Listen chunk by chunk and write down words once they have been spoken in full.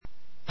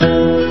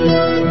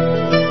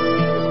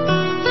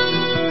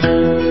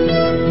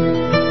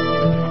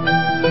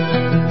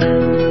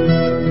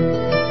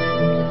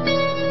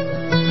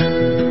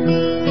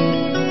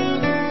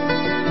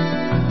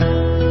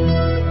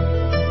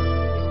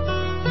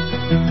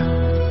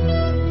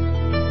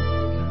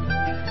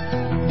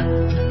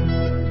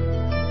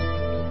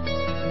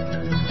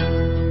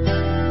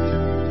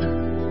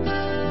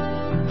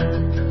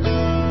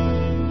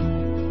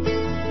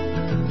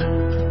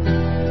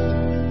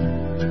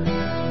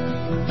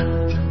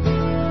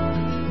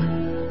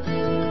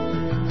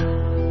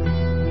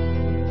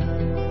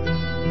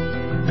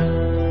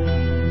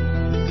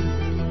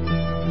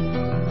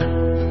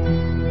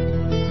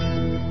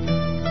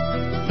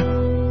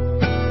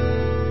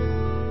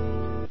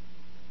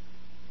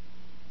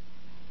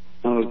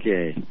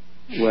Okay.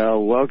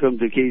 Well, welcome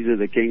to Keys of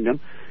the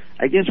Kingdom.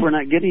 I guess we're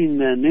not getting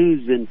the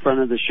news in front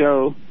of the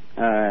show.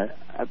 I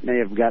may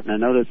have gotten a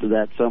notice of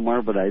that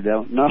somewhere, but I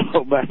don't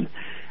know. But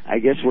I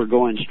guess we're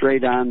going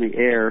straight on the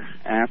air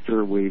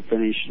after we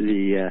finish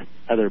the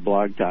other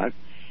blog talk,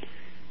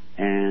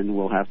 and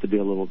we'll have to be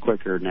a little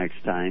quicker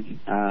next time.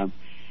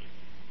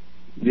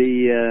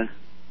 The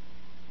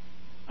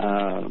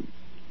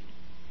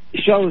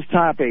show's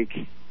topic,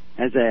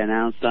 as I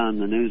announced on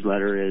the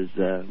newsletter, is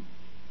the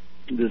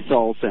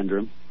Saul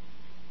syndrome.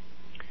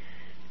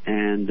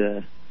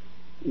 And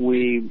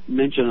we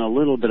mentioned a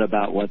little bit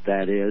about what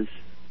that is.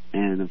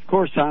 And, of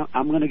course,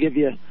 I'm going to give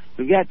you,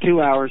 we've got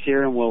 2 hours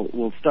here, and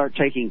we'll start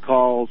taking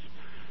calls,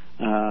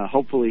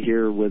 hopefully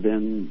here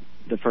within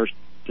the first,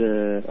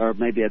 or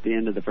maybe at the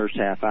end of the first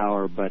half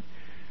hour. But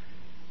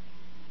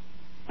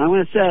I'm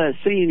going to set a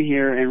scene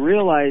here and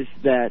realize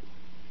that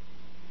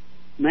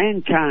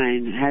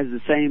mankind has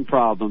the same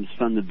problems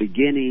from the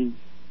beginning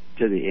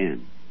to the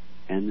end.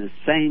 And the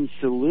same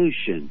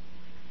solution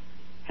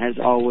has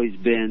always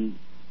been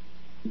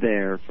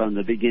there from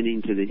the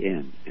beginning to the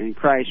end. And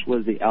Christ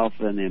was the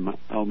Alpha and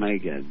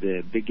Omega,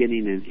 the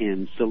beginning and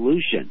end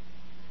solution,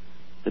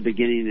 the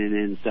beginning and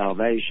end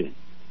salvation.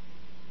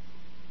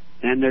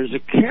 And there's a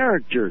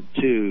character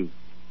to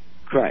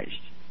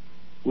Christ.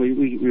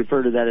 We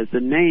refer to that as the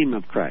name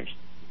of Christ.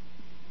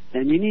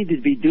 And you need to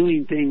be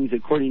doing things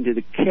according to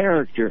the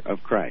character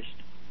of Christ.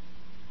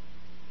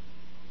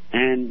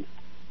 And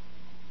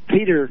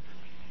Peter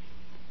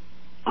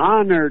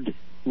honored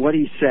what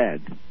he said,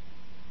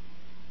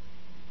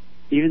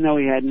 even though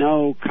he had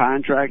no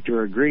contract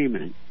or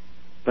agreement.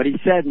 But he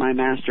said, my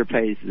master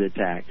pays the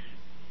tax.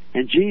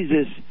 And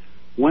Jesus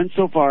went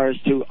so far as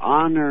to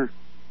honor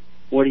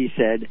what he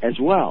said as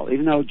well,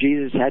 even though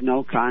Jesus had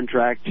no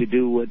contract to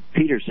do what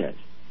Peter says.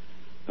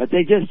 But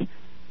they just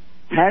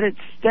had it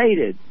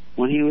stated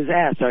when he was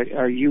asked,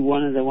 are you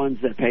one of the ones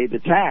that paid the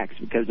tax?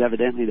 Because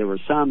evidently there were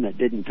some that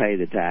didn't pay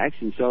the tax,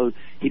 and so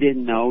he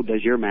didn't know,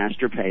 does your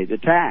master pay the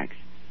tax?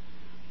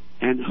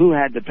 And who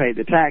had to pay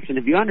the tax? And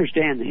if you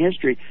understand the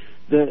history,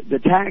 the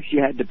tax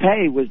you had to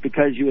pay was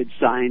because you had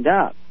signed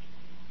up.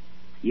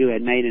 You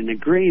had made an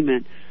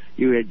agreement.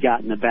 You had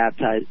gotten the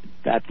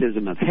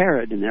baptism of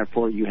Herod, and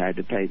therefore you had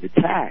to pay the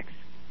tax.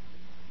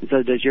 And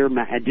so did your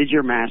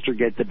master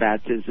get the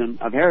baptism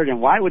of Herod?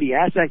 And why would he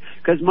ask that?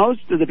 Because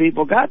most of the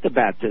people got the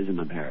baptism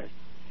of Herod.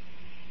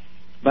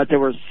 But there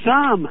were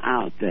some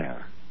out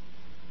there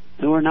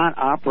who were not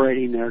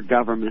operating their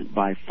government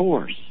by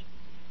force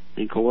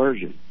and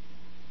coercion.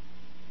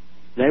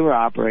 They were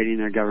operating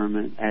their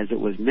government as it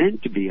was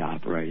meant to be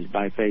operated,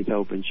 by faith,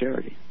 hope, and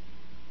charity.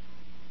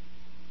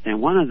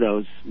 And one of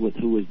those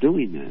who was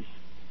doing this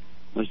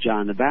was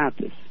John the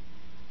Baptist,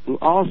 who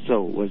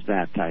also was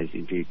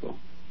baptizing people.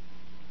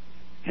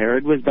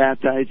 Herod was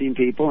baptizing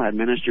people, had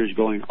ministers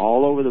going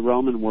all over the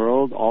Roman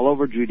world, all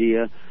over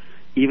Judea,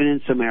 even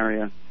in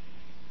Samaria,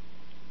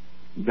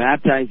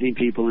 baptizing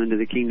people into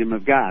the kingdom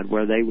of God,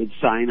 where they would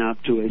sign up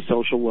to a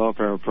social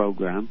welfare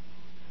program,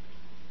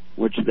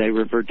 which they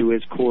refer to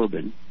as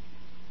Corban,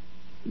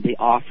 the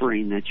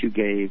offering that you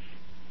gave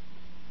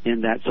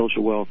in that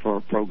social welfare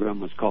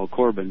program was called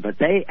Corban. But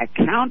they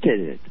accounted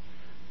it.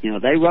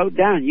 They wrote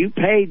down, you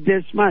paid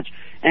this much.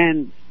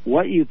 And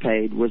what you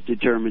paid was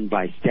determined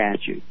by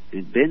statute. It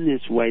had been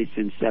this way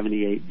since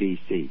 78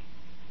 BC.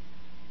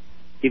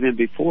 Even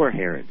before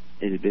Herod,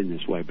 it had been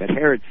this way. But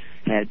Herod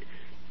had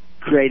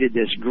created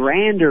this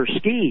grander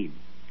scheme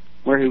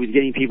where he was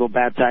getting people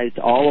baptized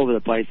all over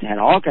the place, had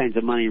all kinds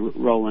of money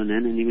rolling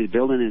in, and he was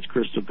building his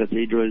crystal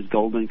cathedral, his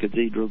golden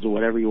cathedrals, or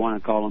whatever you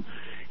want to call them,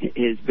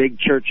 his big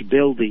church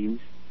buildings,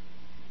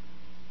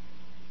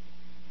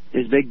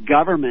 his big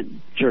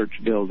government church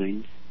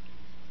buildings.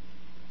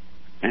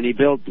 And he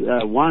built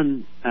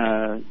one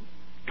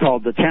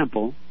called the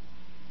Temple,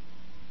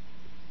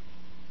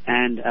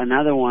 and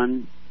another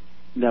one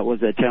that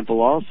was a temple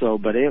also,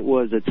 but it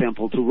was a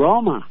temple to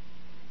Roma,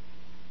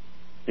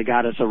 the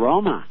goddess of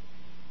Roma.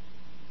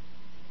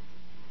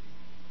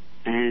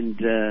 And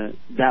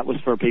that was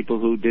for people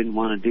who didn't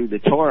want to do the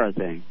Torah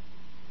thing.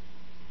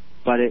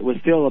 But it was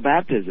still a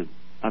baptism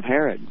of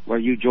Herod, where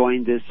you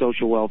joined this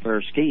social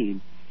welfare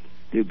scheme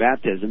through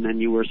baptism, and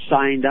you were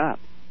signed up.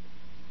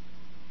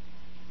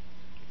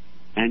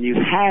 And you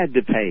had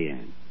to pay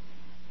in.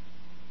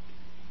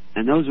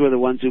 And those were the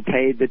ones who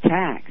paid the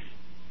tax.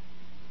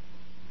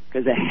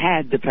 Because they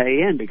had to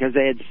pay in, because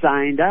they had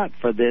signed up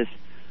for this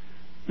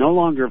no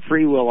longer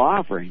free will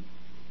offering,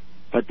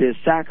 but this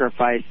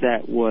sacrifice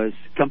that was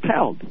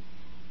compelled.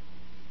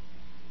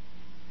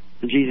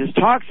 And Jesus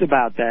talks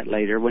about that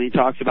later when he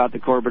talks about the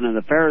Corban of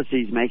the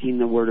Pharisees making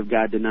the word of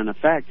God to none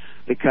effect,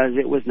 because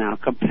it was now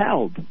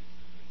compelled.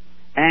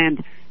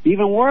 And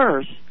even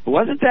worse, it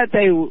wasn't that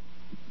they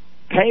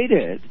paid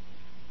it.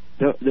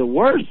 The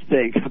worst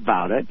thing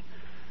about it,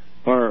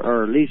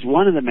 or at least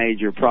one of the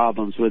major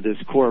problems with this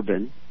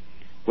Corban,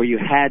 where you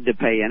had to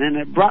pay in, and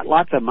it brought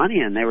lots of money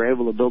in. They were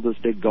able to build this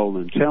big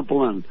golden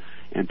temple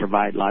and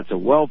provide lots of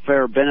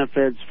welfare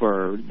benefits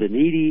for the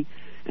needy,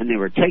 and they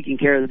were taking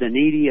care of the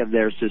needy of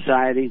their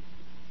society.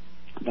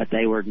 But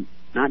they were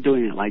not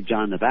doing it like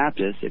John the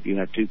Baptist. If you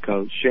have two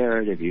coats,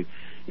 share it.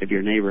 If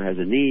your neighbor has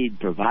a need,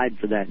 provide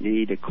for that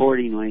need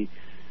accordingly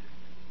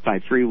by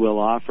free will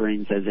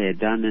offerings, as they had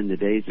done in the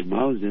days of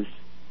Moses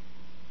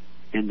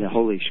in the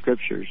Holy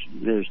Scriptures.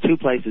 There's two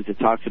places it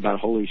talks about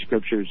Holy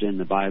Scriptures in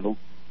the Bible.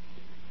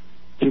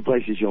 Two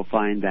places you'll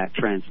find that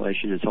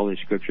translation as Holy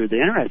Scripture.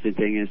 The interesting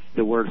thing is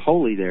the word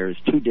holy there is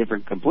two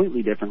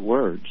completely different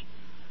words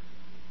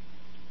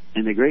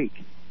in the Greek.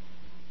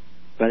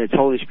 But it's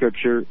Holy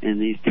Scripture in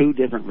these two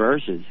different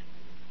verses.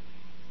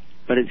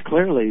 But it's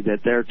clearly that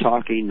they're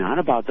talking not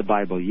about the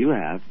Bible you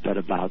have, but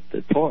about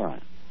the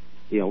Torah,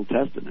 the Old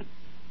Testament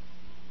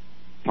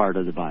part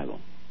of the Bible.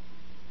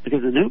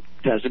 Because the New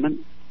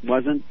Testament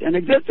wasn't in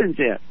existence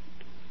yet.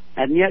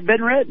 Hadn't yet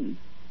been written.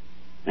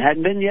 It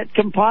hadn't been yet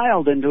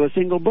compiled into a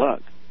single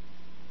book.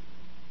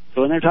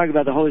 So when they're talking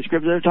about the Holy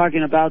Scripture, they're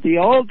talking about the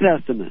Old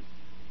Testament.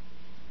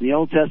 In the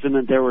Old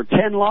Testament, there were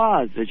 10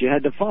 laws that you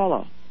had to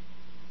follow.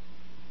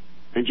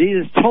 And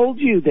Jesus told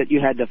you that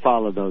you had to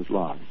follow those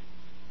laws.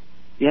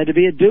 You had to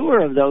be a doer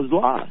of those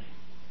laws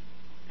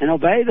and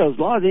obey those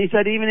laws. And he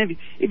said, even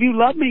if you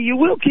love me, you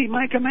will keep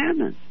my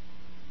commandments.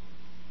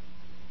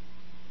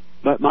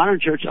 But modern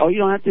church, you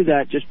don't have to do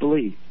that, just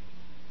believe.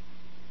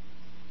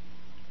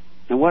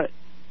 And what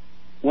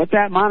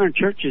that modern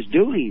church is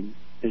doing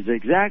is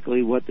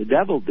exactly what the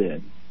devil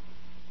did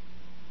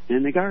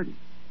in the garden.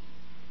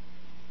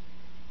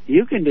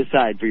 You can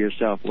decide for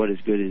yourself what is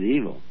good and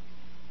evil.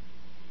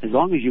 As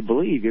long as you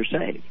believe, you're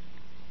saved.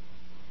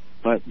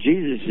 But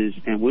Jesus is,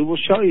 and we will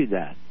show you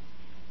that.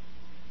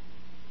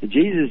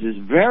 Jesus is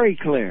very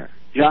clear.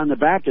 John the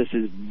Baptist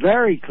is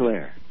very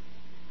clear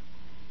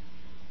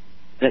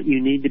that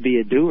you need to be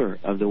a doer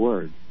of the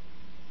word.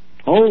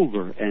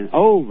 Over and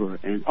over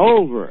and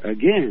over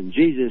again,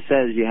 Jesus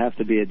says you have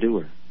to be a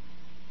doer.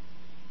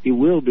 You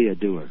will be a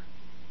doer.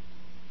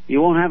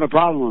 You won't have a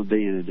problem with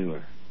being a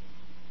doer.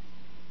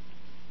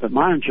 But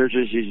modern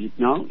churches, you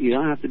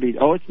don't have to be.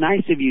 It's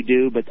nice if you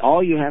do, but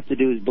all you have to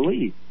do is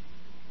believe.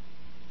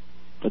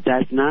 But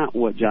that's not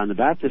what John the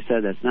Baptist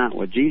said. That's not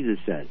what Jesus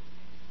said.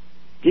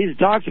 Jesus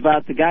talks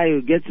about the guy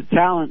who gets a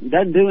talent and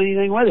doesn't do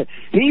anything with it.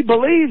 He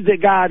believes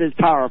that God is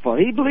powerful.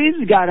 He believes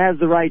that God has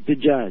the right to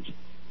judge.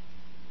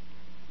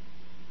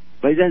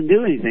 But he doesn't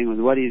do anything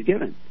with what he's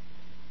given.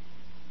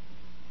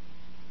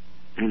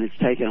 And it's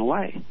taken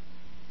away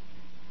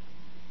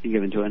and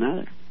given to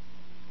another.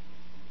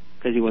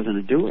 Because he wasn't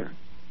a doer.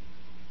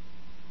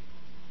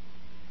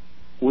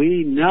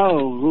 We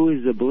know who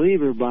is a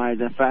believer by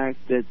the fact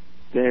that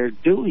they're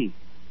doing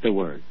the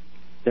word.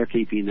 They're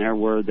keeping their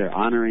word. They're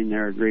honoring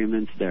their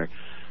agreements. They're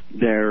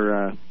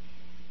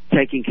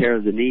taking care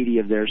of the needy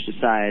of their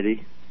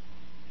society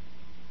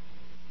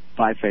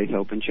by faith,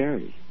 hope, and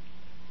charity.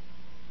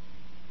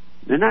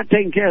 They're not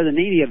taking care of the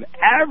needy of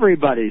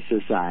everybody's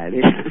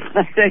society.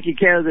 They're taking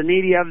care of the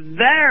needy of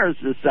their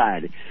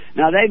society.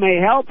 Now, they may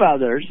help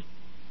others,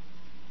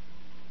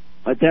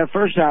 but their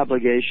first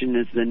obligation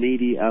is the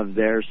needy of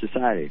their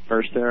society.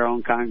 First their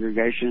own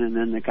congregation, and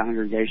then the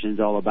congregation is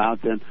all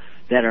about them,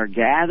 that are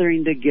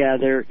gathering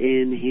together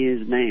in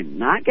His name.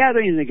 Not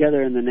gathering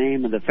together in the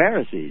name of the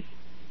Pharisees.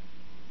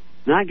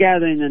 Not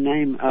gathering in the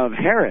name of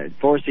Herod,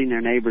 forcing their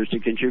neighbors to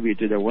contribute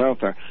to their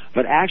welfare,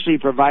 but actually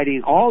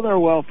providing all their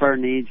welfare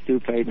needs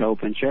through faith, hope,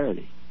 and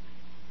charity.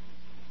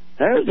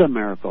 There's a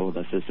miracle of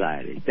a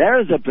society.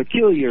 There's a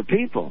peculiar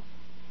people.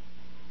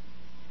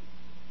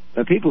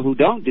 The people who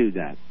don't do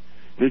that,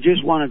 who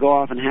just want to go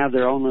off and have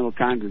their own little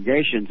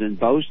congregations and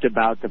boast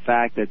about the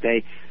fact that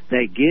they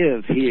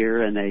give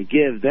here and they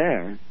give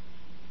there,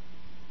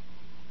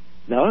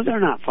 those are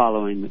not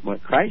following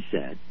what Christ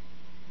said.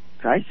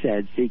 Christ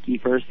said, seek ye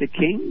first the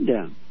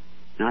kingdom,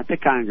 not the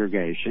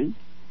congregation.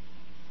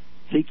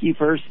 Seek ye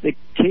first the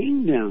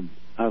kingdom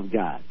of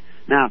God.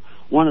 Now,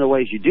 one of the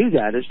ways you do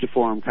that is to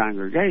form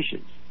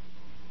congregations,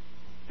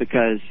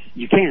 because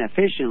you can't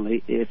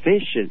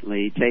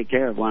efficiently take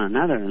care of one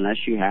another unless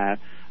you have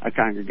a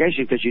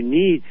congregation, because you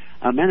need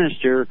a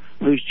minister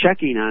who's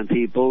checking on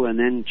people and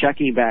then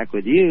checking back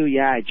with you.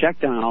 Yeah, I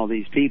checked on all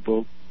these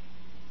people,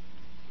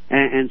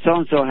 and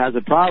so-and-so has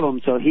a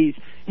problem, so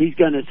he's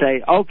going to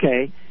say,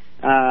 okay,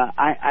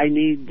 I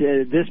need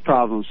this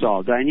problem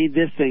solved. I need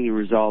this thing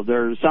resolved.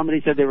 Or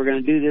somebody said they were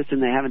going to do this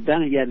and they haven't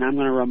done it yet, and I'm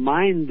going to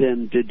remind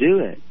them to do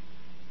it.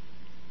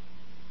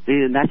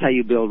 And that's how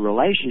you build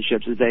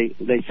relationships, is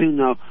they soon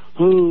know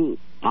who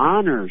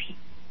honors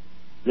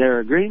their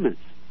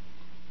agreements.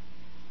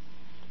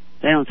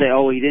 They don't say,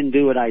 oh, he didn't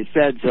do what I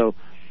said, so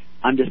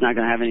I'm just not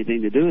going to have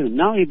anything to do with him.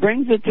 No, he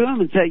brings it to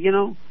him and say,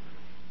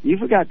 you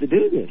forgot to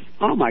do this.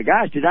 Oh, my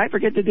gosh, did I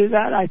forget to do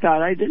that? I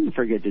thought I didn't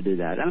forget to do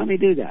that. Let me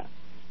do that.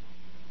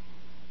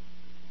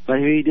 But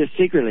he just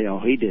secretly,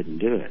 he didn't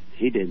do it.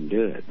 He didn't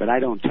do it. But I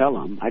don't tell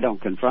him. I don't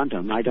confront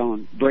him. I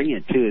don't bring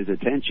it to his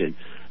attention.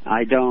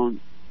 I don't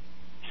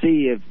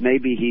see if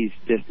maybe he's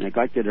just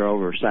neglected or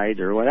oversight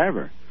or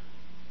whatever.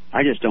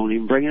 I just don't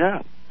even bring it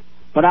up.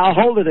 But I'll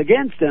hold it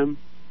against him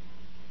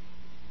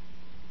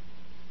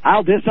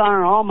I'll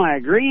dishonor all my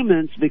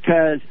agreements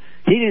because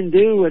he didn't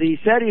do what he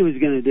said he was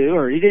going to do,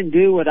 or he didn't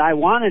do what I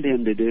wanted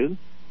him to do,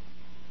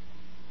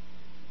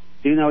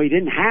 even though he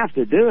didn't have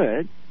to do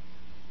it.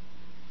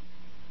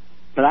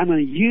 But I'm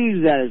going to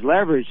use that as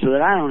leverage so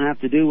that I don't have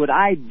to do what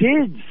I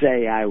did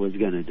say I was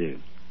going to do.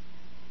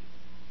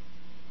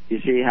 You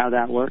see how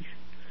that works?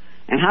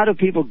 And how do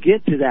people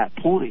get to that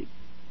point?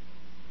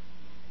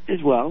 As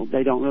well,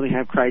 they don't really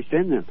have Christ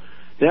in them.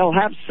 They'll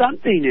have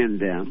something in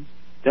them.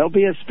 There'll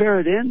be a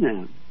spirit in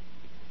them.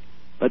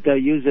 But they'll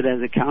use it as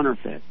a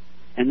counterfeit.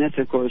 And this,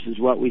 of course, is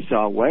what we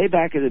saw way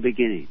back at the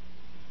beginning.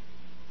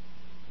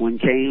 When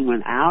Cain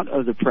went out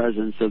of the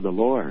presence of the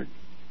Lord,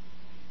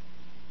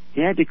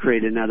 he had to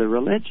create another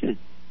religion.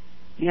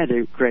 He had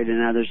to create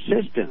another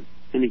system.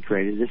 And he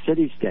created a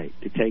city-state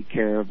to take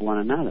care of one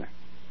another.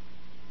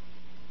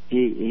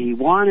 He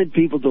wanted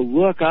people to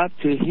look up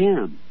to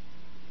him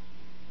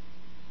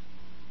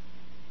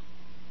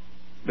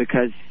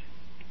because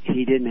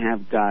he didn't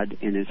have God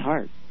in his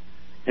heart.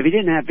 If he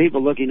didn't have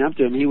people looking up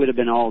to him, he would have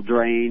been all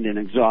drained and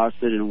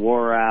exhausted and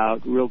wore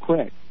out real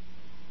quick.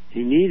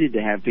 He needed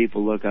to have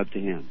people look up to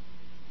him.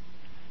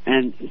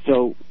 And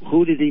so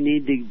who did he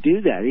need to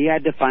do that? He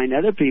had to find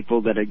other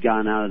people that had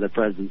gone out of the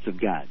presence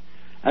of God.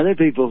 Other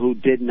people who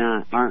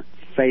aren't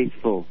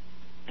faithful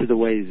to the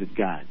ways of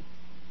God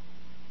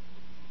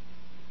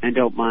and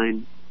don't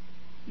mind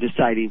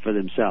deciding for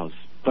themselves.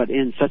 But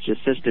in such a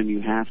system,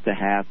 you have to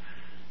have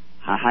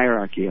a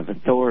hierarchy of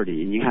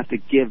authority, and you have to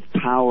give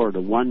power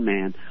to one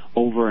man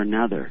over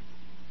another.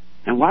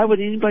 And why would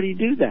anybody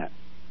do that?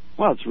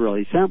 Well, it's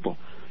really simple.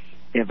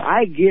 If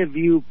I give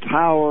you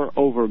power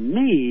over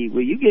me,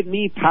 will you give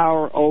me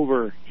power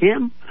over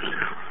him?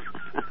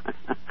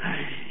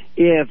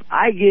 If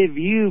I give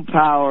you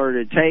power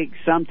to take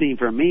something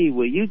from me,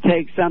 will you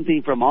take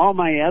something from all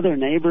my other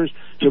neighbors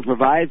to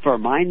provide for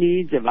my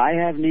needs if I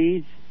have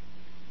needs?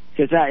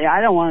 Because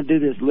I don't want to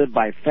do this live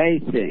by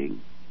faith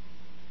thing.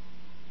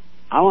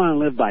 I want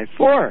to live by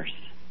force.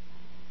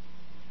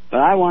 But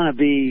I want to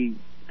be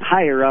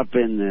higher up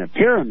in the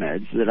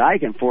pyramid so that I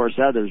can force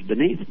others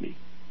beneath me.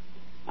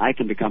 I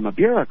can become a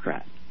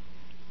bureaucrat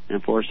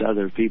and force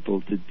other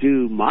people to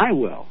do my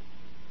will.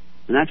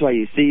 And that's why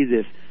you see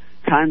this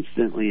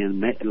constantly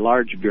in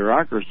large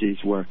bureaucracies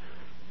where,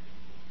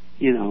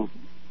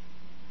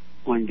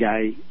 one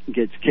guy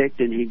gets kicked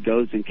and he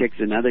goes and kicks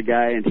another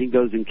guy and he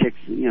goes and kicks,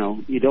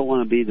 you don't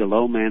want to be the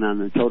low man on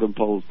the totem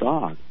pole's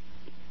dog.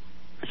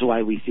 That's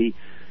why we see,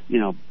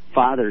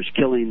 fathers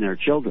killing their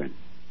children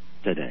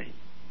today,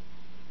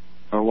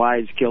 or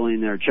wives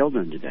killing their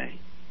children today.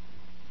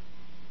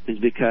 Is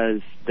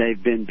because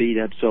they've been beat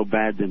up so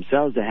bad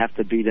themselves they have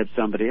to beat up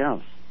somebody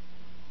else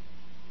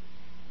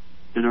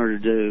in order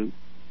to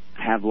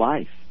have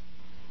life,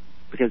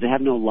 because they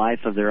have no life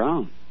of their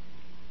own.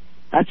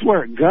 That's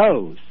where it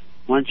goes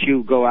once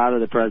you go out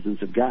of the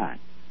presence of God.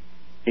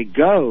 It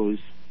goes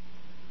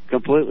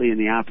completely in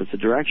the opposite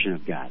direction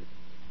of God.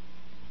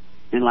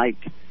 And like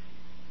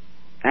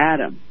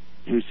Adam,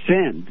 who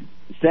sinned,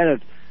 instead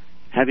of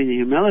having the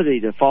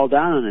humility to fall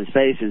down on his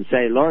face and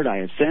say, Lord, I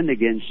have sinned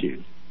against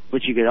you,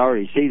 which you could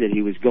already see that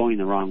he was going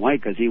the wrong way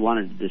because he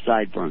wanted to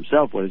decide for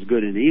himself what is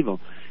good and evil.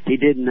 He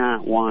did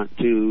not want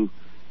to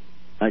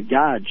let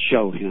God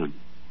show him.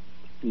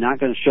 Not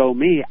going to show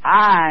me.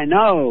 I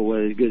know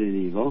what is good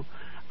and evil.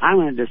 I'm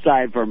going to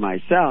decide for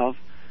myself.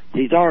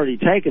 He's already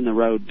taken the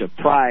road to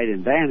pride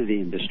and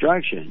vanity and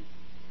destruction.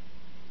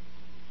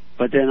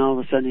 But then all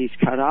of a sudden he's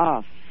cut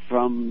off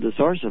from the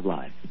source of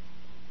life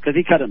because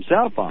he cut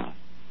himself off.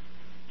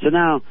 So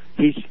now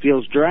he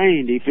feels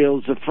drained, he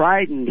feels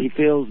frightened, he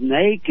feels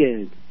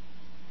naked.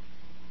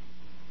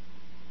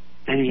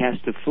 And he has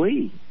to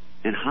flee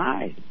and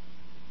hide.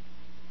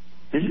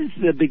 This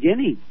is the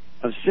beginning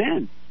of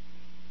sin.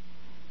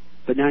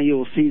 But now you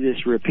will see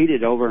this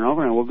repeated over and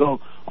over, and we'll go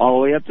all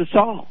the way up to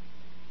Saul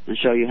and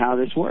show you how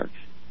this works.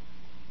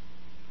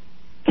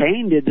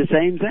 Cain did the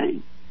same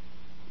thing.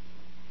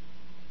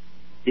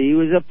 He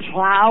was a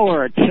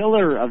plower, a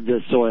tiller of the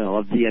soil,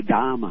 of the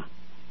Adama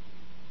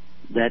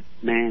that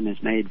man is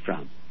made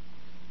from.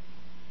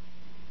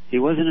 He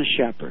wasn't a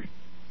shepherd.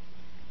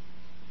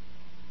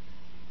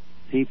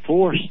 He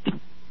forced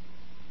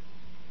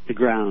the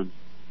ground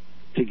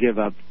to give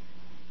up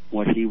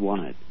what he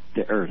wanted,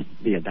 the earth,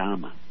 the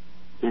Adama,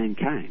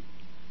 mankind.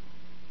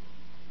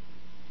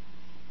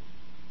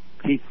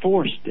 He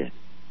forced it.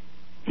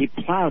 He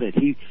plowed it.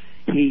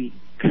 He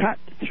cut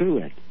through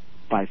it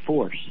by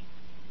force.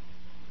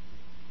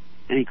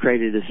 And he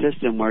created a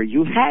system where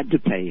you had to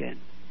pay in.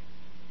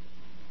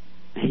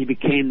 He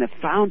became the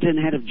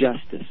fountainhead of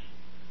justice,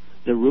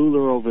 the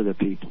ruler over the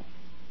people.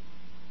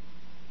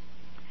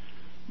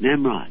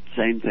 Nimrod,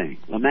 same thing.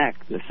 Lamech,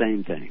 the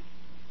same thing.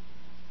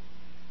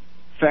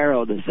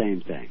 Pharaoh, the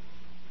same thing.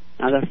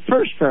 Now, the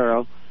first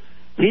Pharaoh,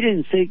 he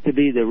didn't seek to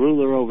be the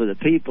ruler over the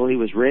people. He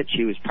was rich,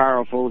 he was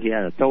powerful, he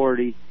had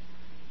authority.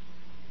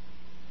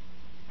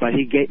 But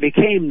he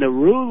became the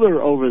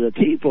ruler over the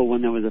people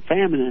when there was a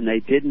famine and they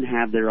didn't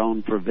have their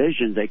own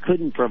provisions. They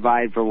couldn't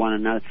provide for one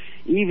another.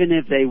 Even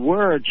if they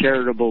were a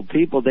charitable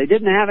people, they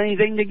didn't have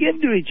anything to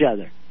give to each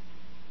other.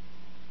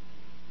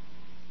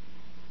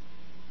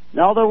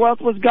 All their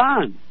wealth was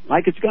gone,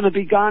 like it's going to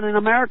be gone in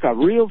America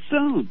real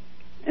soon,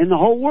 in the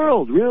whole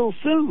world real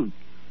soon.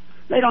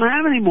 They don't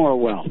have any more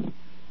wealth.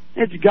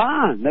 It's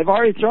gone. They've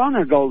already thrown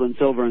their gold and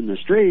silver in the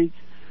streets.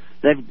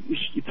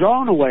 They've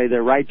thrown away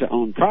their right to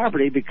own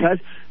property because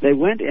they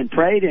went and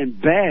prayed and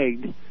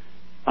begged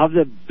of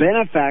the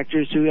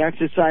benefactors who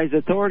exercise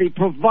authority,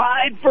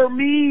 provide for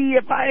me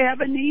if I have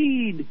a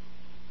need.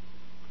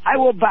 I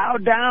will bow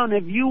down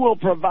if you will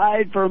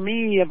provide for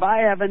me if I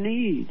have a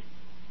need.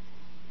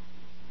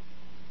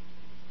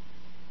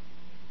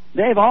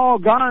 They've all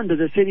gone to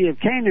the city of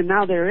Cain, and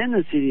now they're in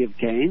the city of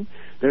Cain.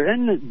 They're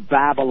in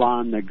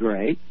Babylon the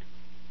Great.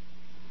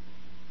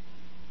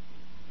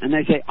 And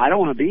they say, I don't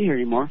want to be here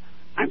anymore.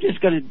 I'm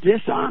just going to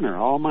dishonor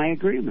all my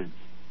agreements.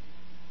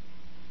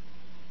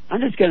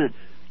 I'm just going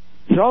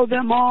to throw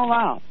them all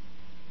out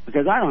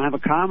because I don't have a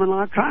common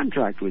law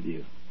contract with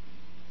you.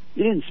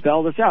 You didn't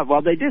spell this out.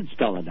 Well, they did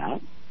spell it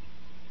out,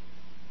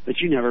 but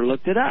you never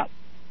looked it up.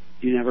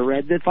 You never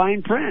read the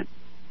fine print.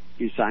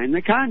 You signed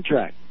the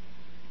contract.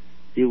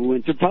 You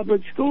went to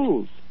public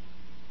schools.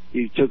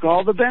 You took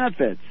all the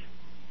benefits.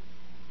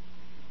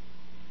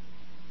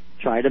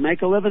 Try to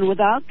make a living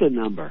without the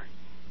number.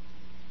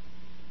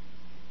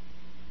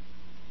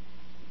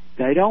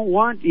 They don't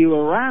want you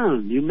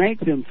around. You make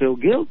them feel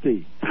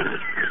guilty.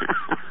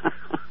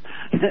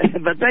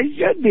 But they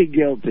should be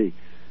guilty.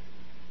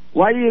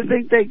 Why do you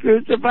think they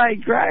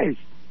crucified Christ?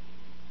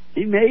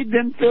 He made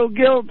them feel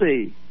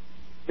guilty.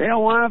 They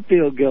don't want to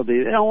feel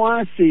guilty. They don't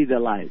want to see the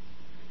light.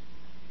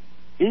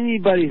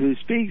 Anybody who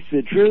speaks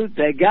the truth,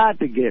 they got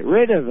to get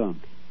rid of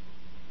him.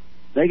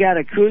 They got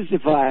to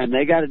crucify him.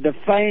 They got to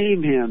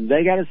defame him.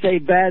 They got to say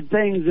bad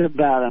things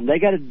about him. They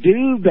got to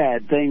do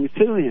bad things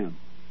to him.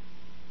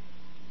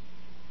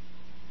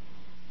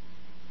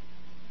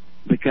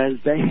 Because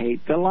they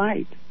hate the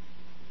light.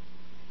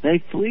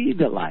 They flee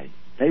the light.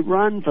 They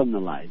run from the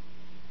light.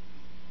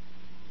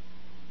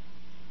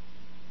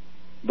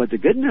 But the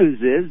good news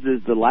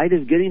is the light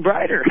is getting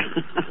brighter.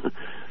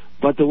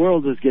 But the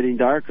world is getting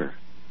darker.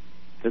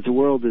 Because the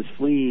world is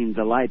fleeing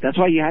the light. That's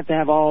why you have to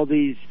have all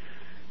these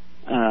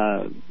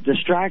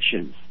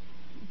distractions.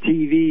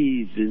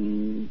 TVs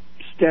and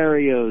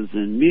stereos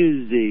and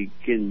music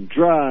and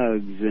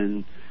drugs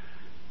and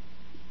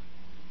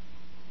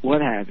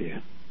what have you.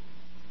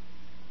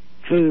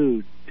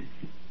 Food.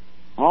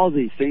 All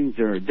these things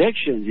are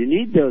addictions. You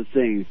need those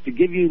things to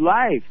give you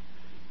life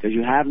because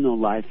you have no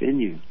life in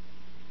you.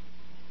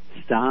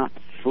 Stop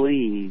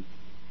fleeing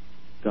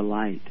the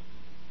light.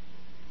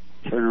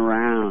 Turn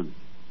around.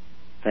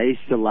 Face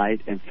the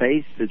light and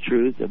face the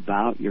truth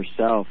about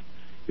yourself.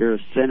 You're a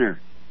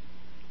sinner.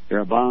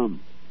 You're a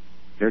bum.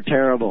 You're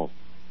terrible.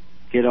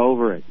 Get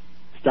over it.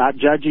 Stop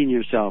judging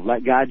yourself.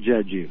 Let God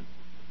judge you.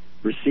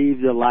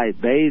 Receive the light.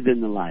 Bathe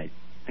in the light.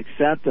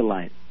 Accept the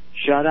light.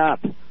 Shut up.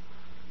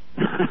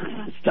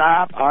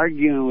 Stop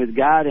arguing with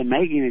God and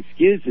making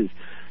excuses.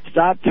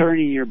 Stop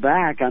turning your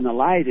back on the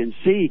light and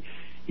see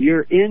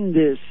you're in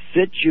this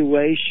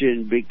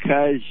situation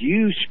because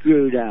you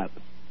screwed up.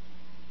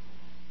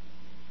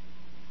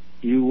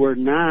 You were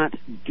not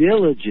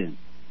diligent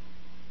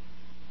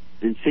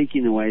in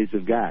seeking the ways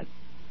of God.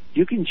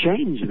 You can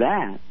change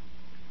that.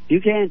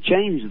 You can't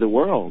change the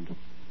world,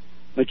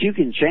 but you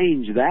can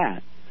change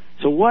that.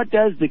 So what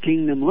does the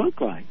kingdom look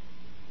like?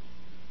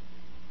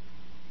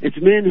 It's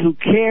men who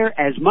care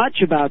as much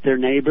about their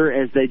neighbor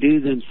as they do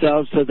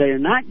themselves, so they are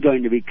not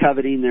going to be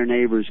coveting their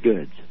neighbor's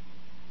goods.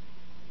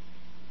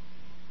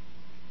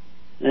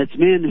 It's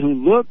men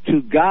who look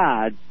to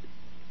God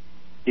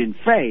in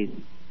faith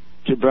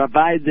to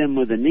provide them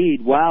with a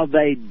need while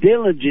they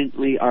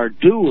diligently are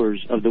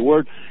doers of the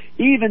word,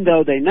 even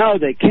though they know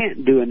they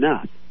can't do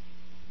enough.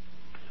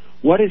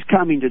 What is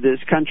coming to this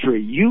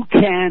country? You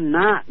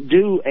cannot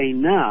do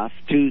enough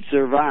to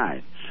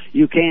survive.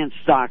 You can't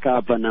stock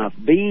up enough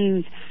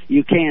beans.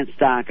 You can't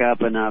stock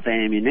up enough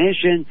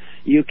ammunition.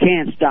 You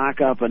can't stock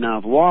up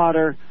enough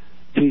water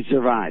to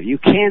survive. You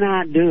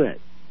cannot do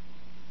it.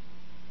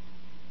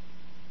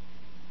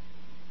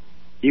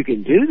 You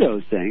can do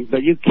those things,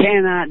 but you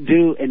cannot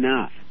do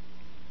enough.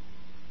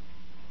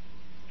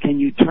 Can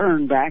you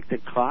turn back the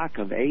clock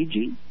of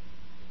aging?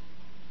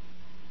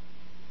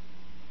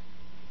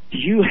 Do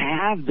you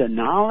have the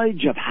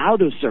knowledge of how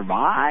to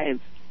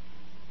survive?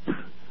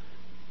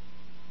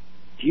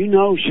 Do you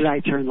know, should I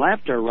turn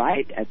left or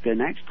right at the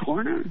next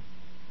corner?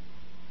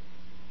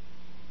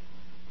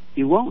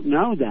 You won't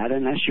know that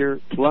unless you're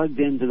plugged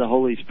into the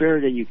Holy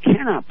Spirit, and you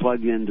cannot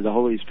plug into the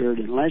Holy Spirit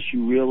unless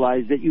you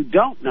realize that you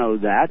don't know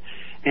that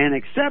and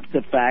accept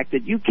the fact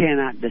that you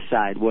cannot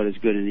decide what is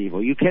good and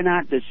evil. You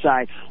cannot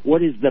decide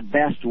what is the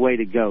best way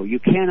to go. You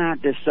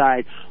cannot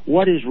decide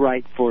what is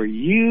right for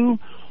you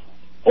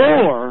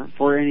or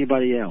for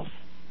anybody else.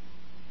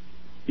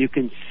 You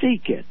can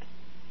seek it.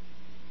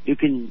 You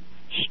can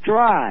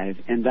strive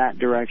in that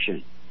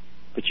direction.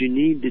 But you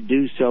need to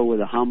do so with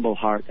a humble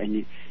heart.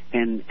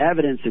 And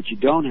evidence that you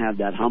don't have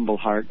that humble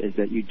heart is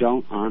that you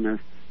don't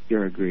honor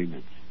your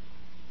agreements.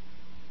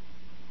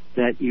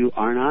 That you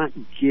are not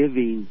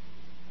giving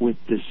with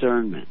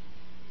discernment.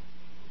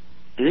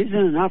 It isn't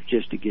enough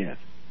just to give.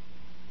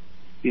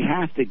 You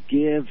have to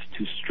give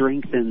to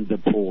strengthen the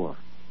poor.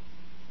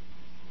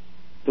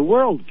 The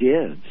world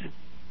gives,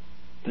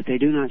 but they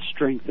do not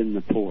strengthen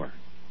the poor.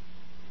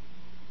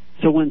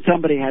 So when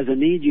somebody has a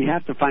need, you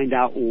have to find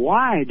out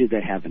why do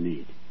they have a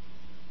need.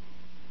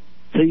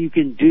 So you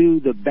can do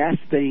the best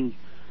thing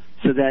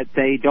so that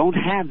they don't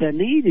have that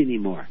need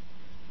anymore.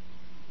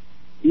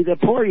 The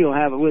poor you'll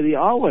have it with you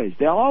always.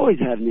 They'll always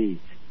have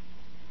needs.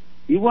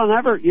 You want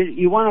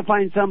to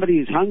find somebody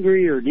who's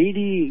hungry or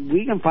needy,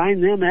 we can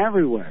find them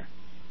everywhere.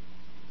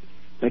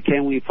 But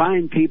can we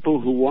find people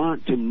who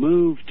want to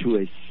move to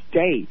a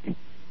state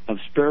of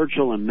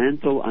spiritual and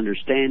mental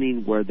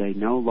understanding where they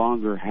no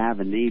longer have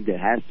a need that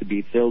has to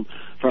be filled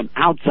from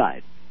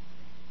outside,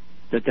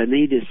 that the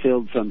need is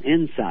filled from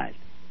inside,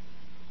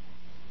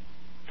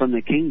 from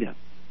the kingdom,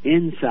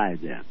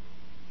 inside them?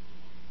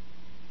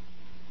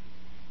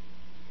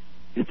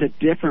 It's a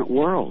different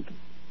world.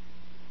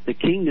 The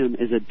kingdom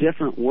is a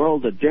different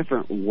world, a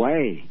different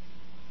way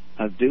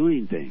of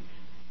doing things.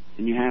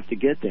 And you have to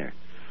get there.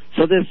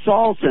 So this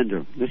Saul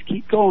syndrome, let's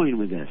keep going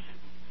with this.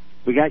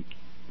 We got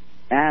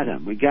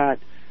Adam. We got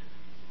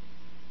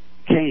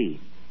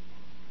Cain.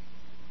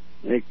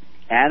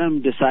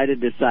 Adam decided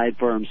to decide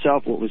for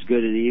himself what was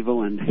good and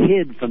evil and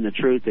hid from the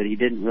truth that he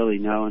didn't really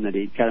know and that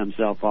he'd cut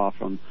himself off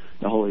from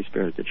the Holy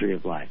Spirit, the tree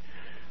of life.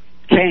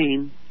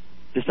 Cain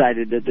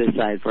decided to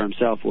decide for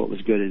himself what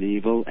was good and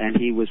evil, and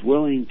he was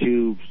willing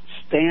to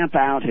stamp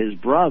out his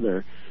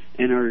brother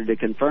in order to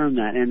confirm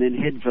that, and then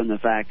hid from the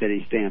fact that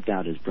he stamped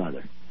out his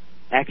brother.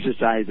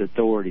 Exercise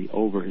authority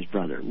over his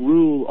brother.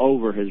 Rule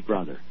over his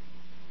brother.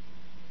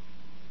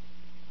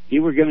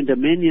 You were given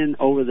dominion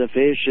over the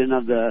fish and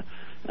of the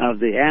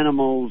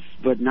animals,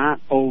 but not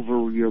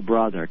over your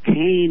brother.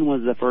 Cain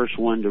was the first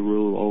one to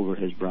rule over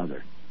his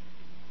brother.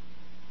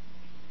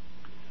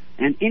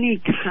 And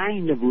any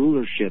kind of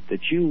rulership that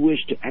you wish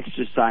to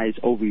exercise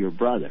over your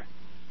brother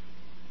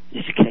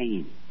is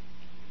Cain.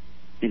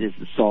 It is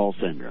the Saul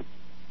syndrome.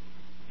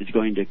 It's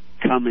going to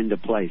come into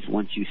place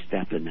once you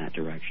step in that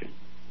direction.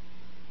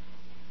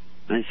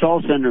 And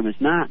Saul syndrome is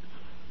not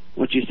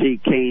what you see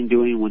Cain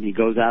doing when he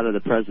goes out of the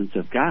presence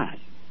of God.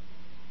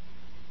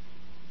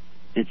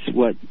 It's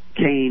what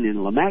Cain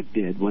and Lamech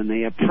did when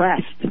they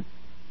oppressed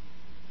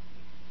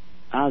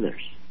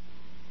others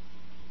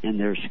in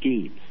their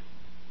schemes.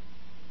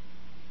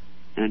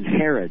 And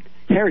Herod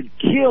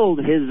killed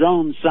his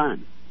own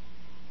son.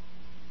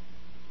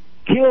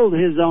 Killed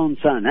his own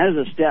son. That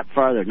is a step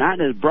farther. Not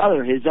his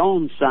brother, his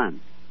own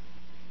son.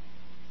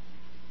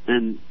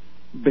 And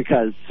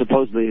because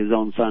supposedly his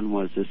own son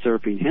was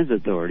usurping his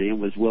authority and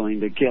was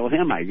willing to kill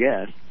him, I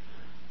guess.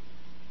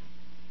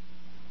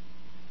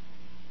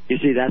 You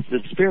see, that's the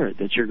spirit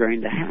that you're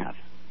going to have.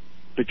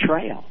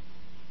 Betrayal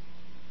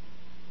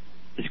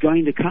is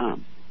going to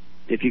come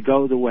if you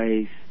go the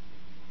ways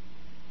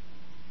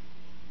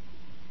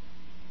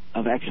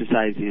of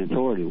exercising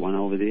authority one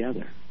over the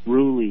other,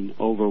 ruling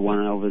over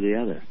one over the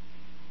other.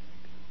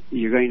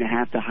 You're going to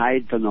have to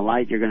hide from the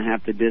light. You're going to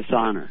have to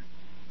dishonor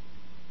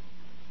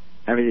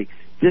everything.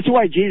 This is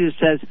why Jesus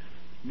says,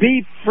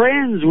 be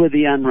friends with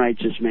the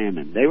unrighteous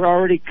mammon. They were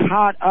already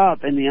caught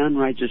up in the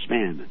unrighteous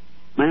mammon.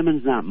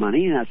 Mammon's not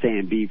money. He's not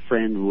saying be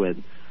friend with.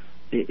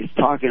 It's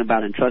talking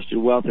about entrusted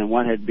wealth and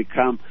what had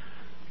become,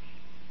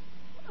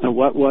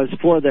 what was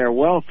for their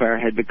welfare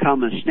had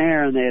become a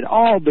snare, and they had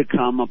all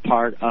become a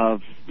part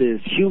of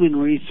this human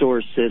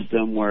resource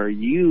system where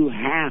you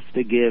have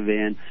to give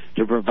in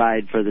to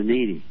provide for the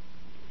needy.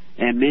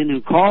 And men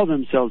who call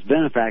themselves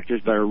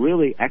benefactors but are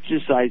really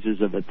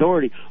exercises of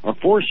authority are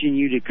forcing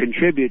you to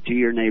contribute to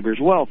your neighbor's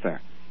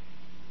welfare.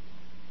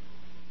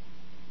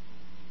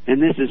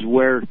 And this is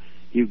where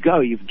you go.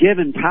 You've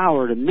given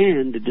power to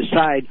men to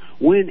decide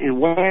when and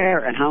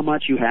where and how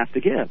much you have to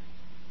give.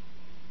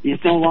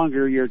 It's no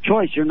longer your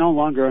choice. You're no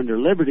longer under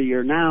liberty.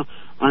 You're now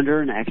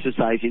under an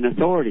exercising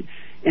authority.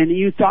 And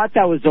you thought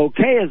that was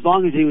okay as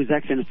long as he was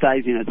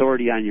exercising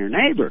authority on your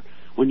neighbor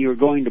when you were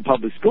going to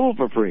public school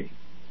for free,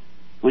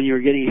 when you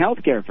were getting health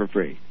care for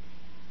free,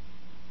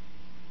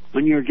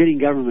 when you were getting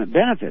government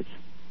benefits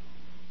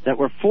that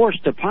were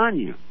forced upon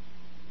you.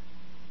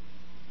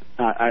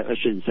 I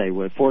shouldn't say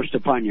were forced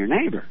upon your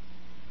neighbor,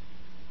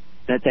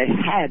 that they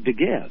had to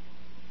give.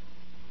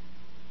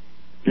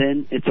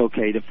 Then it's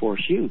okay to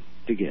force you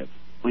to give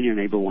when your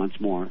neighbor wants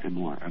more and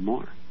more and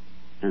more.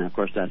 And of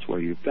course that's where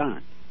you've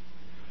gone.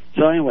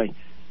 So anyway,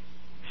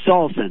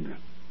 Saul syndrome.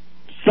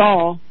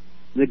 Saul,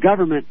 the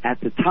government at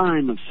the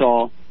time of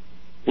Saul,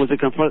 was a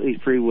completely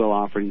free will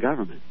offering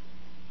government.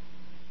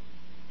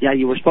 Yeah,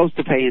 you were supposed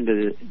to pay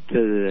into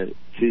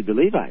the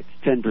Levites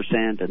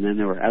 10%, and then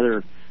there were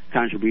other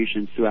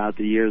contributions throughout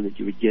the year that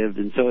you would give,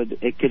 and so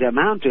it could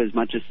amount to as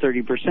much as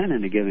 30%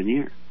 in a given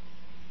year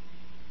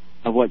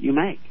of what you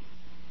make.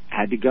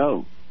 Had to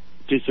go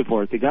to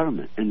support the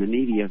government and the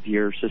needy of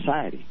your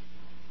society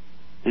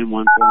in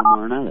one form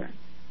or another.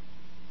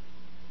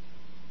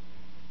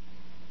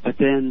 But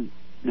then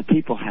the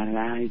people had an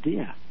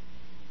idea,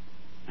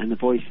 and the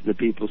voice of the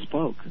people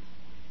spoke.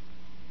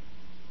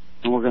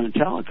 And we're going to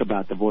talk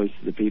about the voice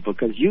of the people,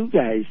 because you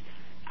guys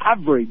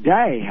every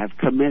day have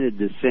committed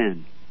the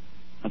sin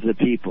of the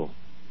people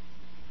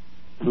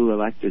who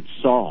elected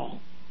Saul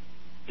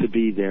to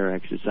be their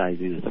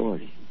exercising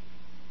authority.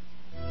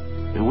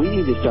 And we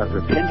need to start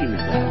repenting of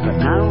that. But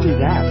not only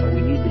that, but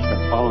we need to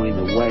start following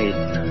the way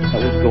that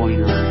was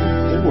going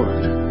on before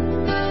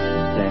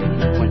they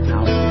went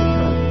out to the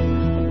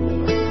presence of the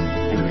Lord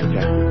and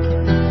rejected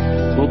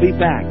it. We'll be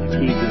back to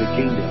Keys of the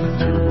Kingdom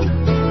in a moment.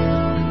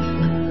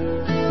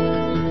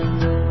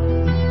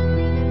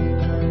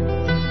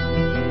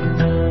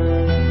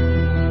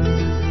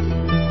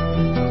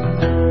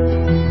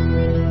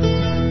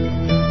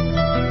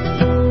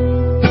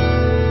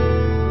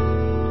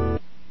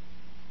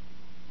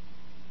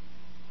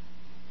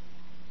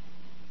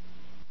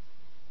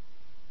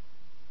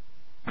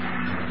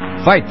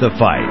 Fight the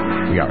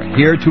fight. We are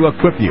here to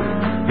equip you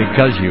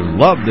because you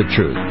love the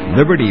truth.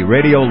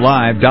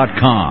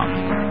 LibertyRadioLive.com.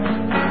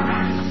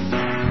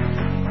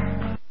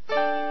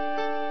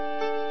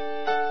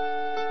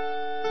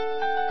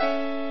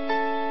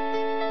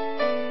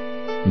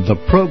 The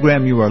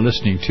program you are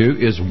listening to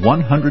is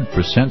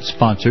 100%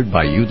 sponsored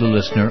by you, the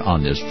listener,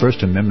 on this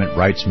First Amendment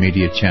Rights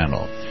Media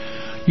channel.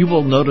 You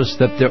will notice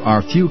that there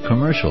are few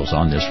commercials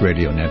on this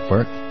radio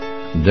network.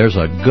 There's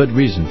a good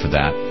reason for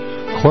that.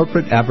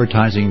 Corporate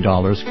advertising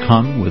dollars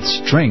come with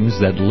strings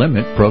that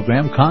limit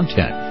program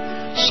content.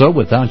 So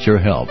without your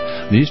help,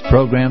 these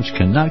programs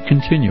cannot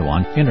continue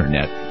on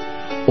Internet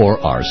or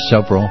our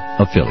several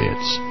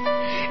affiliates.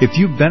 If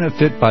you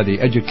benefit by the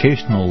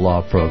educational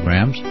law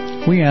programs,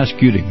 we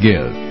ask you to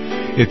give.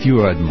 If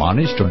you are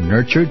admonished or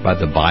nurtured by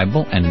the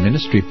Bible and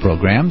ministry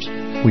programs,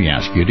 we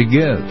ask you to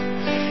give.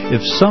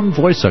 If some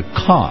voice a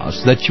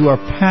cause that you are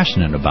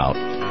passionate about,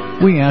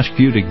 we ask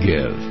you to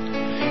give.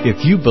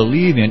 If you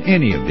believe in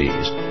any of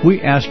these,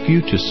 we ask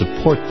you to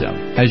support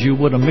them as you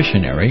would a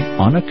missionary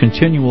on a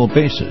continual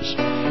basis,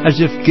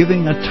 as if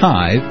giving a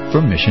tithe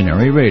for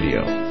missionary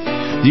radio.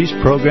 These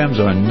programs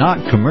are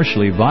not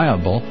commercially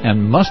viable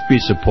and must be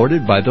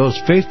supported by those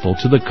faithful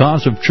to the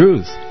cause of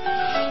truth.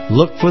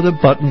 Look for the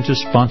button to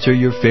sponsor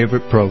your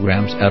favorite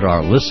programs at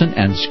our listen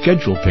and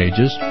schedule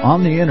pages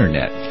on the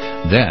Internet.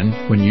 Then,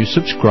 when you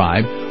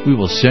subscribe, we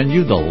will send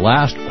you the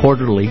last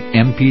quarterly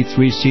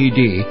MP3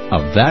 CD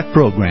of that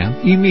program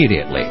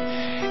immediately,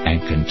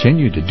 and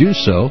continue to do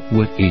so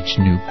with each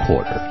new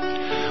quarter.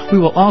 We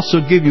will also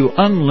give you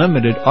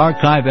unlimited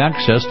archive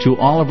access to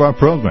all of our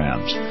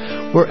programs.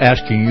 We're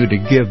asking you to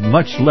give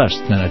much less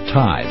than a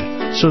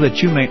tithe, so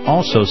that you may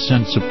also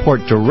send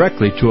support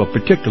directly to a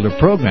particular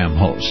program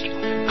host,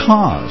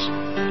 cause,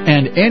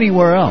 and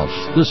anywhere else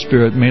the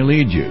Spirit may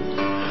lead you.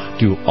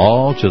 Do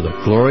all to the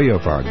glory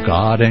of our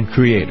God and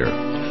Creator,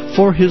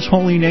 for His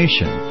holy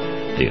nation,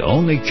 the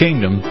only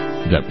kingdom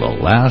that will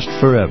last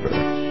forever.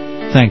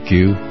 Thank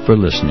you for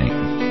listening.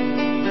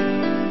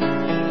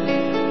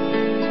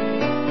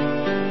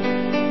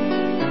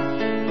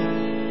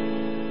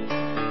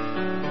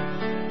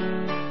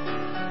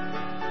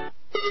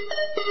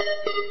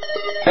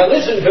 Now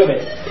listen to me.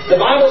 The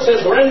Bible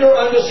says, render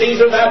unto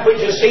Caesar that which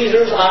is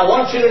Caesar's. I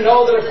want you to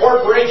know that a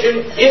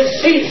corporation is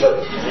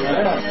Caesar.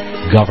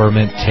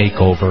 Government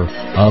takeover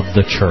of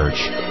the church.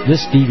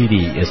 This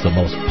DVD is the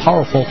most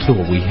powerful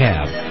tool we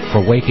have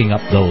for waking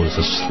up those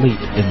asleep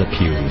in the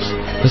pews.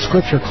 The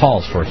Scripture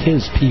calls for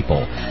His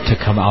people to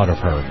come out of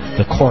her.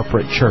 The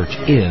corporate church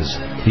is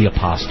the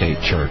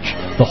apostate church,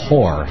 the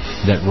whore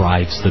that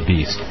rides the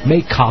beast.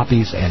 Make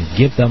copies and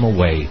give them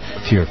away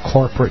to your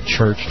corporate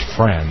church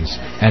friends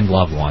and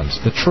loved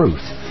ones. The truth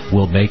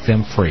will make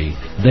them free.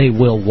 They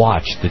will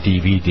watch the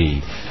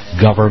DVD,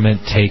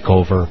 Government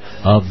Takeover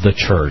of the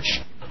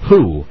Church.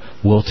 Who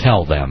will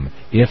tell them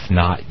if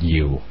not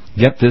you?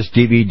 Get this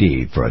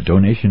DVD for a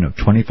donation of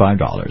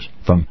 $25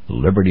 from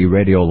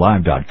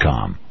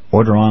LibertyRadioLive.com.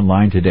 Order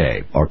online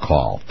today or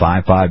call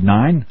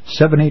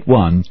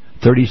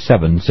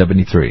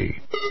 559-781-3773.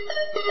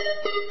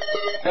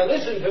 Now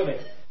listen to me.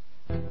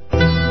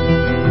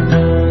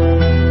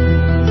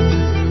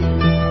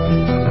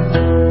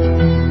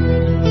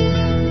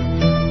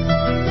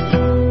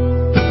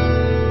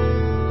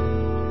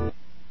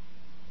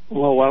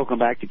 Well, welcome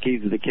back to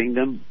Keys of the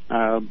Kingdom.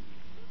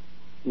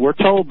 We're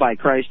told by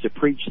Christ to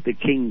preach the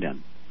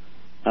kingdom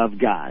of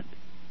God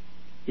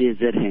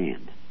is at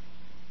hand.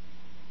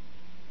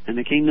 And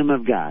the kingdom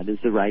of God is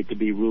the right to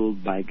be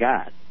ruled by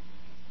God.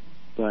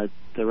 But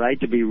the right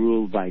to be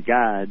ruled by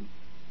God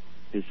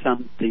is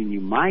something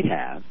you might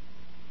have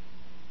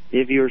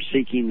if you're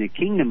seeking the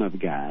kingdom of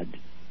God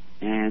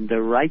and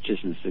the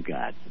righteousness of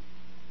God.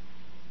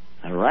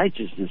 The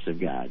righteousness of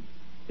God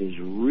is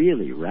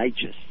really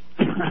righteous.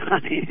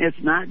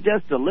 It's not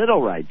just a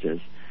little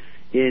righteous.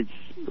 It's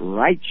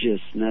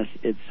righteousness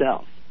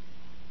itself.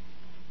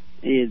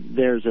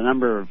 There's a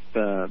number of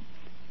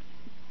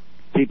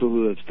people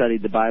who have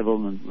studied the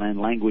Bible and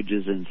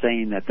languages and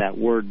saying that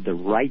word, the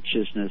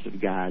righteousness of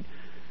God,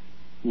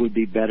 would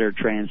be better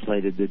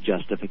translated the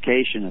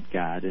justification of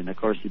God. And, of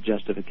course, the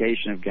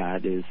justification of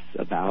God is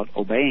about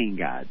obeying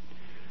God.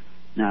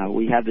 Now,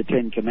 we have the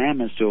Ten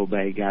Commandments to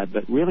obey God,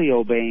 but really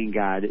obeying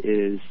God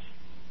is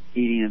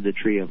eating of the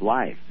tree of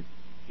life,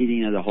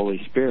 eating of the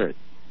Holy Spirit,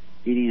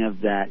 eating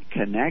of that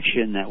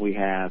connection that we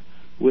have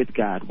with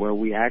God, where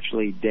we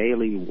actually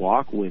daily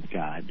walk with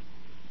God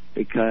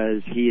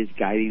because He is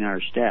guiding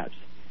our steps.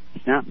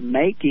 He's not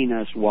making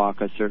us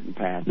walk a certain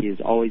path. He is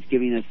always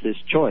giving us this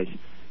choice.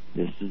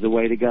 This is the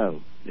way to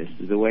go. This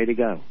is the way to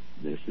go.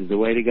 This is the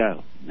way to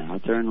go. Now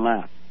turn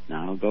left.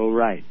 Now go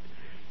right.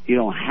 You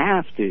don't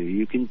have to.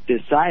 You can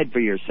decide for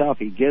yourself.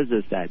 He gives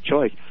us that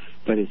choice.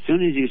 But as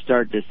soon as you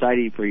start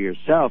deciding for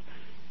yourself,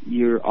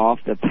 you're off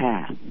the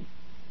path.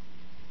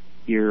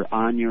 You're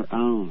on your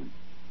own.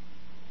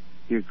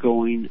 You're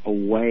going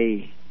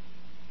away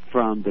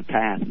from the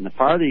path. And the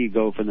farther you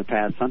go from the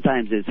path,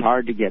 sometimes it's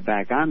hard to get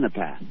back on the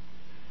path.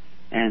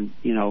 And,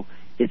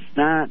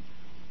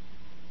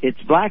 it's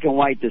black and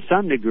white to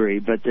some degree,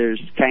 but there's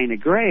kind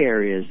of gray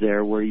areas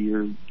there where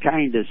you're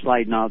kind of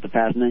sliding off the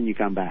path and then you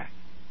come back.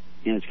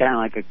 It's kind of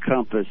like a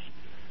compass.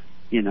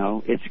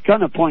 It's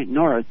going to point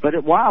north, but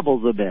it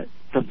wobbles a bit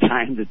from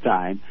time to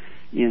time,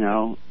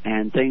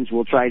 and things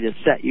will try to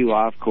set you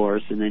off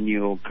course and then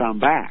you'll come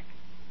back.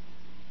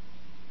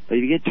 But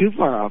if you get too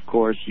far off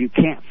course, you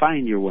can't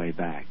find your way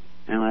back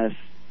unless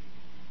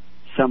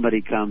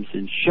somebody comes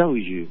and shows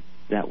you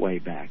that way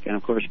back. And,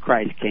 of course,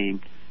 Christ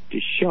came to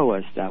show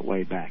us that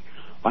way back.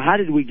 Well, how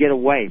did we get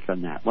away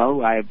from that?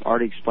 Well, I've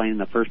already explained in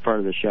the first part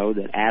of the show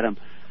that Adam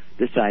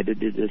decided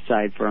to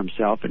decide for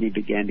himself, and he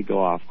began to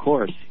go off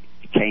course.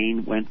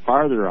 Cain went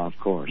farther off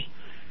course.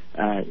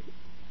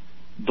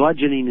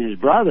 Bludgeoning his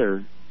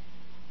brother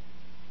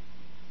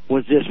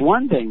was just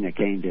one thing that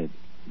Cain did,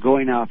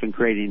 going off and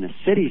creating a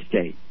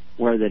city-state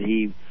where that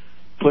he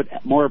put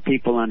more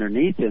people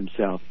underneath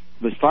himself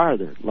was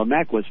farther.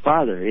 Lamech was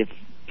farther. If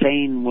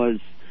Cain was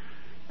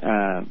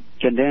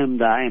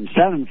condemned, I am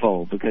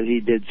sevenfold, because he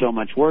did so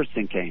much worse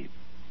than Cain.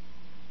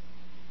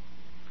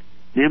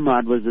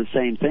 Nimrod was the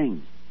same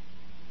thing.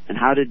 And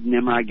how did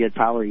Nimrod get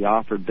power? He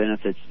offered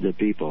benefits to the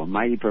people, a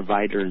mighty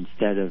provider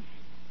instead of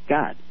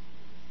God.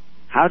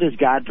 How does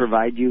God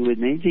provide you with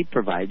needs? He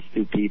provides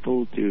through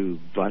people, through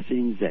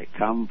blessings that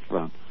come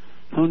from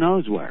who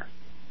knows where.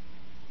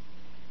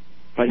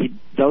 But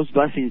those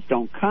blessings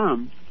don't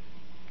come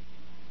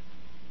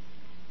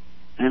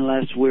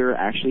unless we're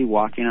actually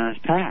walking on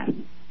His path.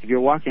 If you're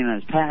walking on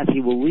His path,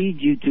 He will lead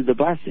you to the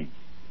blessing.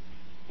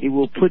 He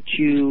will put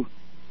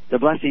the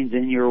blessings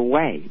in your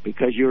way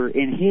because you're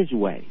in His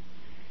way.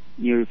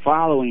 You're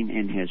following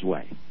in His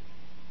way.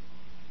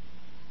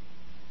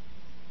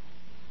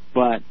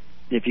 But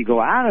if you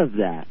go out of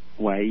that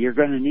way, you're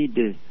going to need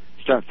to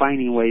start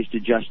finding ways to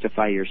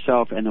justify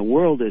yourself, and the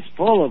world is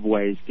full of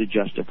ways to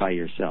justify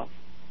yourself.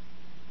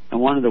 And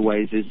one of the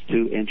ways is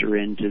to enter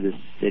into the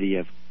city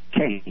of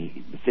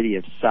Cain, the city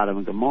of Sodom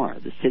and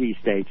Gomorrah, the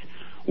city-states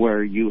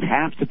where you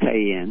have to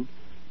pay in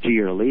to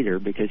your leader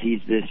because he's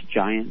this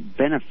giant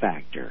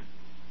benefactor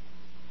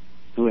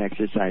who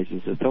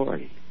exercises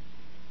authority.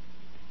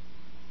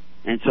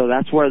 And so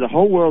that's where the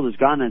whole world has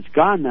gone, and it's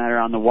gone there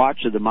on the watch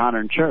of the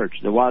modern church.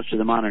 The watch of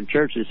the modern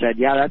church has said,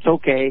 yeah, that's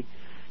okay,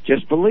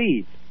 just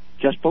believe.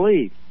 Just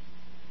believe.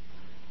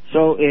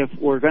 So if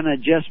we're going to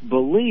just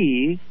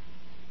believe,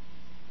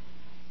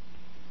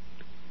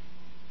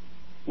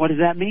 what does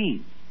that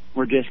mean?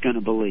 We're just going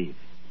to believe.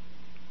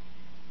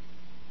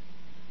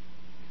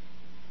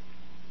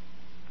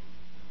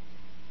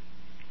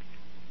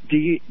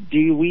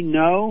 Do we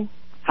know?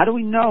 How do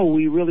we know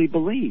we really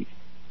believe?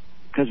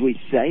 Because we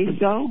say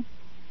so?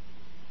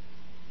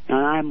 And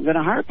I'm going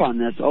to harp on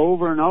this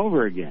over and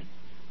over again.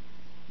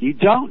 You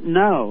don't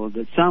know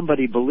that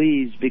somebody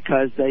believes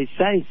because they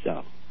say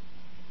so.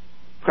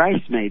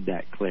 Christ made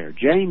that clear.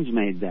 James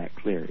made that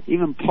clear.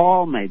 Even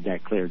Paul made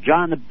that clear.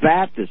 John the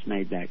Baptist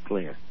made that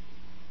clear.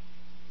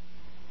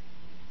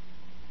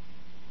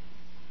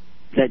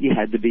 That you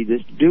had to be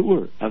this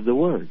doer of the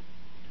word.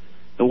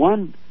 The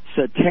one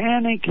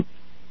satanic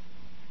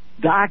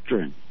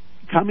doctrine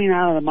coming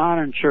out of the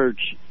modern church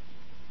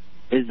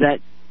is that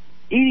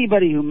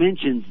anybody who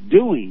mentions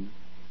doing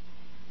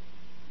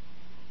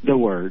the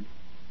word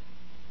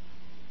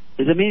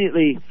is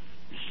immediately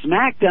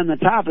smacked on the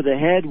top of the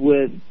head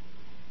with,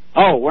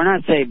 oh, we're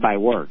not saved by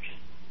works.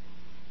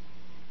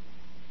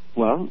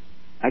 Well,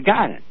 I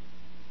got it.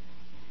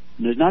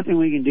 There's nothing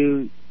we can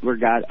do where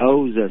God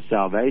owes us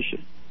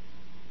salvation.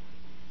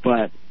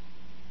 But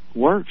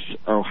works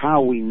are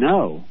how we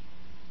know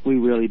we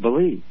really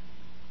believe.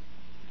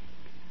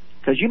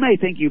 Because you may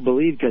think you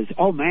believe because,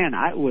 oh man,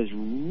 it was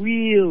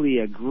really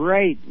a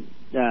great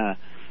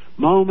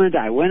moment.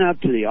 I went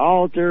up to the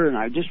altar and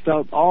I just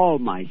felt all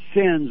my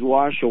sins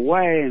wash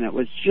away, and it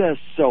was just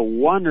so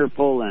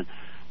wonderful, and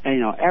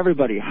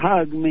everybody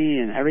hugged me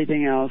and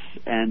everything else.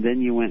 And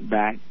then you went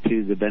back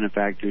to the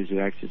benefactors who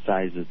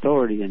exercised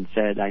authority and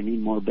said, I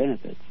need more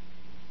benefits.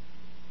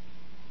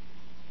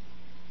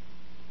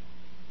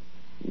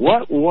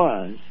 What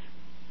was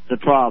the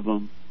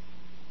problem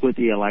with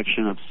the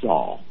election of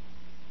Saul?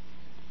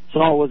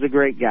 Saul was a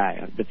great guy,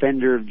 a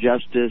defender of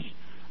justice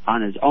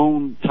on his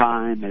own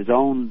time, his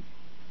own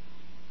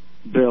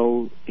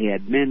bill. He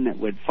had men that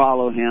would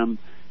follow him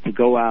to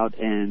go out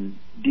and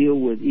deal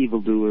with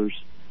evildoers,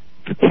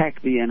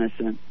 protect the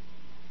innocent.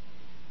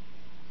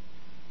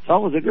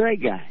 Saul was a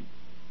great guy.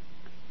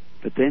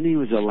 But then he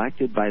was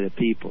elected by the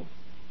people.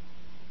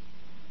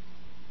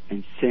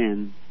 And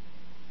sin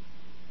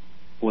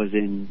was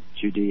in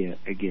Judea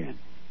again,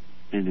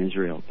 in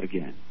Israel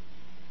again.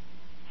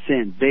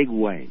 Sin, big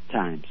way,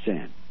 time,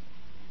 sin.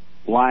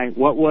 Why?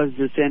 What was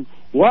the sin?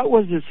 What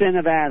was the sin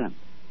of Adam?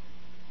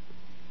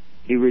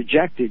 He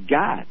rejected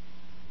God.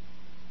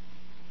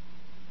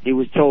 He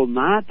was told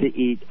not to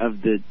eat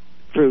of the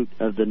fruit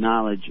of the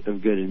knowledge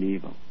of good and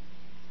evil.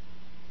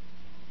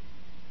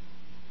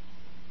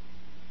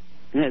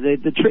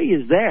 The tree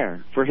is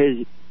there for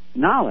his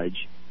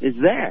knowledge, is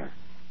there.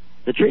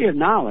 The tree of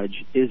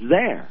knowledge is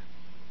there.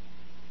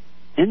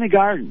 In the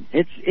garden.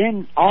 It's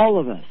in all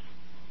of us.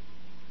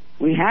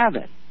 We have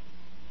it.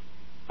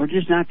 We're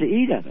just not to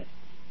eat of it.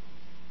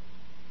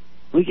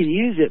 We can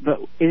use it, but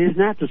it is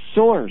not the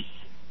source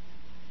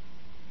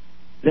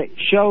that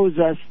shows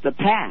us the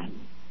path,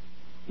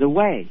 the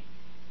way.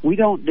 We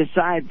don't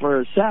decide for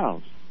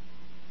ourselves.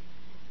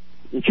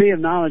 The tree of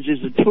knowledge is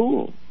a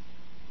tool.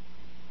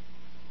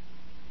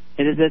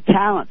 It is a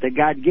talent that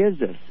God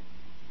gives us.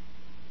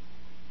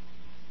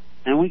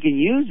 And we can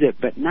use it,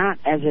 but not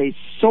as a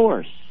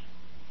source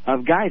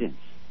of guidance.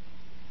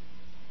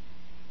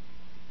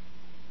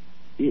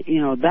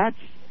 You know,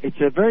 it's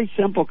a very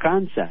simple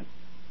concept.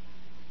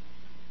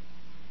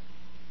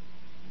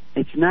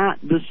 It's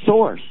not the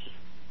source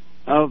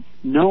of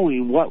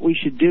knowing what we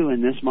should do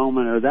in this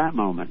moment or that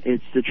moment.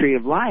 It's the tree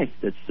of life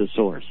that's the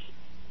source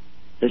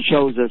that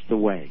shows us the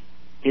way.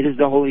 It is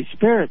the Holy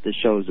Spirit that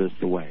shows us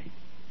the way.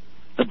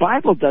 The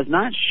Bible does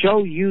not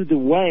show you the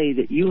way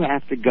that you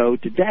have to go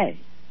today.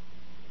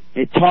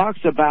 It talks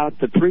about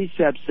the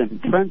precepts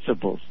and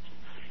principles,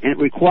 and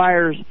it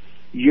requires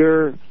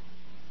your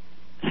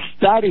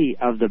study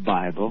of the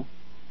Bible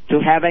to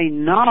have a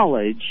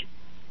knowledge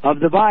of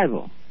the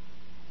Bible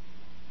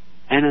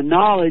and a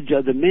knowledge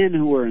of the men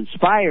who were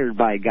inspired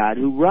by God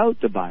who wrote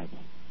the Bible.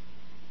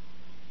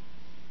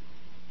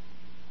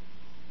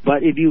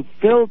 But if you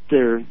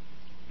filter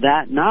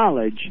that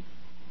knowledge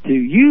to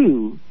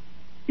you,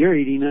 you're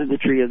eating of the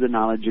tree of the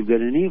knowledge of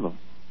good and evil.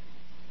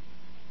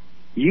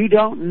 You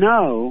don't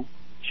know,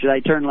 should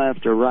I turn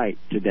left or right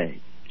today?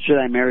 Should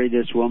I marry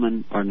this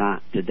woman or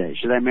not today?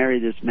 Should I marry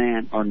this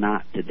man or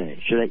not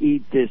today? Should I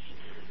eat this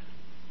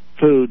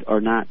food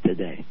or not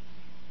today?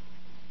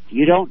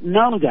 You don't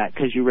know that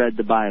because you read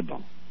the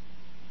Bible.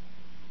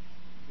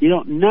 You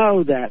don't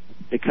know that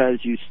because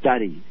you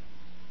studied.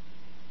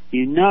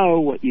 You know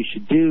what you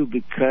should do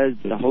because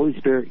the Holy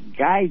Spirit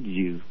guides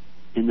you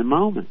in the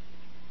moment.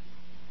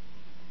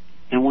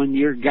 And when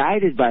you're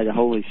guided by the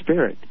Holy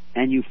Spirit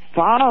and you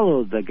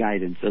follow the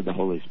guidance of the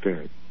Holy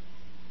Spirit,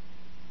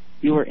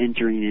 you are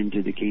entering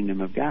into the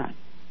kingdom of God.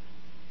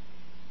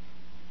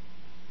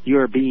 You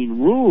are being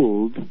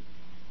ruled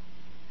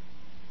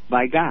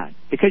by God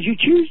because you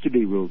choose to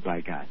be ruled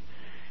by God.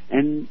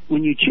 And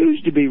when you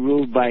choose to be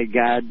ruled by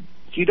God,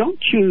 you don't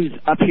choose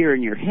up here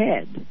in your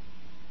head.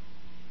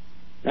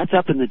 That's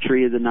up in the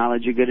tree of the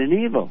knowledge of good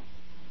and evil.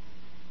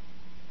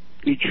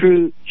 You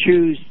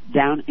choose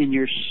down in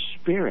your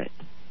spirit.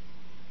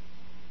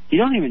 You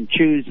don't even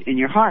choose in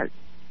your heart.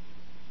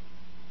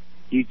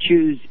 You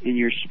choose in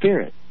your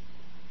spirit.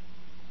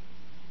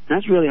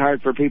 That's really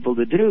hard for people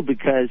to do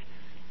because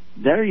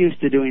they're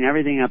used to doing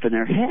everything up in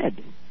their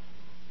head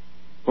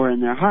or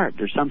in their heart.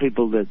 There's some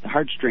people that the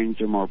heartstrings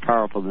are more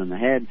powerful than the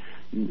head.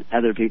 And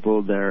other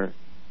people, their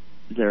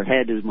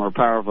head is more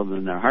powerful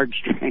than their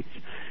heartstrings.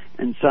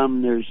 And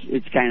some,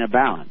 it's kind of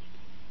balanced.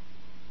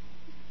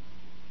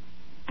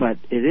 But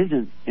it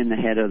isn't in the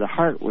head or the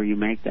heart where you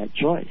make that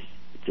choice.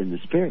 It's in the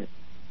spirit.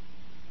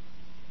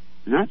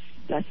 And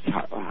that's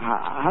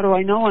how do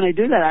I know when I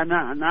do that?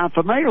 I'm not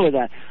familiar with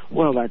that.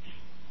 Well,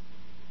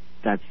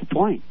 that's the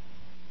point.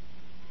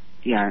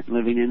 You aren't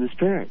living in the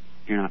spirit.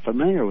 You're not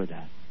familiar with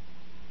that.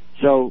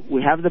 So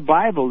we have the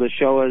Bible to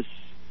show us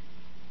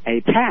a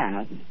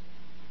path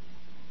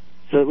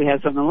so that we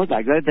have something to look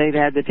like. They've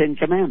had the 10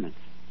 Commandments.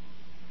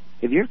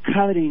 If you're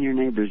coveting your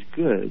neighbor's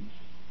goods,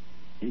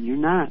 then you're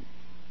not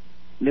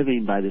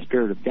living by the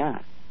Spirit of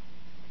God.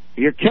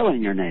 If you're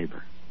killing your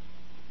neighbor,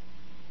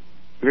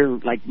 if you're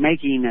like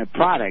making a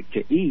product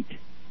to eat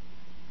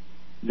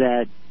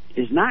that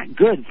is not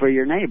good for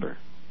your neighbor,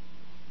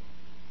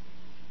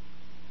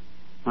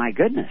 my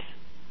goodness,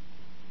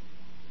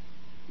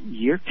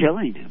 you're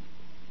killing him.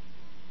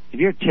 If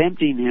you're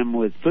tempting him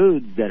with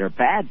foods that are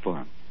bad for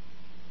him,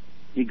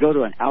 you go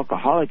to an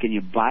alcoholic and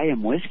you buy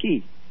him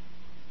whiskey,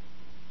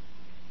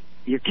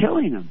 you're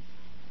killing him.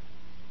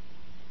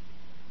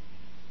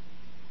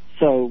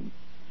 So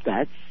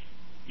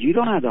you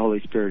don't have the Holy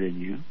Spirit in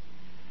you.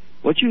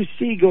 What you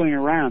see going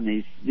around,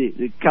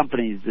 the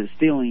companies that are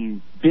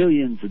stealing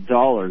billions of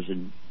dollars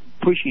and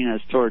pushing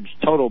us towards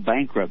total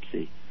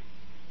bankruptcy.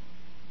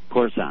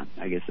 Corson,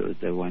 I guess it was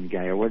the one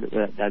guy, or what?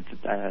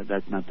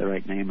 That's not the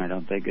right name. I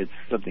don't think it's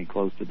something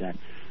close to that.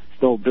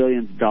 Stole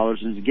billions of dollars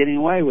and is getting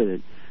away with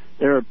it.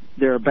 There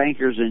are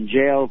bankers in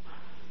jail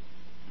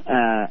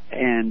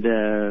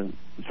and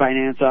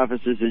finance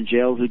officers in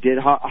jail who did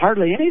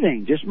hardly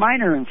anything, just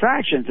minor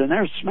infractions, and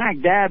they're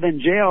smack dab in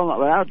jail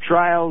without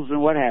trials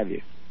and what have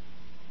you.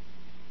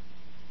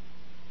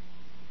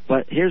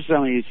 But here's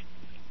somebody who's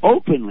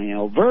openly,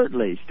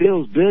 overtly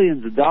steals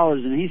billions of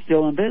dollars, and he's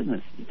still in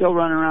business. He's still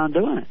running around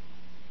doing it.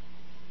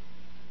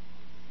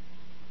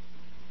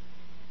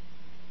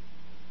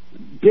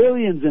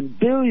 Billions and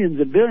billions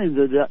and billions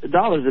of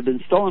dollars have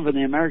been stolen from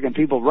the American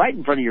people right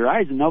in front of your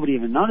eyes, and nobody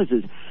even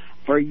notices.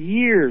 For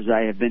years,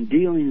 I have been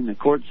dealing in the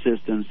court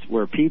systems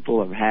where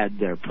people have had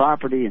their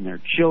property and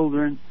their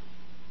children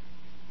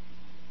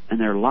and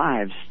their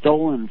lives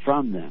stolen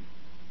from them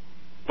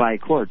by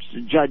courts.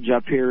 The judge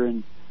up here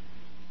in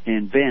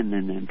Bend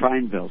and in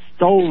Prineville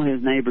stole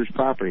his neighbor's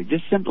property.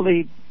 Just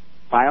simply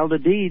filed a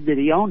deed that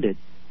he owned it.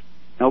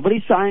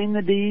 Nobody signed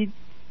the deed.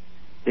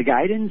 The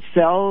guy didn't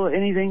sell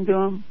anything to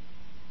him.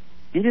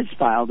 He just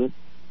filed it.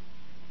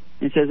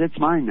 He says, it's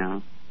mine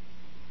now.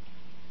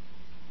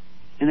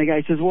 And the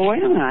guy says, well,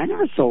 wait a minute, I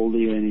never sold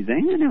you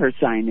anything. I never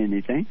signed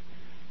anything.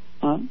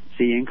 Well,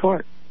 see you in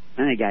court.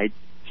 And the guy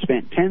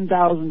spent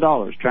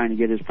 $10,000 trying to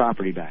get his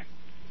property back.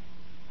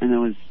 And there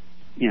was,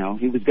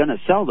 he was going to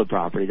sell the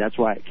property. That's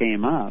why it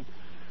came up.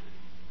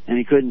 And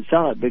he couldn't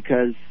sell it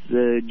because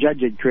the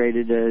judge had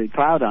created a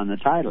cloud on the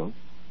title.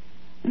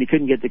 And he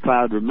couldn't get the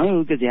cloud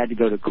removed because he had to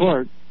go to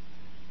court.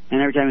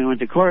 And every time he went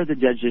to court, the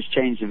judge just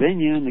changed the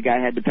venue, and the guy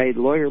had to pay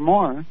the lawyer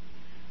more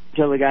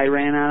until the guy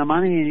ran out of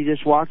money, and he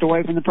just walked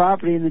away from the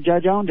property, and the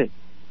judge owned it.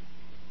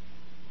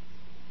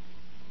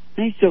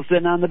 And he's still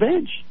sitting on the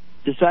bench,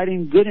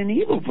 deciding good and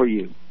evil for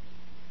you.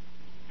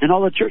 And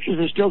all the churches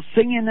are still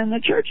singing in the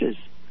churches.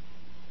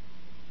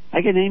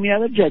 I can name you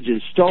other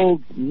judges stole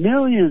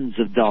millions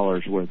of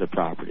dollars worth of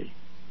property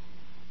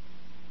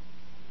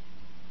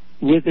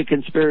with a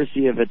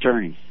conspiracy of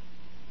attorneys.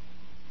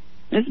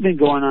 This has been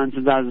going on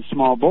since I was a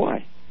small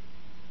boy.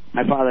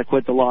 My father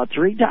quit the law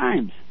 3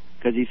 times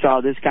because he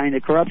saw this kind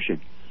of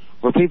corruption,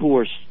 where people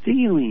were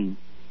stealing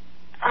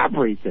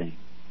everything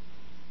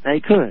they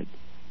could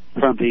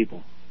from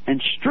people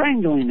and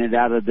strangling it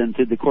out of them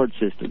through the court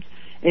systems.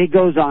 It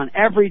goes on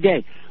every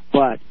day.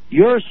 But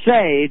you're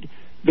saved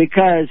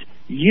because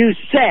you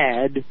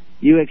said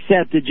you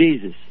accepted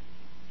Jesus.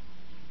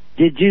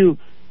 Do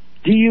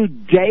you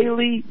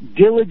daily,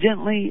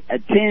 diligently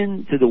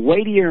attend to the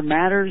weightier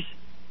matters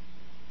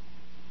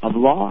of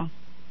law,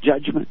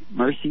 judgment,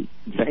 mercy,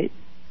 and faith?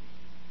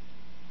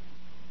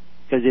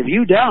 Because if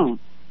you don't,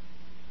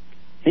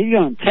 he's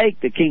going to take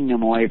the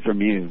kingdom away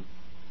from you,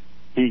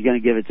 and he's going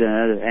to give it to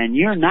another. And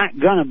you're not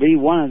going to be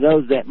one of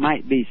those that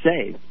might be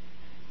saved.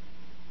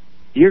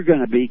 You're going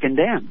to be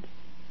condemned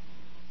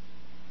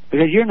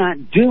because you're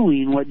not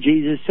doing what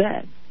Jesus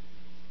said.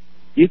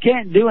 You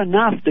can't do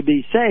enough to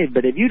be saved,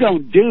 but if you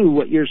don't do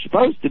what you're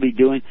supposed to be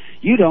doing,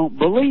 you don't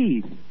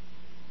believe.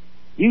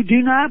 You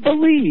do not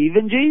believe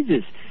in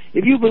Jesus.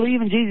 If you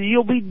believe in Jesus,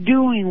 you'll be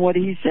doing what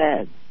he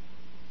said.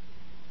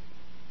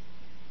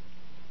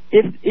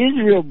 If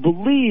Israel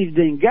believed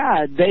in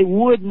God, they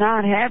would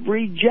not have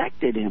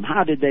rejected him.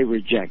 How did they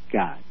reject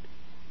God?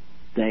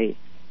 The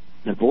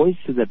voice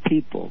of the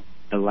people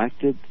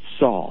elected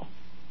Saul.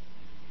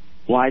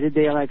 Why did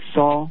they elect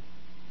Saul?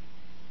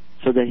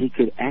 So that he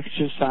could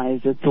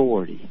exercise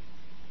authority.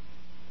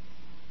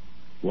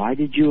 Why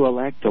did you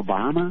elect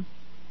Obama?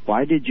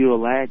 Why did you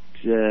elect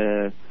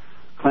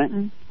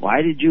Clinton?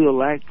 Why did you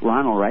elect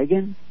Ronald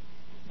Reagan?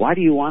 Why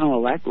do you want to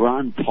elect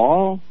Ron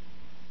Paul?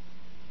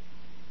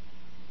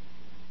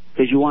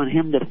 Because you want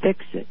him to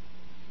fix it.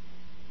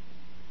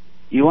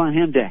 You want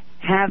him to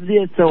have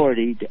the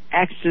authority to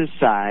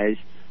exercise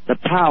the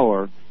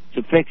power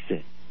to fix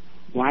it.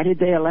 Why did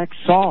they elect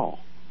Saul?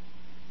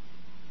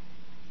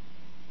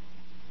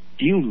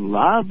 Do you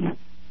love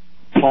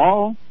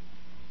Paul?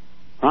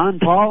 Ron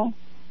Paul?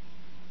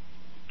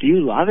 Do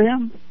you love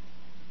him?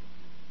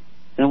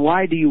 Then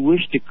why do you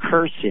wish to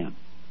curse him?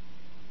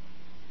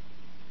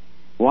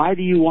 Why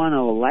do you want to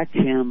elect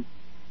him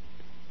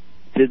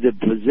to the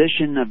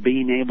position of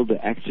being able to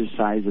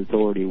exercise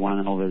authority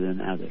one over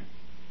the other?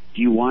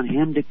 Do you want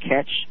him to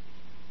catch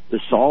the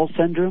Saul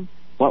syndrome?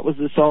 What was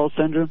the Saul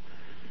syndrome?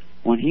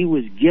 When he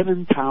was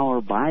given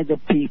power by the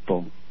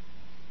people,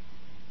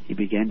 he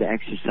began to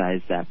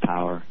exercise that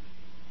power,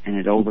 and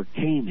it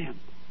overcame him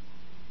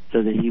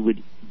so that he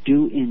would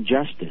do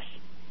injustice.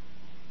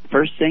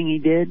 First thing he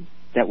did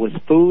that was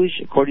foolish,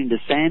 according to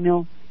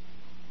Samuel,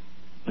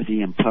 was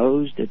he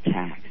imposed a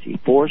tax. He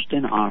forced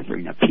an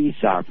offering, a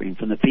peace offering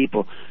from the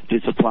people to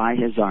supply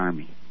his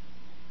army.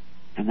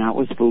 And that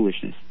was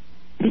foolishness.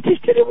 He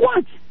just did it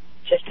once.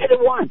 Just did it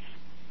once.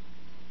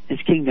 His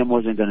kingdom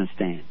wasn't going to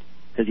stand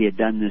because he had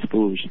done this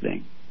foolish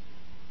thing.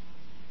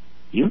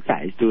 You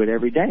guys do it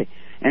every day.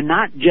 And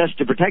not just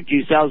to protect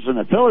yourselves from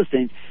the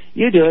Philistines.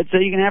 You do it so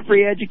you can have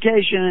free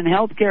education and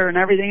health care and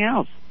everything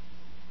else.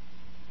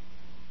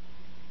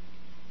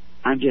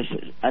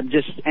 I'm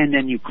just, and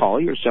then you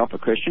call yourself a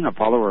Christian, a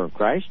follower of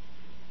Christ?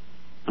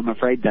 I'm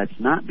afraid that's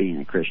not being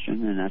a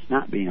Christian, and that's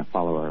not being a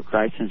follower of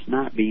Christ, and it's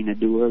not being a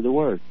doer of the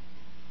Word.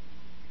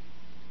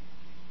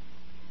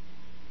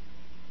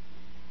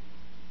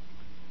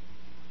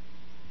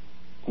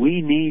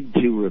 We need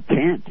to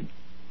repent.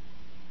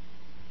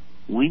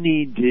 We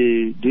need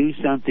to do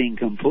something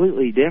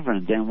completely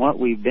different than what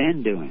we've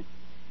been doing.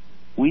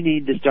 We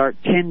need to start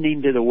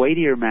tending to the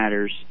weightier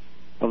matters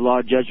of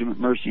law, judgment,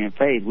 mercy, and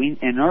faith.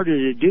 In order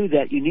to do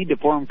that, you need to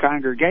form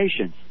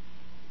congregations.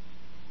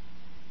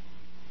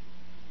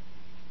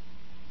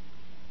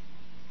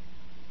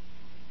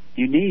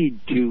 You need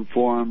to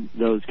form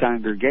those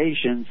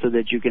congregations so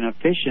that you can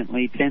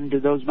efficiently tend to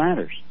those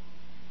matters.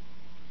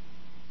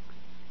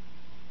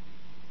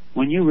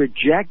 When you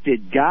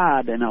rejected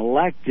God and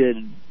elected,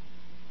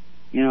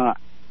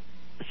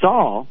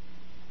 Saul,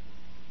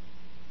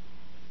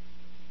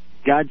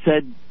 God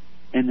said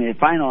in the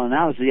final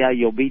analysis,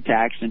 you'll be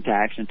taxed and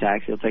taxed and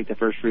taxed. He'll take the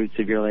first fruits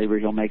of your labor.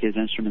 He'll make his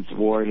instruments of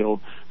war.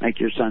 He'll make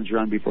your sons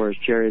run before his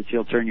chariots.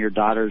 He'll turn your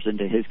daughters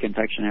into his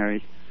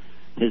confectionaries,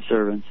 his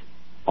servants.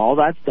 All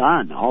that's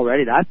done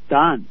already. That's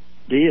done.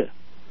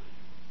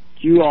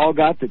 You all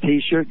got the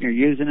T-shirt and you're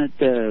using it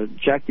to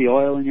check the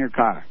oil in your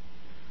car.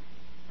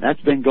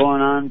 That's been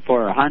going on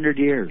for 100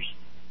 years.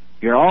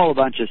 You're all a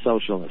bunch of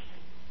socialists.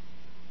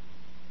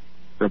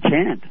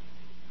 Repent.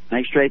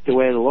 Make straight the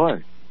way of the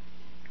Lord.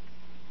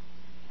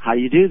 How do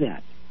you do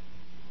that?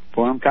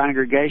 Form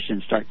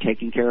congregations. Start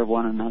taking care of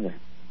one another.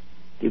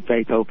 Through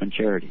faith, hope, and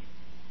charity.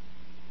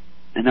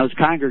 And those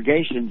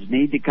congregations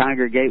need to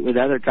congregate with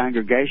other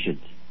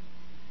congregations.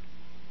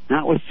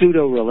 Not with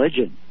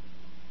pseudo-religion.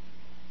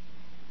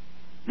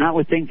 Not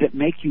with things that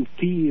make you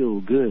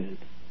feel good.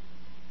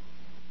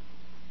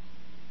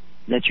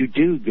 That you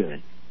do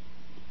good.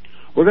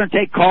 We're going to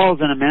take calls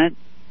in a minute.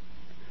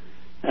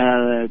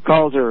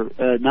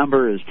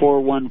 Number is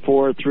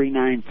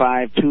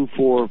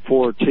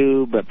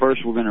 414-395-2442. But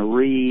first we're going to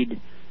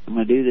read. I'm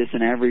going to do this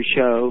in every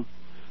show.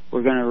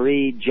 We're going to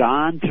read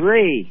John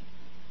 3.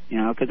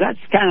 Because that's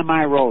kind of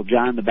my role,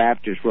 John the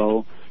Baptist's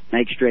role.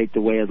 Make straight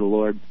the way of the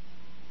Lord.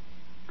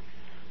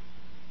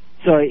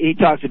 So he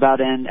talks about,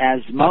 and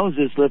as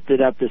Moses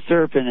lifted up the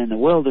serpent in the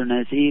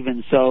wilderness,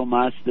 even so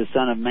must the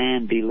Son of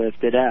Man be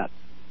lifted up.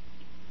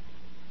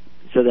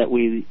 So that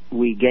we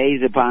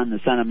gaze upon the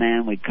Son of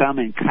Man, we come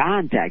in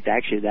contact.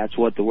 Actually, that's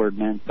what the word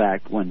meant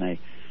back when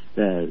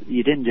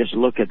you didn't just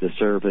look at the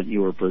serpent,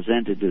 you were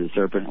presented to the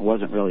serpent. It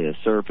wasn't really a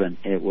serpent,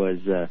 it was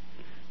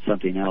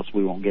something else.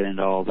 We won't get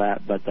into all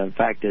that, but the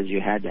fact is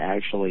you had to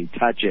actually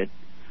touch it.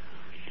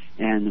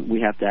 And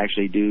we have to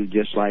actually do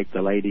just like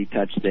the lady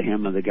touched the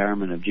hem of the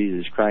garment of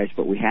Jesus Christ,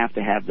 but we have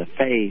to have the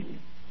faith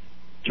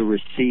to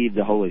receive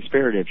the Holy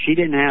Spirit. If she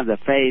didn't have the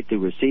faith to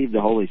receive the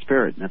Holy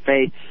Spirit, and the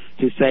faith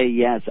to say,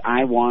 yes,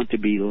 I want to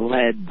be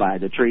led by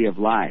the tree of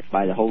life,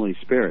 by the Holy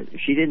Spirit, if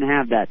she didn't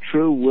have that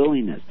true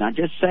willingness, not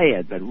just say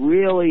it, but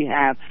really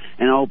have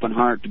an open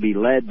heart to be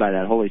led by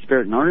that Holy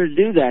Spirit, in order to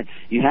do that,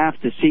 you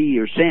have to see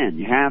your sin.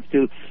 You have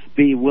to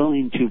be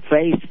willing to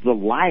face the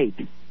light,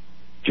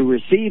 to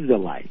receive the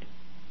light.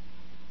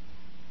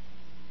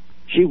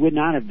 She would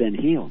not have been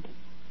healed.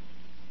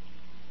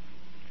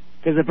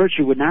 Because the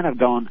virtue would not have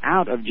gone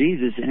out of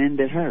Jesus and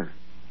into her.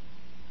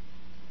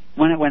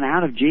 When it went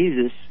out of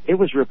Jesus, it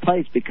was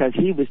replaced because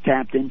he was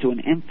tapped into an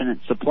infinite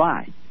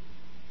supply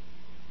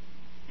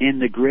in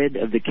the grid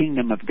of the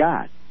kingdom of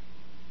God.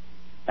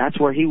 That's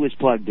where he was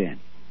plugged in.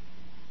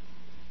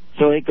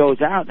 So it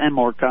goes out and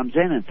more comes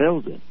in and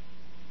fills it.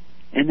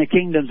 In the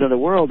kingdoms of the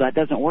world, that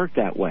doesn't work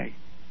that way.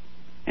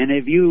 And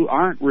if you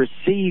aren't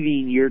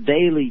receiving your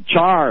daily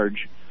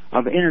charge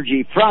of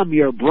energy from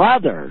your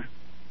brother,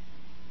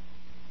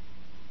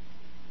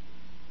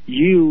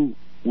 you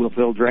will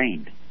feel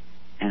drained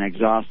and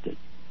exhausted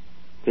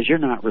because you're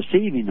not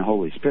receiving the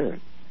Holy Spirit.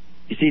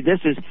 You see,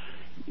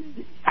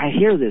 I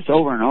hear this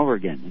over and over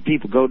again.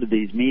 People go to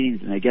these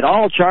meetings and they get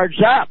all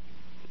charged up.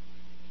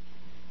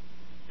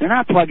 They're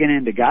not plugging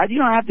into God. You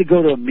don't have to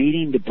go to a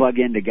meeting to plug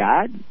into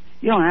God.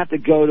 You don't have to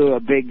go to a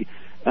big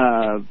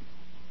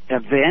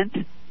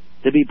event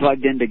to be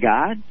plugged into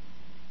God.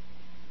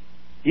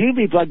 You can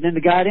be plugged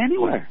into God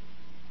anywhere.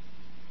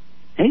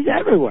 He's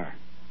everywhere.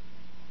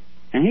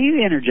 And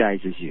he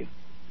energizes you.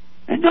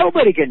 And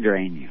nobody can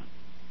drain you.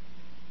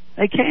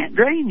 They can't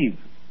drain you.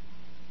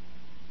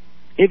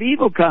 If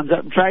evil comes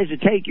up and tries to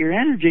take your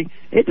energy,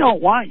 it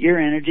don't want your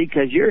energy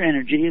because your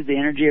energy is the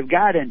energy of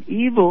God. And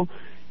evil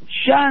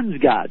shuns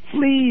God,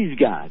 flees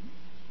God.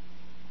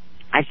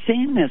 I've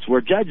seen this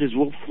where judges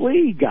will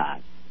flee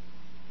God.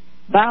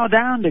 Bow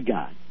down to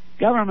God.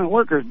 Government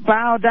workers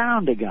bow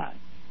down to God.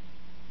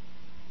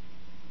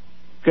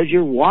 Because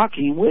you're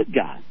walking with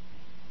God.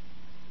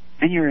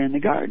 And you're in the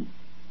garden.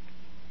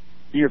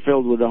 You're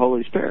filled with the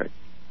Holy Spirit.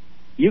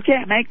 You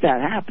can't make that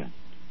happen.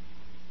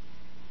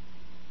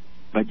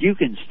 But you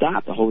can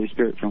stop the Holy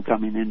Spirit from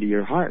coming into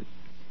your heart.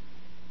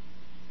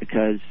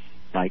 Because,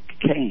 like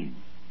Cain,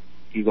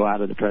 you go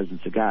out of the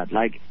presence of God.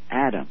 Like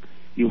Adam,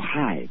 you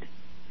hide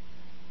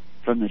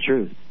from the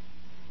truth.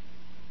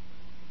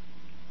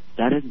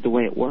 That isn't the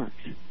way it works.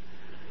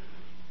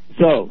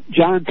 So,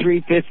 John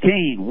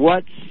 3:15,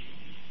 what?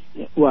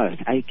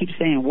 I keep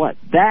saying what?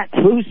 That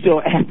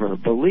whosoever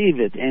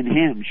believeth in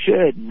him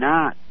should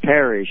not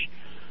perish,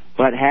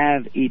 but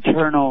have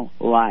eternal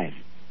life.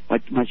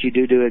 What must you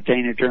do to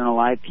obtain eternal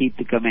life? Keep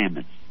the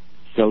commandments.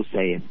 So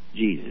saith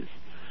Jesus.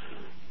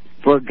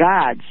 For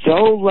God so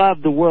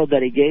loved the world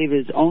that he gave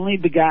his only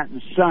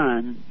begotten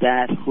Son,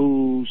 that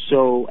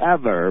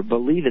whosoever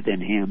believeth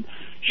in him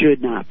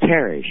should not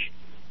perish,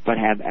 but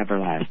have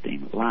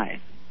everlasting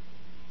life.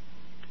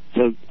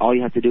 So all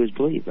you have to do is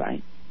believe,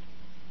 right?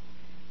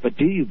 But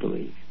do you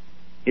believe?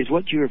 Is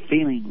what you're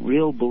feeling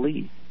real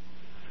belief?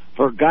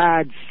 For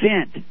God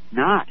sent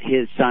not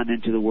his Son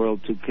into the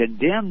world to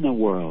condemn the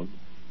world.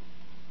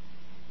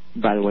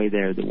 By the way,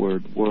 there, the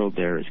word world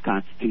there is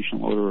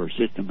constitutional order or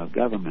system of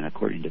government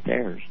according to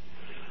theirs.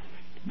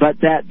 But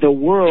that the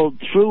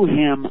world through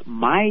him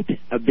might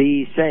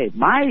be saved.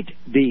 Might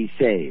be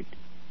saved.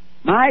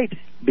 Might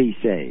be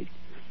saved.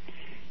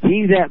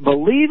 He that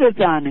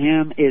believeth on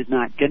him is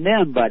not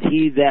condemned, but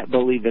he that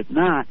believeth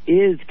not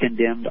is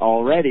condemned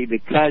already,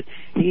 because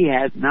he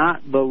has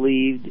not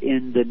believed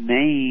in the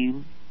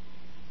name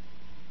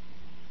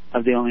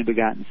of the only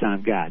begotten Son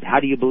of God. How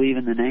do you believe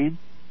in the name?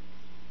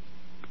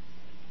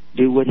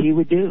 Do what he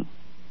would do.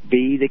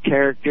 Be the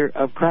character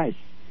of Christ.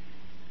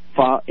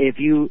 If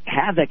you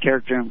have that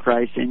character in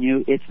Christ in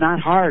you, it's not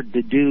hard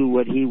to do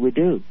what he would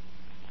do.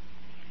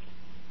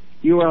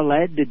 You are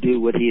led to do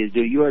what he is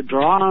doing. You are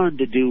drawn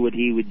to do what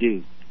he would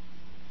do,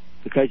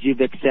 because you've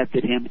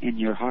accepted him in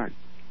your heart.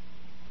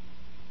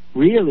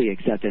 Really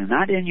accepted him.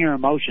 Not in your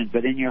emotions,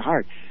 but in your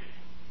heart.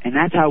 And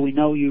that's how we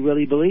know you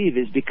really believe,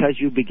 is because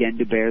you begin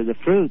to bear the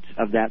fruits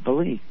of that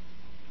belief.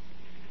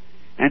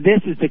 And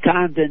this is the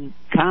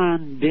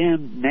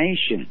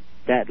condemnation,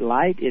 that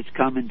light is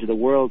come into the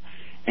world,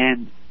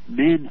 and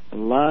men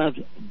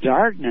loved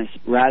darkness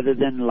rather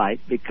than light,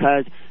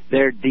 because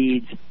their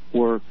deeds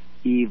were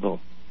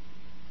evil.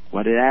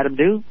 What did Adam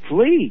do?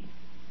 Flee.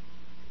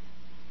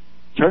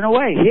 Turn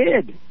away,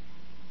 hid.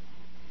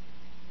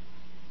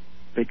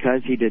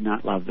 Because he did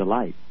not love the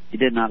light. He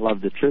did not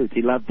love the truth.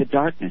 He loved the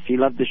darkness. He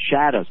loved the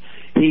shadows.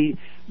 He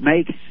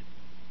makes,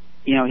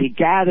 he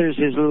gathers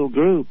his little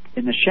group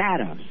in the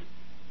shadows.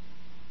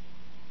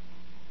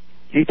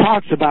 He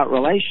talks about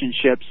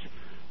relationships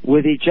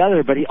with each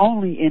other, but he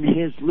only in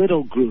his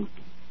little group,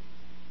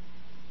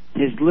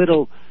 his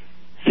little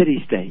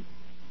city-state,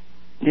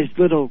 his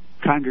little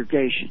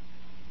congregation.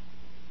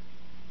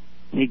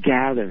 He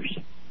gathers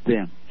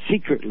them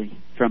secretly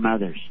from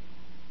others.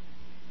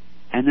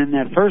 And then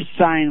the first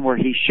sign where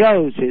he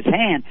shows his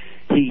hand,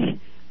 he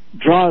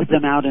draws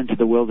them out into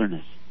the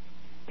wilderness.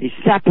 He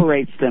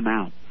separates them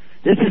out.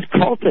 This is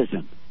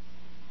cultism.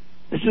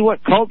 This is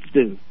what cults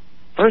do.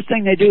 First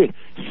thing they do is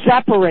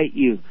separate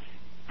you.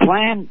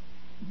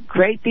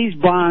 Create these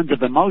bonds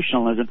of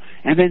emotionalism,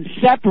 and then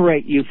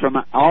separate you from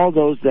all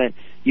those that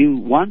you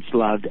once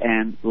loved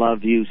and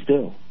love you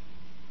still.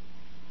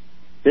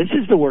 This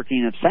is the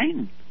working of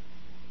Satan.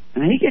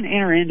 And he can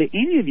enter into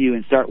any of you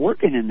and start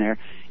working in there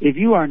if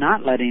you are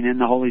not letting in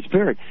the Holy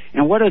Spirit.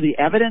 And what are the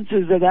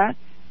evidences of that?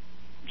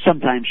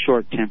 Sometimes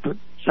short-tempered,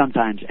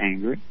 sometimes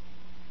angry,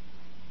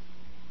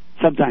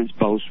 sometimes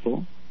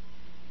boastful.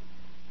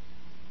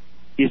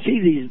 You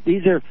see,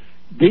 these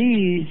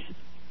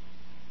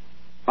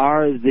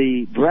are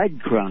the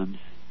breadcrumbs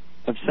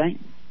of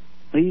Satan,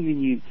 leaving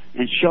you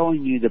and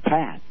showing you the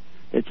path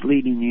that's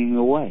leading you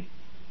away.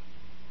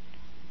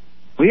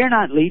 We are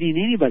not leading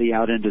anybody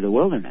out into the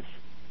wilderness.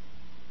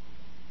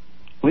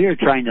 We are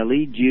trying to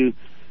lead you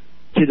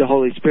to the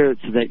Holy Spirit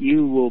so that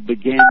you will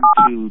begin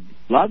to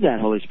love that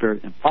Holy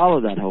Spirit and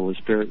follow that Holy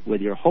Spirit with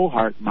your whole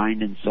heart,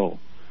 mind, and soul.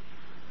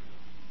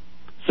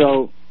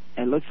 So,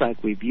 it looks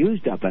like we've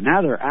used up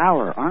another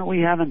hour. Aren't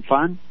we having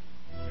fun?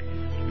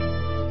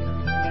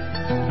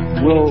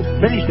 We'll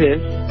finish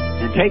this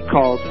and take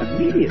calls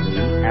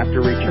immediately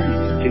after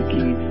returning to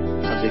Keys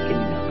of the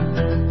Kingdom.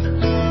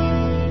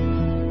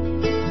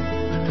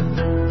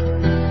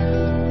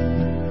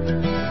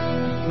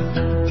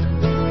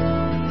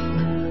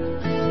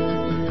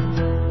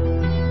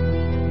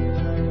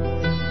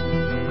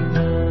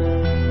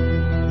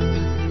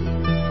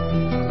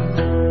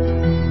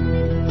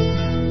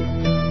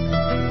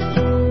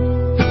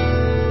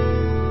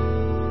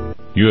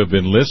 You have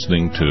been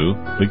listening to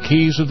The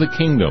Keys of the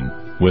Kingdom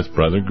with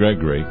Brother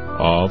Gregory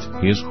of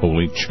His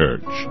Holy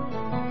Church.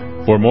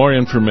 For more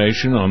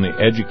information on the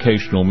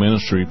educational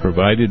ministry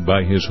provided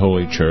by His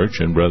Holy Church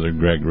and Brother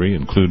Gregory,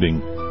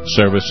 including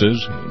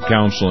services,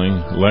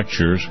 counseling,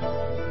 lectures,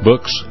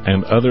 books,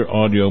 and other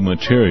audio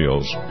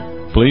materials,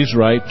 please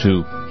write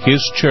to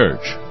His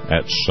Church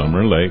at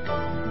Summer Lake,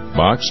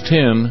 Box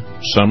 10,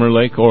 Summer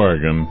Lake,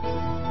 Oregon,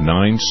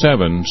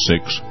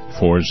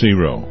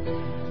 97640.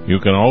 You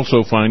can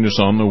also find us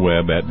on the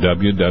web at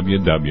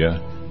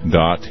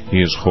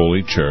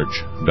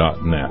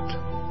www.hisholychurch.net.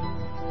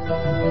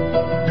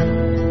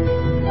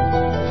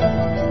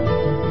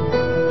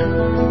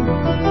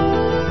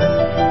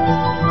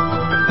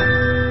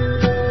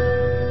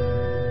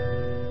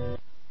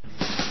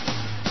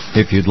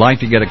 If you'd like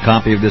to get a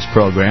copy of this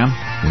program,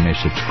 you may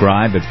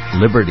subscribe at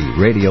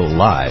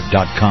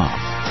LibertyRadioLive.com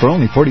for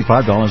only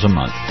 $45 a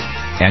month.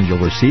 And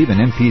you'll receive an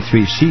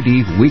MP3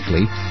 CD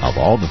weekly of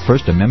all the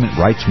First Amendment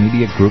Rights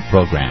Media Group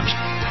programs.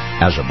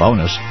 As a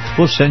bonus,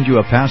 we'll send you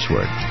a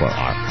password for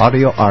our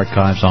audio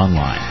archives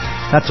online.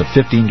 That's a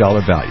 $15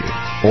 value.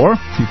 Or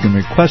you can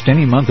request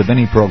any month of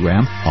any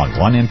program on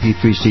one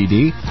MP3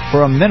 CD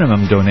for a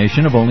minimum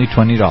donation of only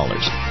 $20.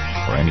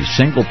 Or any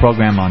single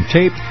program on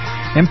tape,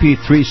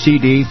 MP3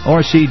 CD,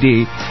 or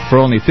CD for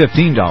only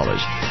 $15.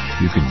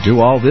 You can do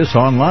all this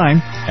online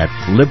at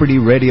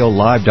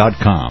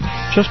LibertyRadioLive.com.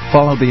 Just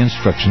follow the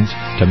instructions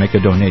to make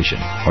a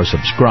donation or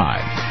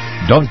subscribe.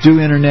 Don't do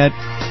Internet?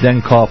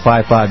 Then call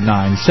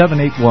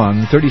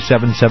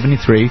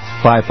 559-781-3773,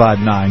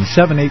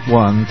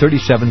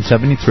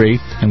 559-781-3773,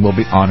 and we'll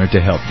be honored to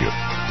help you.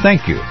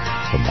 Thank you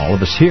from all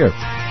of us here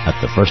at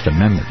the First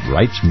Amendment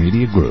Rights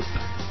Media Group.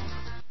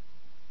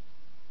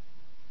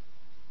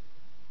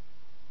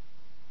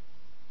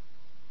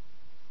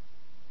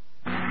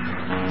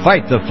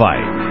 Fight the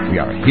fight. We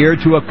are here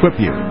to equip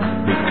you.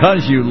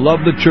 Because you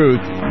love the truth,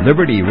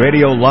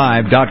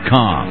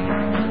 LibertyRadioLive.com.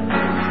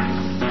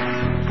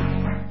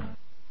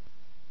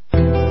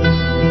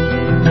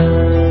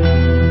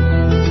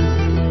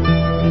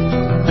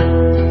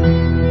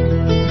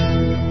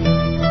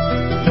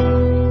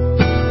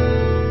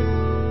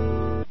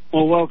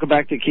 Well, welcome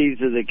back to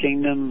Keys of the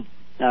Kingdom.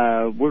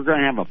 We're going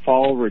to have a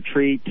fall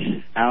retreat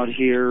out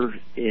here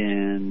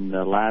in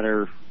the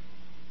latter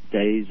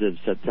days of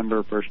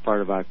September, first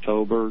part of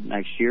October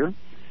next year.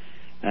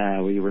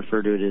 We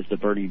refer to it as the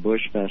Burning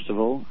Bush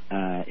Festival.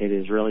 It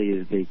is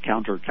really the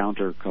counter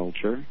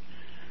culture,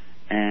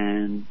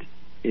 and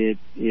it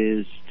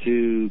is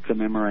to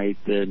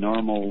commemorate the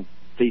normal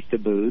Feast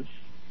of Booths,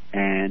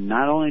 and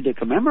not only to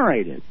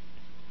commemorate it,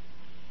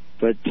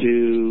 but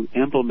to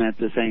implement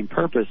the same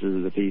purposes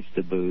of the Feast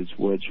of Booths,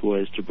 which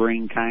was to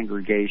bring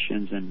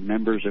congregations and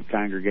members of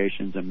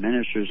congregations and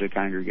ministers of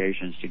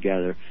congregations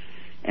together,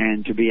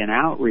 and to be an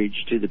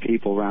outreach to the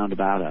people round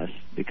about us,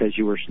 because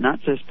you were not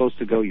just supposed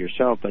to go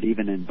yourself, but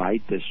even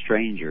invite the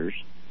strangers.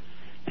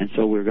 And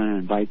so we're going to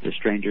invite the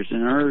strangers.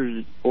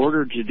 In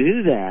order to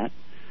do that,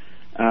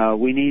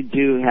 we need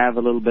to have a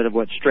little bit of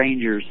what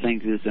strangers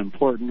think is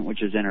important,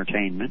 which is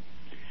entertainment.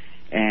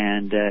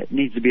 And it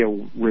needs to be a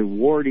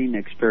rewarding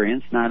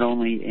experience, not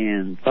only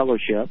in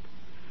fellowship,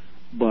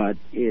 but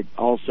it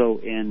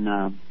also in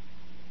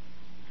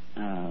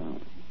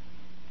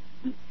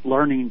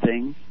learning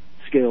things,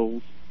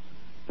 skills,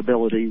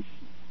 abilities,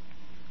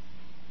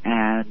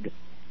 and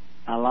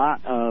a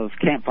lot of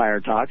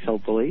campfire talks,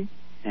 hopefully,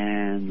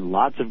 and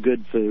lots of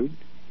good food.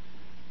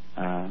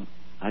 I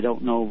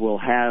don't know if we'll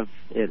have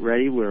it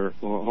ready. We're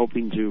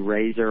hoping to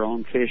raise our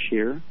own fish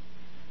here.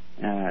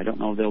 I don't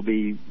know if they'll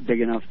be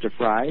big enough to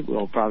fry.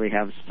 We'll probably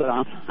have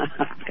some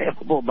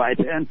available by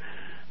then.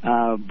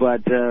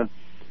 But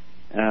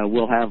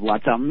we'll have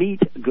lots of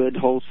meat, good,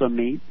 wholesome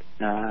meat.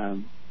 But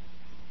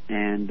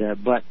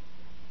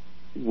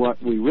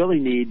what we really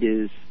need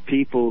is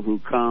people who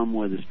come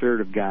with the Spirit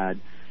of God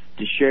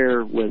to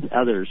share with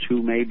others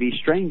who may be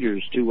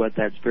strangers to what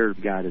that Spirit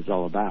of God is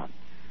all about.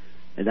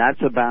 And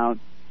that's about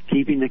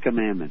keeping the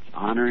commandments,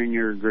 honoring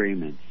your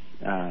agreements,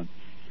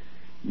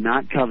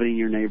 not coveting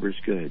your neighbor's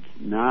goods,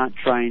 not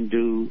trying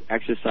to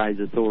exercise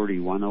authority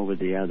one over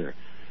the other,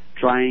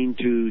 trying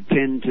to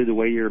tend to the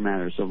weightier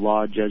matters of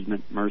law,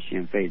 judgment, mercy,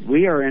 and faith.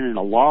 We are in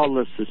a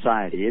lawless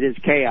society. It is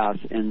chaos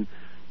in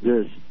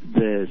the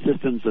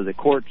systems of the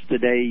courts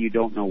today. You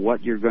don't know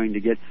what you're going to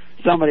get.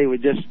 Somebody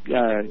was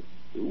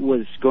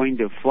going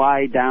to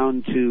fly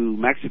down to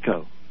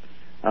Mexico.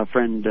 A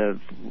friend of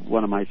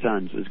one of my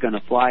sons was going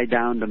to fly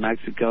down to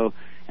Mexico,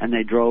 and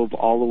they drove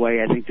all the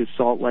way, I think, to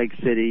Salt Lake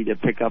City to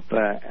pick up,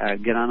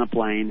 get on a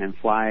plane and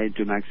fly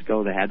to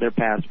Mexico. They had their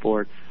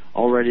passport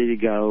all ready to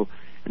go,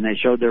 and they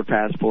showed their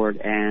passport,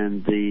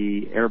 and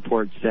the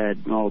airport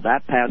said, no,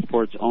 that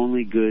passport's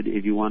only good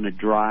if you want to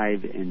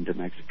drive into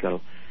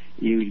Mexico.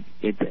 It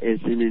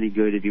isn't any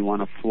good if you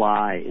want to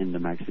fly into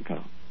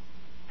Mexico.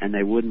 And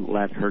they wouldn't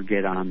let her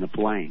get on the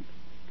plane.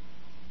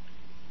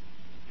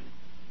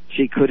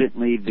 She couldn't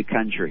leave the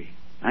country.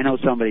 I know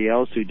somebody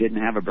else who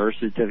didn't have a birth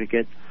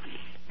certificate,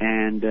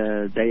 and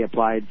they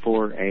applied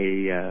for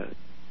a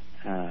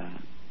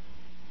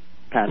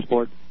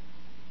passport.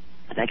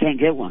 They can't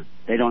get one.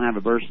 They don't have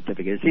a birth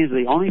certificate. It seems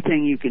the only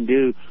thing you can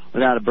do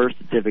without a birth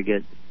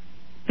certificate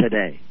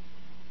today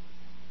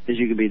is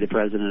you can be the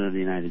President of the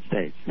United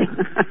States.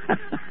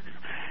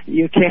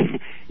 You can't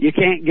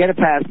get a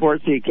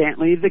passport, so you can't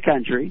leave the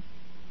country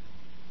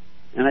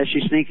unless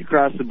you sneak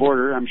across the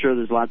border. I'm sure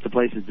there's lots of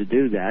places to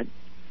do that.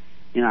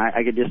 You know,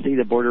 I could just see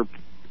the border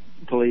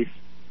police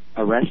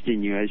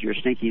arresting you as you're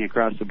sneaking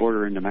across the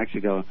border into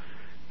Mexico,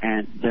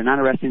 and they're not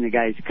arresting the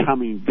guys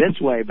coming this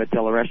way, but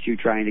they'll arrest you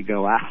trying to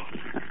go out.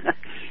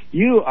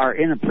 You are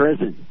in a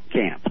prison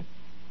camp.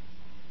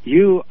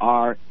 You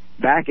are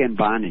back in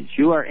bondage.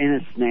 You are in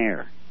a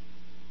snare.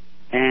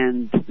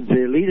 And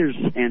the leaders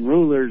and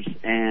rulers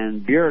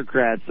and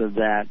bureaucrats of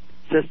that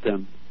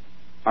system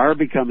are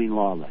becoming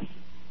lawless.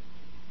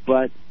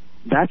 But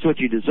that's what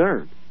you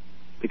deserve,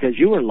 because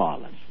you were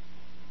lawless.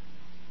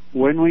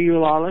 When were you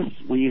lawless?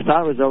 When you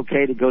thought it was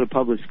okay to go to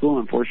public school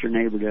and force your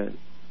neighbor to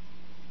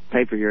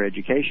pay for your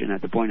education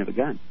at the point of a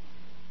gun.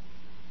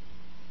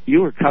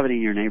 You were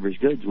coveting your neighbor's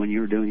goods when you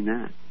were doing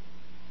that.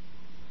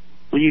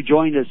 When you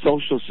joined a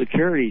social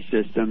security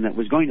system that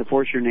was going to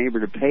force your neighbor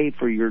to pay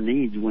for your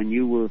needs when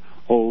you were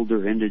old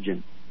or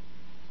indigent.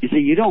 You see,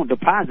 you don't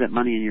deposit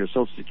money in your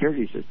social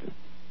security system.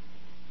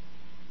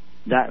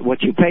 That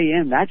what you pay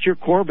in, that's your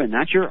Corban,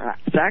 that's your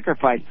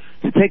sacrifice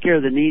to take care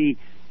of the needy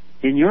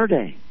in your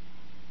day.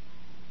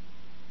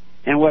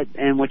 And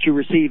what you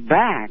receive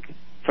back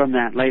from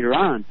that later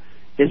on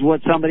is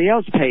what somebody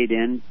else paid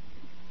in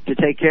to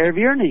take care of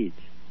your needs.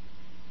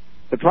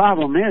 The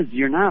problem is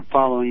you're not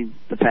following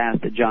the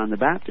path that John the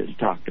Baptist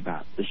talked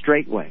about, the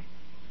straight way,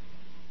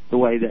 the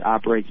way that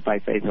operates by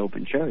faith, hope,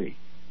 and charity.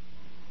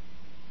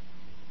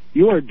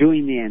 You are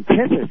doing the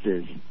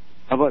antithesis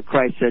of what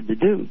Christ said to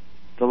do,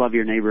 to love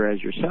your neighbor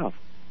as yourself.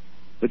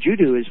 What you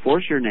do is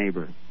force your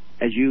neighbor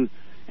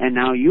and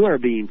now you are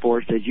being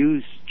forced as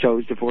you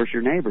chose to force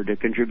your neighbor to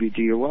contribute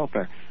to your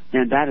welfare.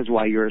 And that is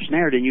why you're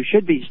snared, and you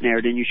should be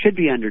snared, and you should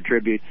be under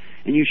tribute,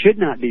 and you should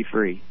not be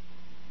free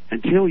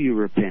until you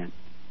repent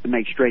and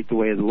make straight the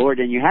way of the Lord.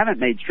 And you haven't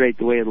made straight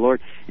the way of the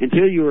Lord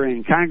until you are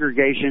in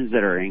congregations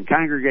that are in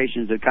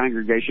congregations of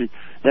congregations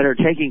that are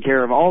taking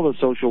care of all the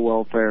social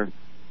welfare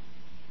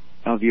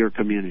of your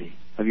community,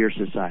 of your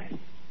society.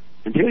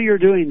 Until you're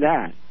doing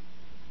that,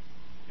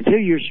 until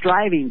you're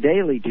striving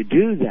daily to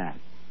do that,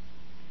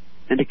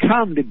 and to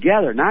come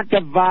together, not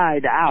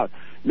divide out,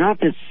 not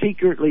to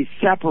secretly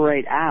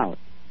separate out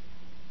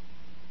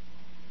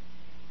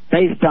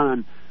based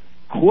on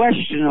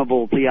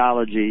questionable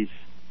theologies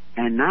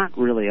and not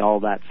really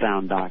all that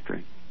sound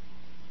doctrine.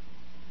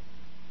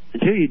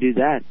 Until you do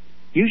that,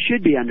 you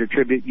should be under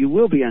tribute, you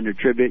will be under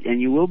tribute,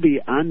 and you will be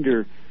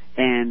under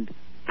and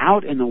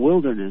out in the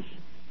wilderness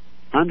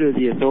under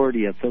the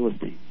authority of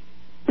Philistines.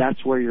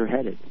 That's where you're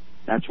headed.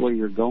 That's where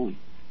you're going.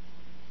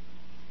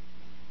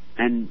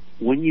 And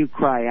when you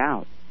cry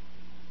out,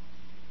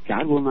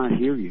 God will not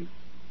hear you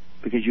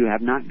because you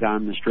have not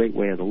gone the straight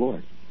way of the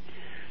Lord.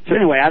 So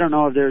anyway, I don't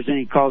know if there's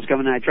any calls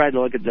coming. I tried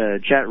to look at the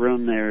chat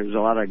room. There's a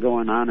lot of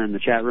going on in the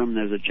chat room.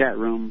 There's a chat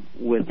room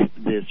with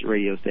this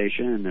radio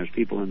station, and there's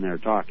people in there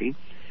talking.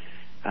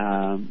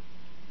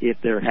 If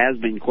there has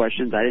been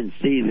questions, I didn't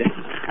see them.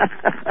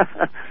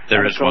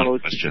 There is one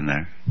question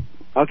there.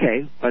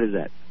 Okay, what is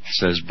that? It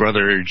says,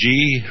 Brother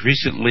G,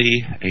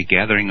 recently a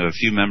gathering of a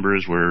few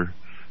members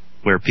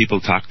where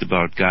people talked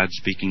about God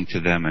speaking to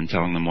them and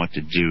telling them what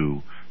to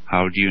do.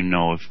 How do you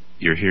know if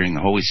you're hearing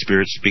the Holy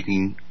Spirit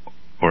speaking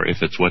or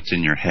if it's what's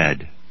in your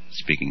head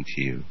speaking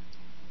to you?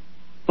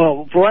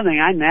 Well, for one thing,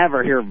 I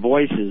never hear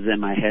voices in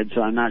my head,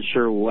 so I'm not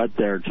sure what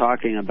they're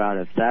talking about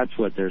if that's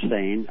what they're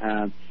saying.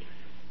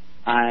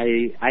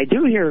 I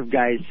do hear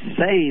guys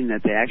saying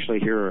that they actually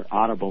hear an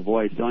audible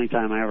voice. The only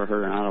time I ever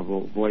heard an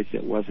audible voice,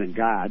 it wasn't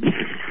God.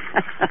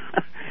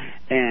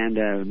 And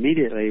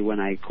immediately when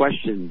I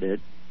questioned it,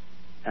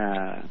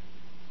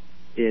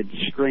 it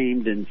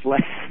screamed and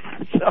fled.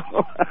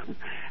 So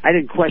I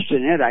didn't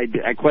question it.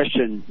 I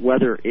questioned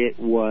whether it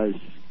was,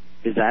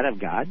 is that of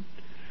God?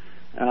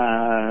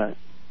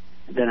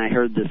 Then I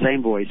heard the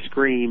same voice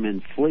scream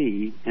and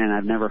flee, and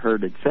I've never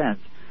heard it since.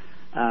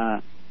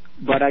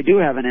 But I do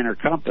have an inner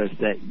compass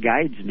that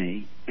guides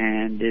me,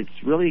 and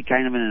it's really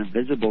kind of an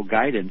invisible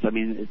guidance. I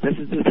mean, this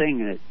is the thing,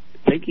 that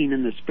thinking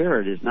in the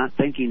Spirit is not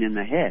thinking in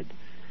the head.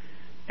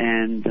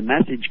 And the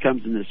message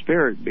comes in the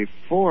Spirit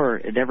before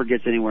it ever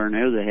gets anywhere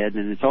near the head,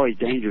 and it's always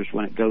dangerous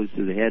when it goes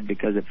through the head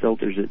because it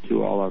filters it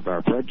through all of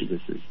our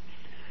prejudices.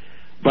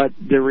 But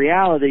the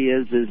reality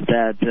is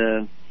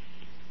that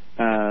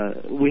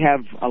we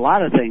have a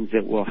lot of things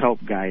that will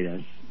help guide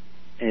us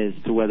as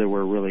to whether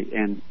we're really,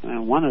 and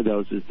one of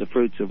those is the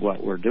fruits of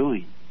what we're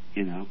doing,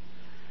 you know.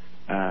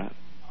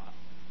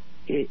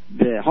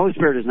 The Holy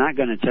Spirit is not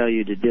going to tell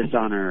you to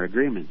dishonor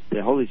agreements.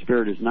 The Holy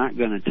Spirit is not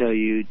going to tell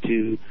you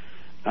to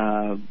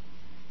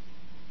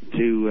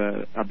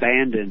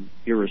abandon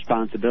your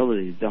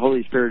responsibilities. The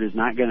Holy Spirit is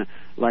not going to,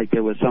 like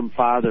there was some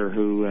father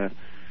who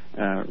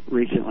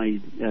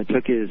recently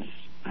took his,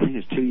 I think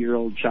his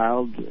 2-year-old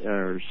child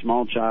or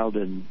small child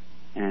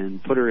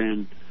and put her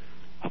in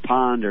a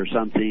pond or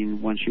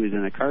something when she was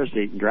in a car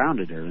seat and drowned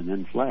her and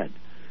then fled.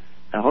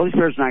 The Holy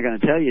Spirit's not going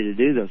to tell you to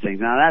do those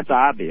things. Now that's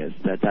obvious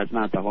that that's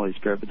not the Holy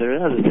Spirit, but there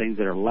are other things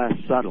that are less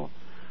subtle.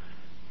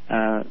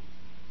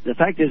 The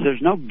fact is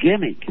there's no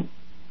gimmick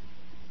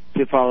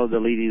to follow the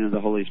leading of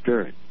the Holy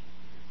Spirit.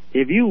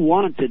 If you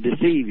want to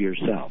deceive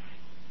yourself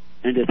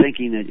into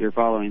thinking that you're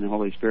following the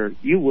Holy Spirit,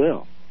 you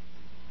will.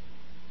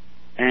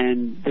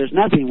 And there's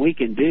nothing we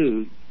can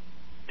do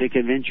to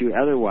convince you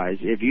otherwise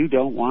if you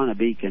don't want to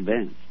be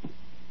convinced.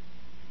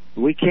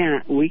 We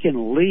can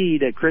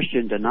lead a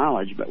Christian to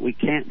knowledge, but we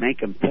can't make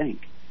them think.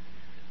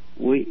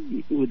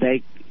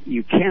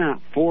 You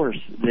cannot force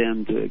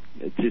them to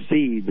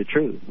see the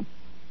truth.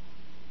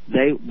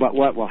 But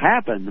what will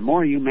happen, the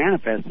more you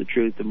manifest the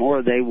truth, the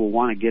more they will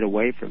want to get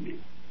away from you.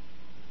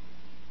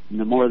 And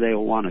the more they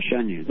will want to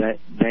shun you.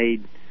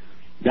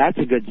 That's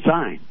a good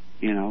sign.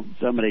 You know,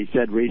 somebody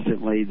said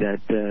recently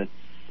that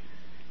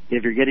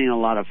if you're getting a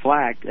lot of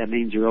flack, that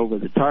means you're over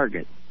the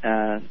target.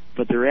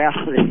 But the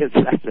reality is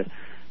that's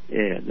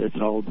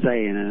an old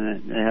saying,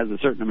 and it has a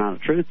certain amount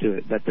of truth to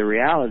it. But the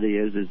reality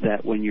is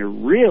that when you're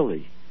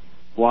really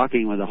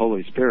walking with the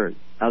Holy Spirit,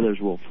 others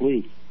will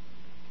flee.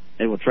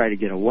 They will try to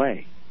get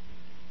away.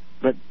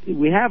 But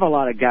we have a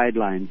lot of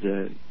guidelines,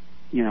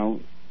 you know,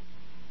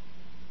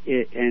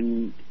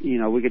 and, you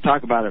know, we could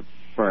talk about it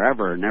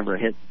forever and never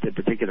hit the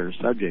particular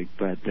subject,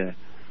 but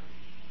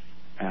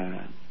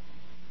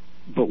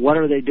what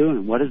are they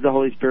doing? What is the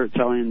Holy Spirit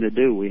telling them to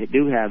do? We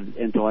do have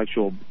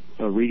intellectual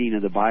reading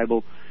of the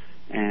Bible,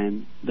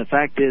 and the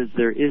fact is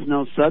there is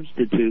no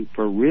substitute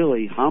for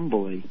really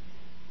humbly.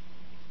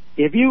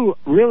 If you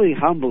really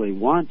humbly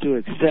want to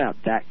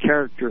accept that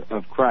character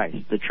of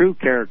Christ, the true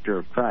character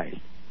of Christ,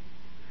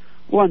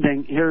 one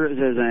thing, here is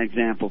an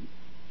example.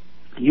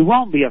 You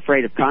won't be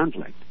afraid of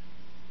conflict.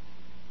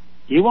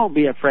 You won't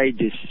be afraid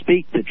to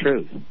speak the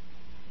truth.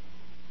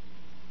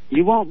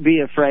 You won't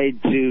be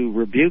afraid to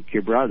rebuke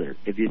your brother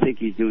if you think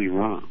he's doing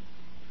wrong.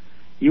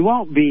 You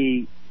won't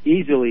be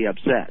easily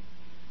upset.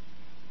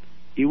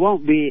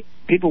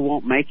 People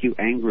won't make you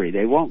angry.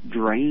 They won't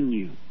drain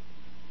you.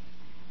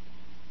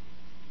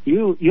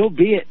 You'll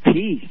be at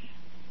peace.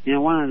 You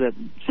know, one of the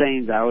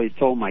sayings I always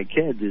told my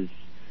kids is,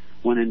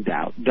 when in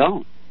doubt,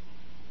 don't.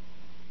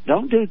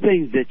 Don't do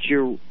things that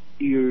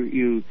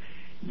you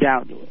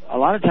doubt. A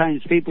lot of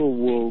times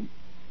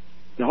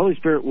the Holy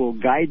Spirit will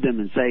guide them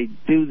and say,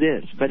 do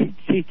this. But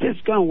he's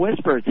just going to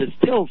whisper. It's a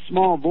still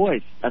small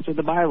voice. That's what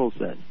the Bible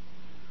says.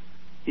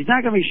 He's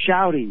not going to be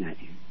shouting at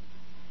you.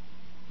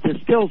 It's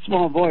a still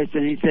small voice,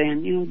 and he's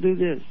saying, you know, do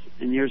this.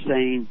 And you're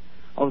saying,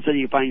 all of a sudden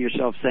you find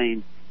yourself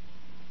saying,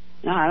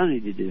 no, I don't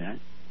need to do that.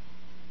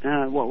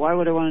 Why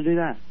would I want to do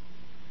that?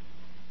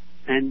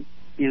 And,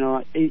 you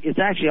know, it's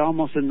actually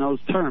almost in those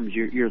terms.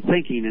 You're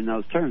thinking in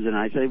those terms. And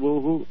I say,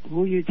 well,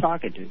 who are you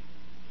talking to?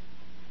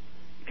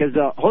 Because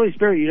the Holy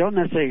Spirit, you don't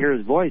necessarily hear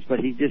His voice, but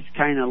He just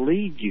kind of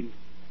leads you.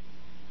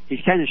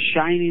 He's kind of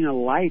shining a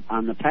light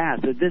on the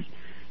path.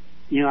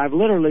 I've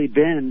literally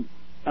been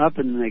up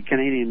in the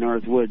Canadian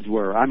North Woods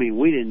where,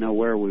 we didn't know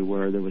where we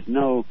were. There was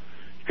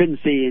couldn't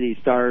see any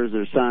stars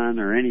or sun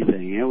or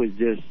anything. It was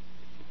just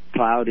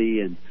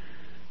cloudy and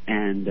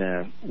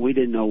we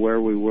didn't know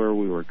where we were.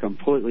 We were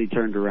completely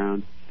turned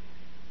around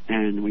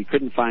and we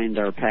couldn't find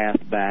our path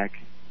back.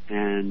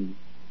 And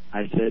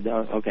I said,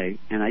 okay.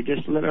 And I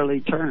just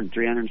literally turned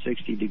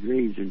 360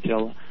 degrees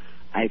until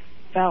I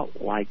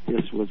felt like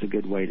this was a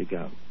good way to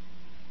go.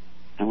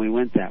 And we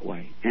went that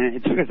way. And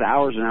it took us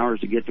hours and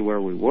hours to get to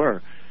where we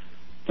were.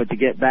 But to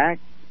get back,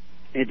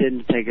 it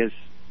didn't take us,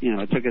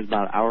 it took us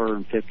about an hour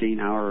and 15,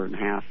 hour and a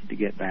half to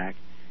get back.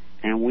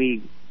 And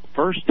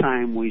first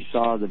time we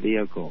saw the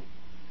vehicle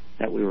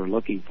that we were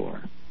looking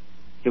for,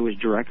 it was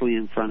directly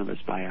in front of us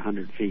by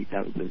 100 feet.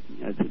 That was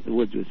the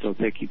woods was so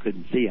thick you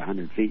couldn't see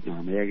 100 feet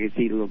normally. I could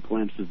see little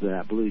glimpses of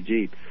that blue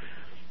Jeep.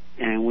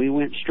 And we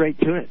went straight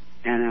to it.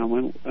 And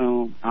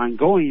on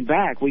going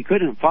back, we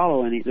couldn't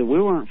follow we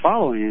weren't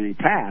following any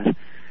path.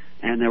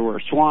 And there were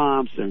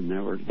swamps and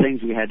there were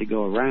things we had to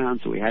go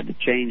around, so we had to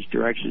change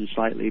direction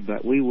slightly.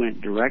 But we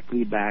went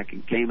directly back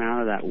and came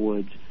out of that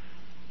woods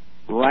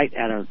right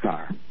at our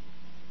car.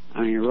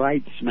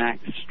 Right smack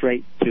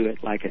straight to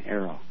it like an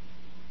arrow.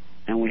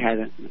 And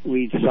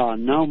we saw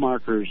no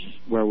markers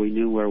where we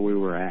knew where we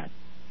were at.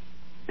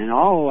 And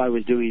all I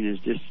was doing is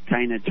just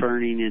kind of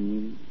turning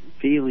and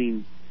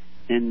feeling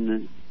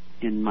in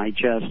my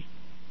chest,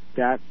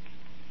 that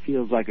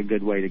feels like a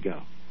good way to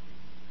go.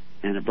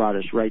 And it brought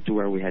us right to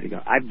where we had to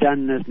go. I've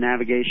done this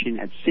navigation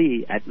at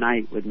sea at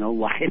night with no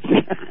lights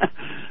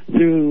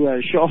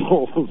through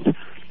shoals,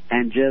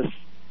 and just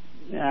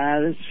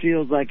this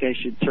feels like I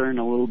should turn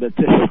a little bit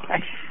this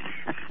way.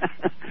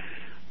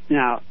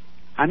 Now,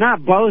 I'm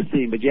not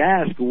boasting, but you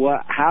ask,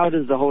 how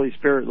does the Holy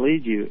Spirit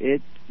lead you?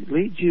 It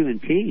leads you in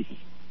peace.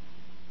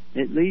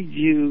 It leads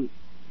you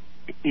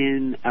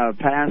in a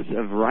path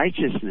of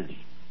righteousness.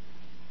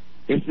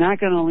 It's not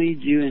going to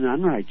lead you in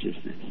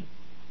unrighteousness.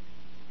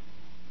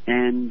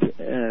 And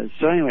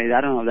so anyway,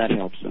 I don't know if that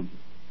helps them.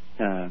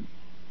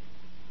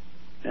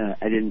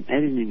 I didn't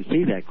even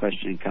see that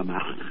question come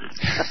out.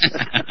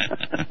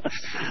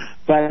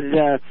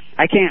 But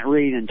I can't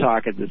read and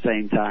talk at the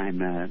same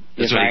time.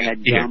 If I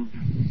had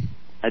gum,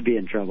 I'd be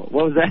in trouble.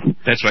 What was that?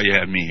 That's why you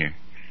have me here.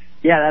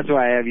 Yeah, that's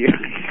why I have you.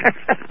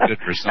 Good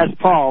for some.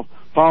 That's Paul.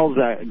 Paul's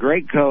a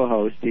great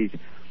co-host. He's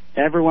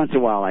every once in a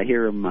while I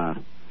hear him.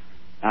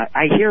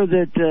 I hear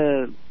that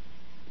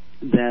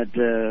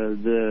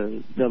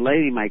the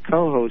lady, my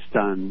co-host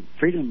on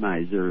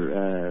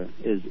Freedomizer,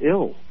 is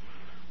ill.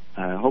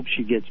 I hope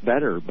she gets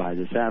better by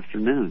this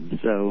afternoon.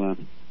 So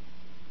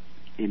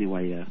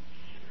anyway,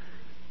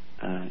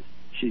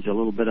 she's a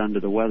little bit under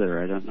the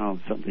weather. I don't know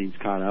if something's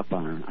caught up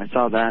on her. I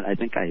saw that. I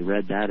think I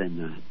read that in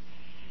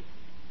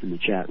the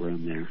chat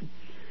room there.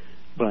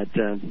 But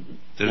there's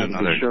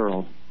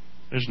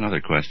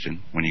another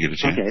question when you get a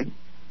chance. Okay.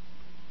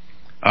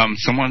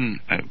 Someone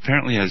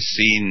apparently has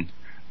seen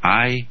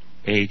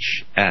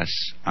IHS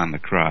on the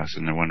cross,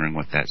 and they're wondering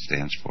what that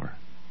stands for.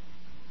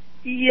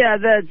 Yeah,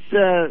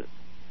 that's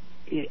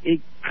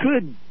it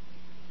could.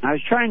 I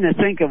was trying to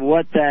think of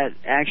what that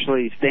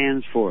actually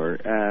stands for.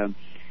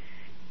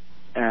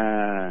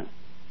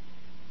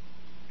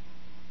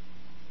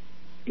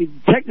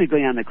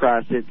 Technically on the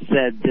cross it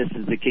said, "This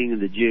is the King of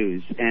the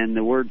Jews," and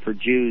the word for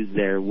Jews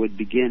there would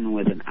begin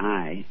with an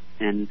I,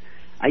 and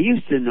I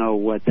used to know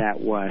what that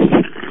was.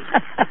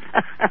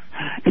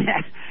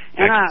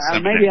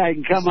 And maybe I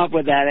can come up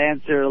with that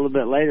answer a little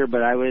bit later,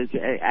 but I was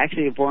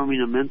actually forming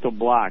a mental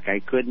block. I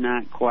could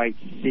not quite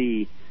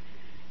see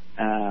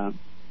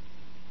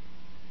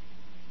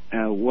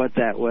what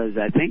that was.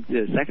 I think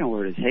the second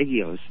word is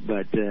hagios,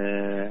 but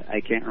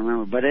I can't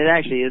remember. But it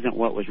actually isn't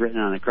what was written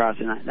on the cross,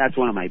 and that's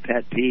one of my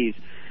pet peeves,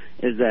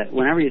 is that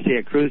whenever you see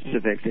a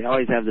crucifix, they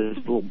always have this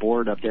little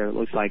board up there. It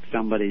looks like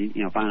somebody,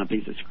 found a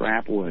piece of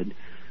scrap wood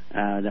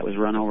that was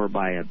run over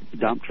by a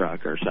dump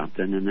truck or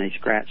something, and they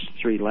scratched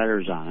 3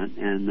 letters on it,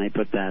 and they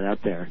put that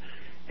up there.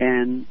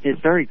 And it's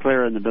very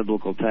clear in the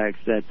biblical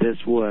text that this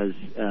was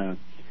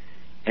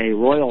a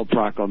royal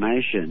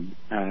proclamation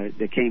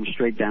that came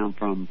straight down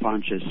from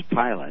Pontius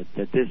Pilate,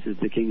 that this is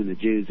the King of the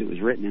Jews. It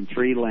was written in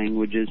 3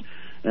 languages.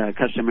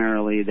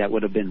 Customarily, that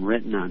would have been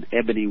written on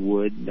ebony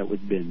wood. That would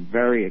have been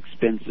very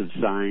expensive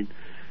sign.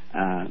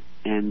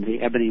 And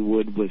the ebony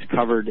wood was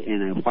covered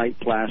in a white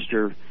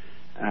plaster,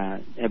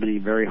 ebony,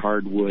 very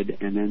hard wood,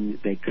 and then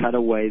they cut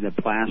away the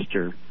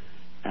plaster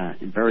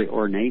in a very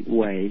ornate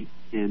way,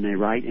 and they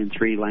write in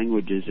 3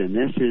 languages. And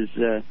this is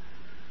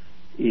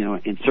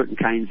in certain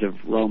kinds of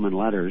Roman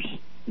letters,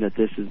 that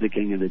this is the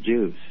King of the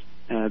Jews.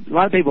 A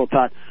lot of people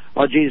thought,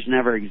 Jesus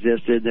never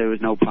existed. There was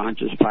no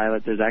Pontius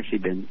Pilate. There's actually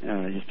been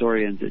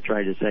historians that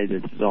try to say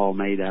that this is all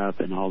made up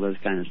and all those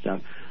kind of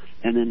stuff.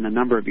 And then a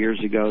number of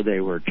years ago, they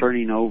were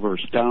turning over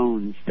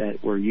stones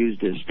that were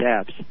used as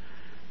steps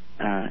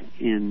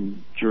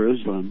in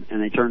Jerusalem,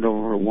 and they turned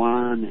over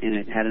one, and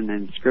it had an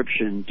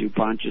inscription to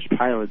Pontius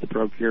Pilate, the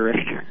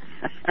procurator,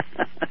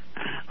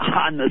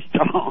 on the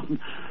stone.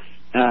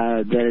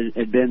 That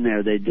had been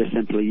there. They just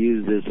simply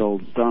used this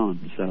old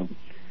stone. So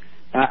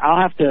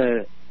I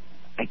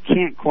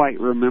can't quite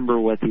remember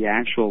what the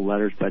actual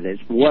letters, but it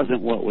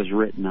wasn't what was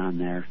written on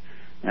there.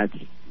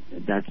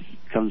 That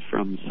comes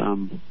from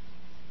some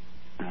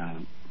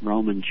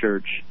Roman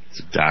church. It's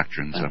a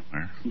doctrine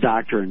somewhere.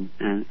 Doctrine,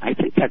 and I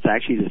think that's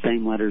actually the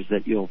same letters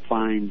that you'll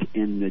find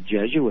in the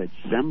Jesuit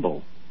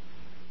symbol.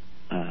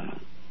 Of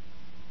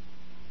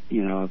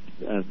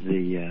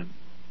the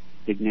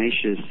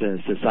Ignatius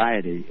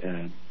Society.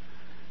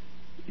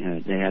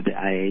 They had the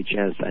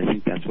IHS. I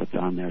think that's what's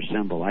on their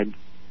symbol.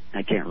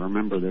 I can't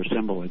remember their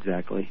symbol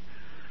exactly.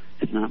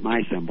 It's not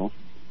my symbol.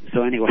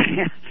 So anyway,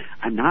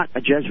 I'm not a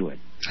Jesuit.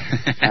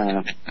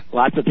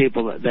 Lots of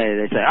people,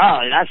 they say,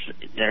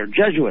 they're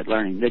Jesuit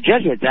learning. The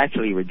Jesuits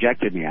actually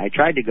rejected me. I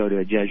tried to go to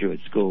a Jesuit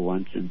school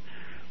once, and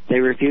they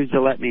refused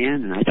to let me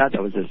in, and I thought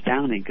that was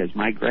astounding because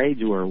my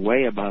grades were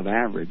way above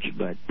average,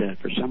 but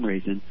for some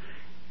reason,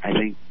 I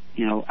think,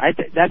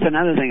 that's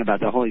another thing about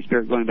the Holy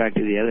Spirit, going back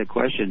to the other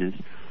question, is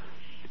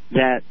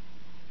that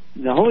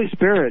the Holy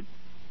Spirit,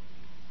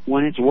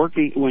 when it's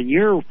working, when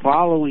you're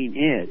following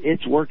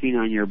it's working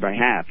on your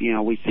behalf.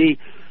 We see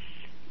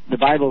the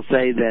Bible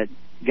say that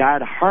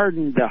God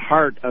hardened the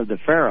heart of the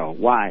Pharaoh.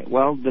 Why?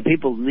 Well, the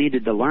people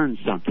needed to learn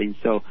something,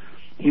 so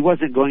he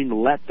wasn't going to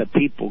let the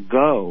people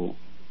go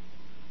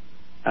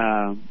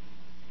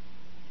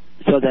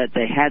so that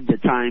they had the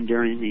time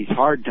during these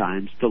hard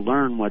times to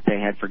learn what they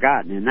had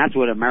forgotten. And that's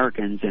what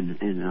Americans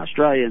and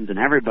Australians and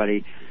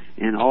everybody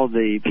and all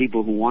the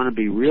people who want to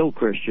be real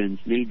Christians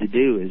need to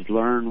do, is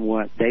learn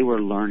what they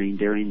were learning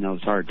during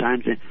those hard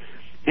times.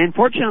 And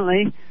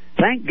fortunately,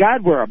 thank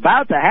God we're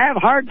about to have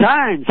hard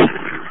times.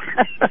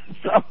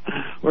 So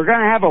we're going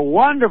to have a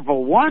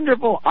wonderful,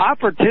 wonderful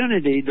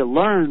opportunity to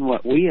learn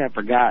what we have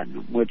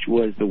forgotten, which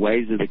was the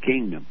ways of the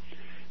kingdom.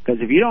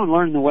 Because if you don't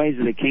learn the ways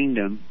of the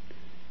kingdom,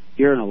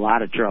 you're in a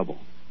lot of trouble.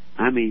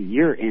 I mean,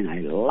 you're in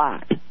a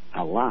lot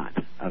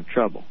of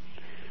trouble.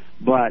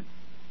 But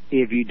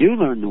if you do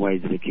learn the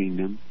ways of the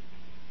kingdom,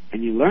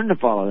 and you learn to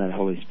follow that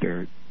Holy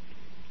Spirit,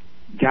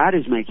 God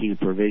is making a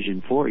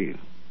provision for you.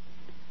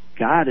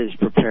 God is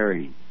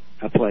preparing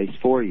a place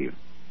for you.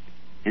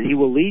 And He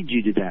will lead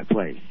you to that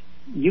place.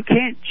 You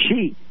can't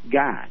cheat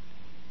God.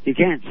 You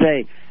can't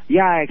say,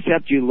 I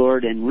accept you,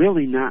 Lord, and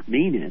really not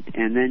mean it.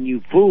 And then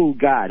you fool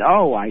God.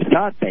 I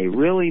thought they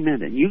really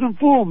meant it. You can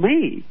fool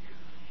me,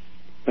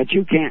 but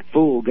you can't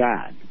fool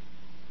God.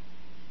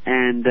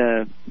 And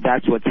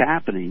that's what's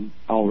happening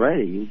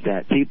already, is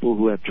that people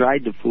who have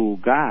tried to fool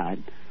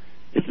God,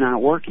 it's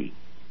not working.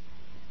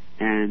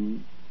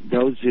 And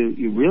those who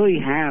you really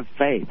have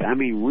faith, I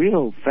mean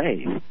real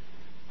faith,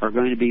 are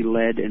going to be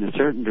led in a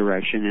certain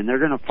direction, and they're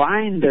going to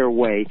find their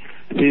way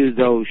through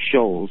those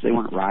shoals. They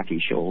weren't rocky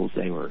shoals,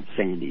 they were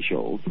sandy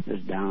shoals. This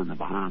is down in the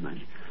Bahamas,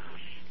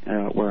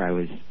 where I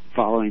was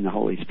following the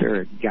Holy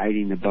Spirit,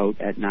 guiding the boat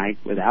at night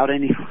without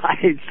any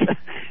lights.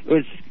 It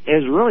was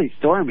really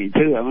stormy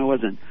too. I mean, it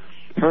wasn't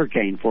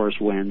hurricane force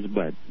winds,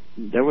 but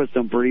there was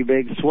some pretty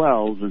big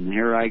swells, and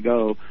here I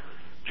go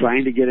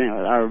trying to get in.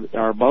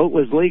 Our boat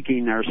was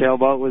leaking, our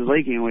sailboat was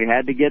leaking. We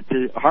had to get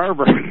to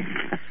harbor.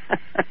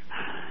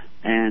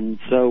 And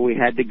so we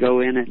had to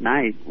go in at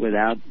night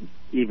without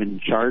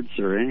even charts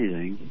or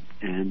anything.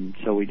 And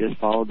so we just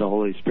followed the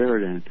Holy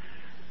Spirit, and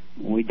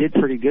we did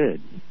pretty good.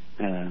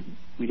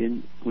 We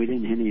didn't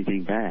hit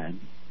anything bad.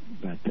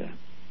 But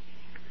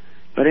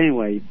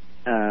anyway,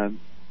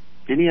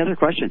 any other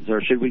questions,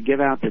 or should we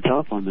give out the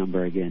telephone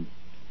number again?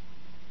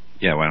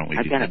 Yeah, why don't we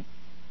do that?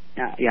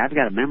 I've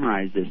got to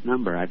memorize this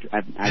number.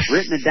 I've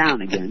written it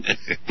down again.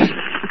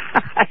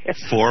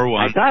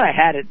 41. I thought I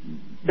had it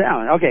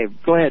down. Okay,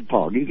 go ahead,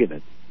 Paul. You give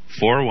it.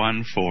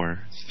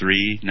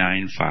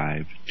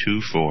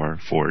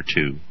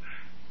 414-395-2442.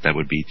 That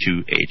would be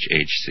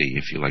 2HHC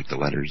if you like the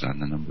letters on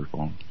the number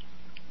phone.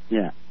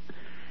 Yeah.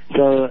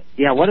 So,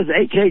 what does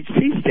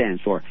HHC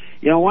stand for?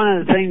 One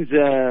of the things,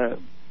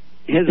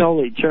 His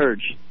Holy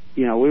Church,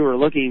 we were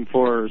looking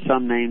for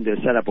some name to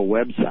set up a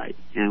website.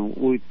 And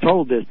we've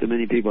told this to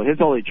many people. His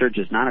Holy Church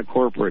is not a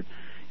corporate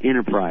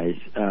enterprise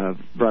of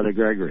Brother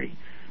Gregory.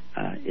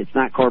 It's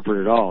not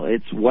corporate at all.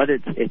 It's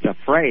a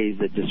phrase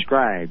that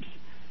describes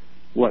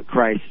what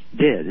Christ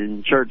did.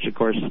 And church, of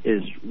course,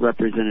 is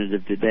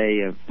representative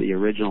today of the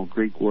original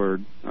Greek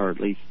word, or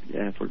at least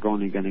if we're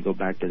going to go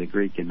back to the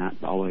Greek and not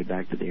all the way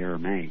back to the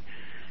Aramaic,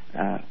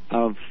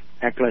 of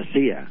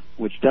ecclesia,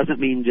 which doesn't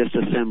mean just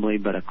assembly,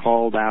 but a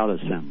called out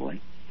assembly.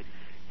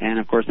 And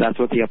of course, that's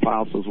what the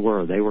apostles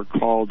were. They were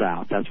called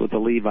out. That's what the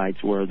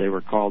Levites were. They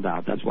were called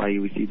out. That's why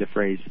we see the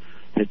phrase,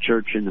 the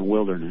church in the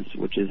wilderness,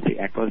 which is the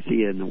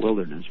ecclesia in the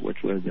wilderness,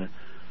 which was the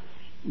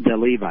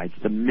Levites,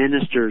 the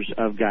ministers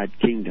of God's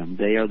kingdom.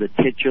 They are the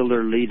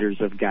titular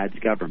leaders of God's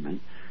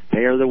government.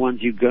 They are the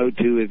ones you go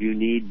to if you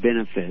need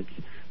benefits,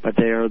 but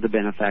they are the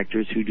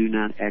benefactors who do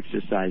not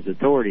exercise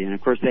authority. And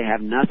of course, they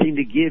have nothing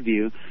to give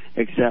you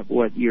except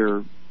what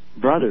your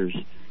brothers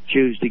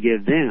choose to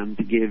give them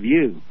to give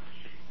you.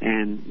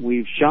 And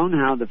we've shown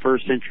how the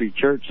first century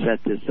church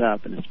set this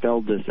up and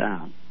spelled this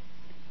out.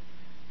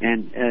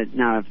 And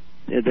now,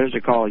 if there's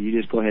a call, you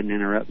just go ahead and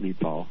interrupt me,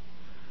 Paul.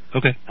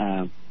 Okay.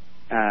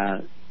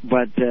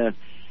 But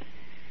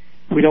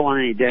we don't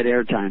want any dead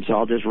air time, so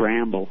I'll just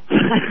ramble.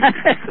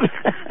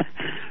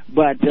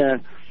 But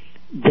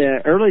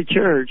the early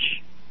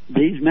church,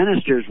 these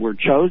ministers were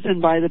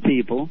chosen by the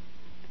people,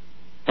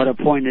 but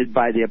appointed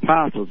by the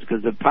apostles,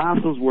 because the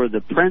apostles were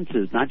the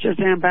princes, not just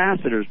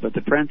ambassadors, but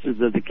the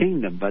princes of the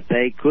kingdom. But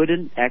they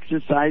couldn't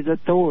exercise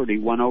authority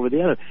one over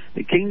the other.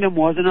 The kingdom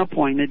wasn't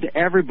appointed to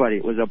everybody.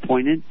 It was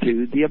appointed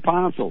to the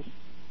apostles.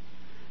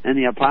 And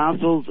the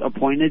apostles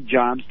appointed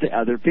jobs to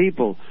other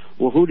people.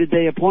 Well, who did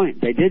they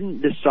appoint? They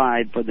didn't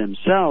decide for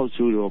themselves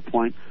who to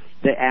appoint.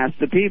 They asked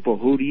the people,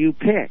 who do you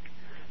pick?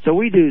 So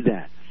we do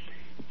that.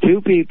 Two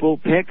people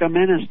pick a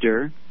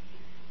minister,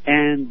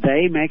 and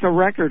they make a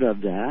record of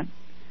that.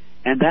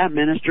 And that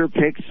minister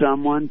picks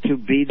someone to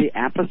be the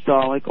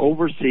apostolic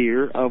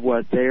overseer of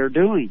what they are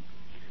doing.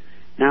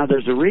 Now,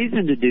 there's a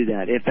reason to do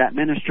that. If that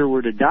minister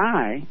were to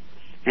die,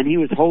 and he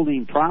was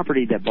holding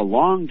property that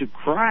belonged to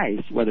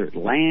Christ, whether it's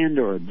land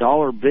or a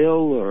dollar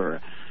bill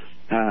or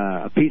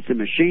a piece of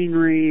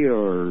machinery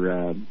or,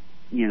 a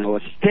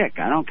stick.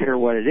 I don't care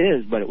what it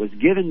is, but it was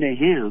given to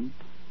him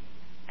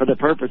for the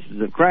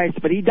purposes of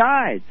Christ, but he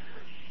died.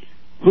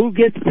 Who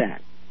gets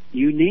that?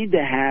 You need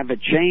to have a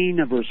chain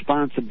of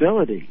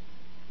responsibility.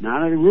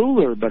 Not a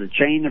ruler, but a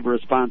chain of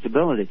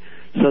responsibility.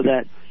 So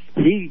that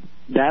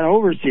that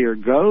overseer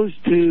goes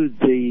to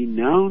the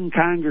known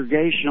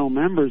congregational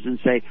members and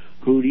say,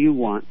 who do you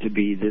want to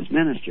be this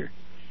minister?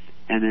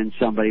 And then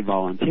somebody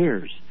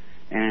volunteers.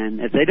 And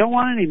if they don't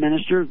want any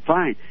minister,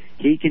 fine.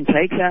 He can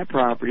take that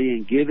property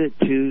and give it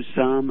to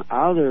some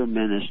other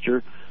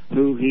minister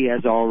who he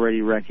has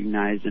already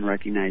recognized and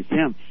recognized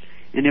him.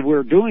 And if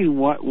we're doing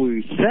what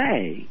we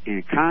say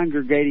and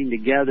congregating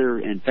together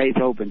in faith,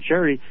 hope, and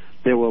charity,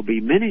 there will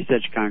be many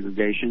such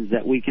congregations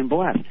that we can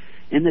bless.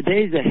 In the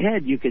days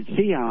ahead, you could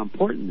see how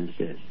important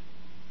this is.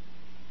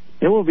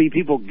 There will be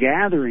people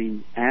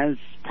gathering as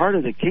part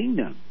of the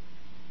kingdom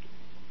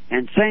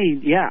and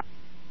saying,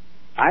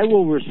 I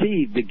will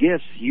receive the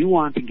gifts you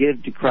want to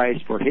give to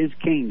Christ for his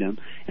kingdom,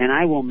 and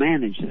I will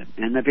manage them.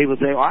 And the people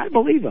say, I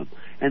believe him,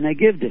 and they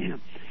give to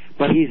him.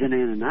 But he's an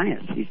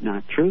Ananias. He's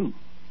not true.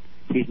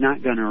 He's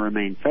not going to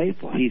remain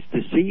faithful. He's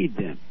deceived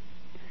them.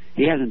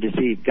 He hasn't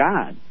deceived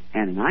God.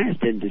 Ananias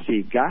didn't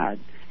deceive God.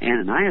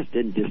 Ananias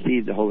didn't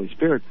deceive the Holy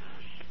Spirit.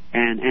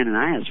 And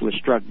Ananias was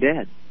struck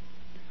dead.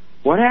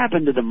 What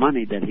happened to the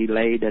money that he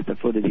laid at the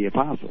foot of the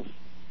apostles?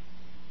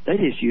 They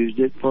just used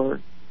it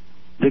for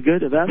the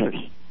good of others.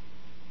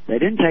 They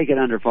didn't take it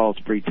under false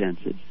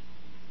pretenses.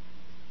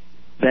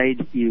 They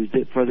used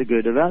it for the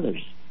good of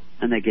others.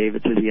 And they gave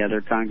it to the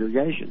other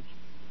congregations.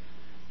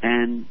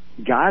 And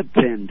God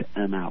sent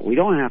them out. We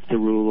don't have to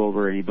rule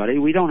over anybody.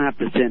 We don't have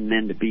to send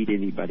men to beat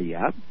anybody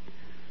up.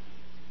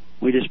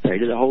 We just pray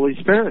to the Holy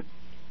Spirit.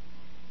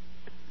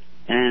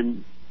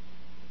 And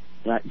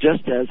that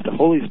just as the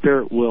Holy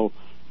Spirit will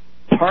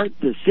part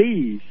the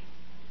seas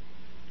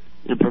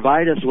and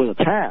provide us with a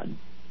path,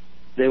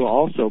 they will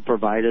also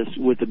provide us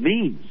with the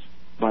means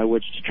by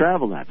which to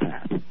travel that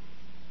path.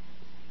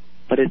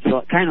 But it's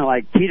kind of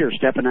like Peter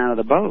stepping out of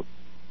the boat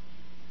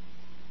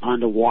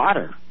onto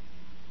water,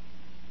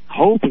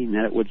 hoping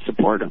that it would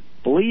support him,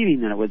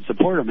 believing that it would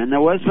support him, and there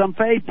was some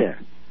faith there.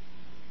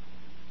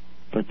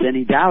 But then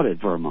he doubted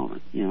for a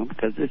moment,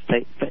 because this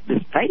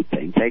faith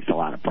thing takes a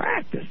lot of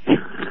practice.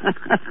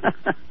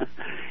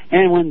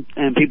 And when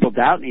people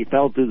doubt and he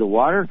fell through the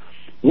water,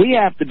 we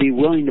have to be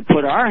willing to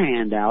put our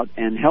hand out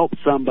and help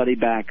somebody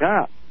back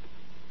up.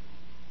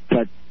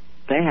 But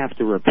they have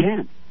to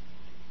repent.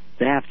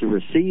 They have to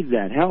receive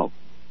that help.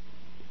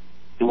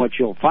 And what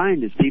you'll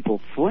find is people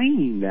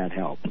fleeing that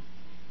help.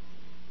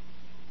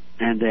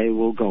 And they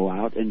will go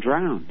out and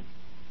drown.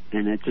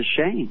 And it's a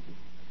shame.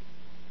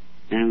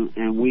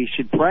 And we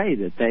should pray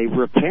that they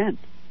repent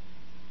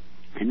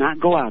and not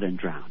go out and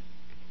drown.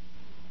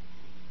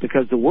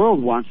 Because the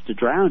world wants to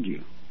drown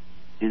you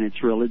in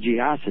its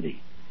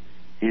religiosity,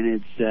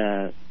 in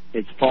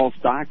its false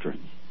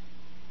doctrines.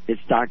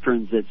 It's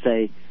doctrines that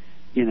say,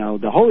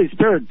 the Holy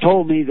Spirit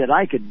told me that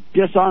I could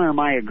dishonor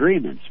my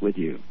agreements with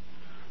you.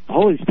 The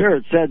Holy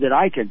Spirit said that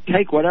I could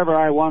take whatever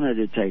I wanted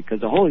to take,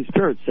 because the Holy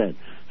Spirit said.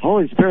 The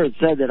Holy Spirit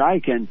said that I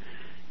can,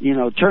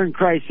 turn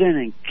Christ in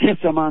and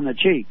kiss him on the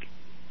cheek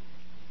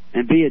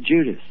and be a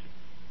Judas.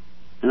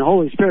 And the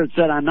Holy Spirit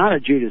said, I'm not a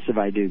Judas if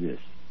I do this.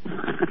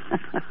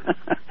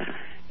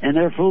 And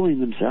they're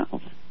fooling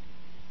themselves.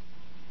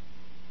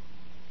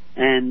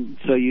 And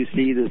so you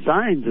see the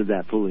signs of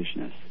that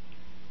foolishness.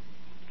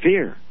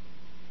 Fear.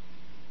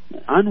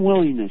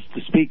 Unwillingness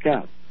to speak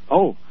up.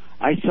 Oh,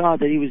 I saw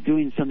that he was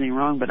doing something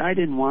wrong, but I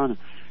didn't want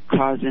to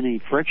cause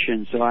any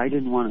friction, so I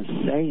didn't want to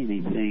say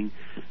anything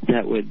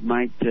that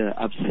might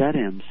upset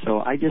him, so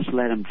I just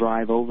let him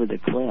drive over the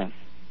cliff.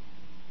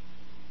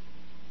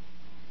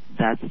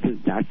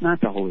 That's not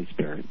the Holy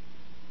Spirit.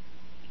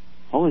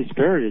 Holy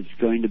Spirit is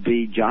going to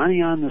be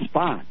Johnny on the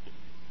spot.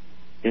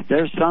 If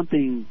there's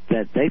something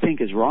that they think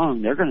is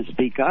wrong, they're going to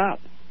speak up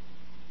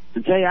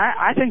and say,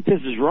 I think this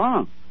is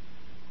wrong.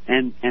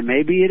 And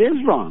maybe it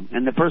is wrong.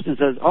 And the person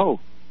says, well,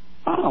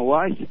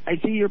 I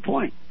see your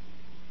point.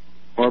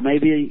 Or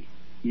maybe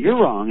you're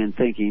wrong in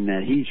thinking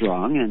that he's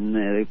wrong, and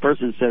the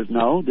person says,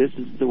 no, this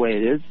is the way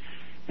it is.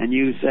 And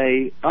you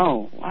say,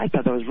 I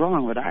thought that was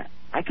wrong, but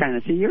I kind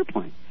of see your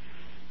point.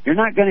 You're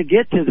not going to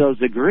get to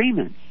those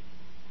agreements.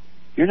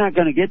 You're not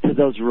going to get to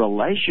those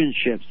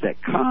relationships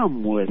that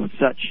come with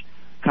such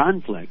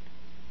conflict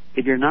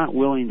if you're not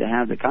willing to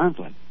have the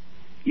conflict.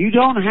 You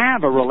don't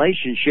have a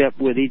relationship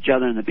with each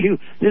other in the pew.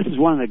 This is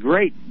one of the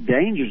great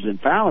dangers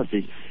and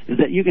fallacies, is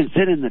that you can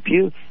sit in the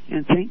pew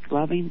and think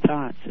loving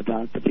thoughts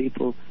about the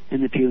people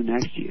in the pew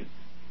next to you.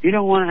 You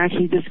don't want to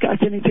actually discuss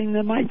anything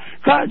that might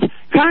cause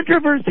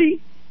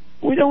controversy.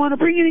 We don't want to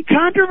bring any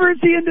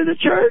controversy into the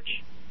church.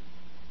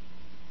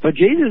 But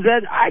Jesus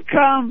said, I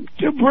come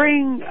to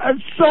bring a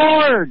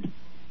sword.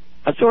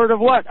 A sword of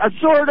what? A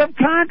sword of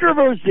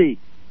controversy.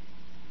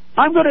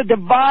 I'm going to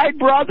divide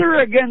brother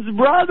against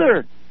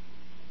brother.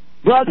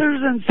 Brothers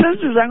and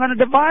sisters, I'm going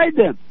to divide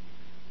them.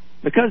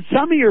 Because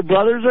some of your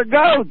brothers are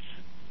goats.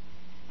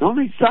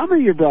 Only some of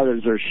your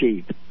brothers are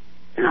sheep.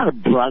 You're not a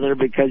brother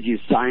because you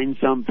signed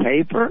some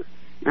paper.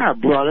 You're not a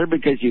brother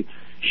because you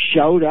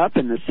showed up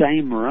in the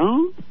same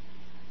room.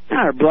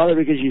 You're not a brother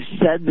because you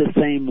said the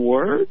same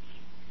words.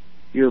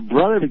 You're a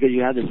brother because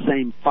you have the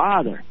same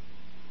Father.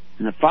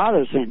 And the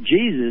Father sent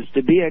Jesus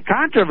to be a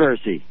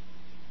controversy,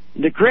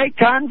 to create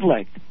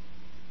conflict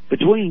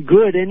between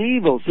good and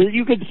evil, so that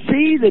you could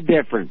see the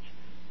difference.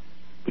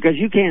 Because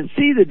you can't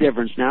see the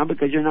difference now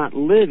because you're not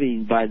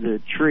living by the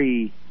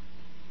tree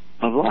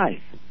of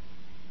life.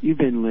 You've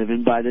been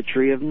living by the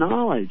tree of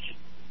knowledge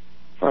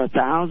for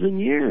 1,000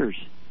 years,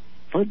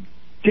 for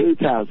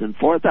 2,000,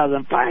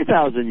 4,000,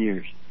 5,000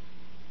 years.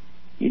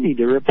 You need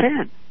to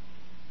repent.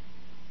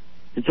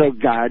 And so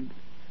God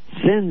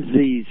sends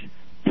these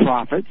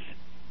prophets,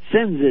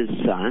 sends His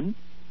Son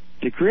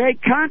to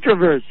create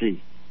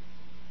controversy.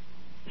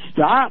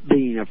 Stop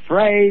being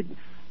afraid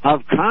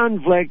of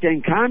conflict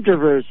and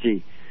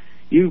controversy.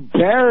 You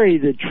bury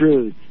the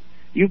truth.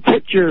 You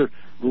put your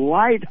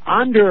light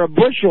under a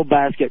bushel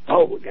basket.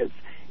 Oh, because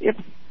if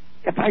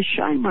I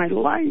shine my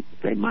light,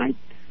 they might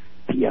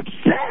be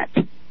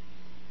upset.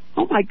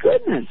 Oh my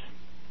goodness.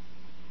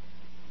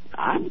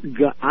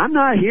 I'm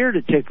not here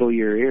to tickle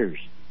your ears.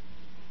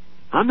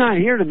 I'm not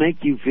here to make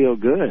you feel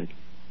good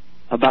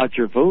about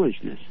your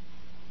foolishness.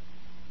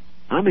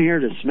 I'm here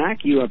to smack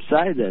you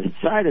upside the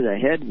side of the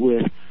head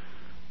with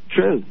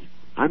truth.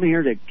 I'm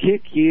here to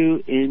kick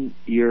you in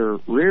your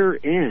rear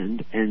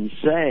end and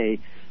say,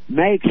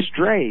 make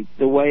straight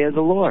the way of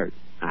the Lord.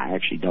 I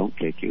actually don't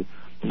kick you,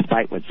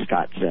 despite what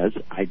Scott says.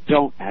 I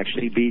don't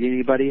actually beat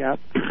anybody up.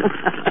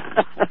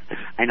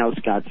 I know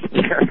Scott's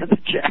there in the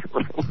chat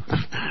room.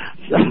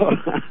 So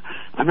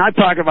I'm not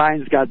talking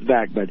behind Scott's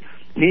back, but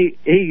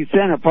he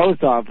sent a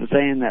post off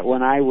saying that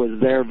when I was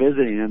there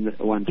visiting him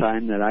one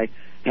time that I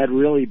had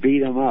really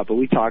beat him up. But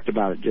we talked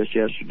about it just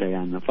yesterday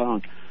on the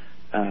phone.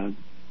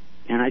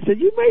 And I said,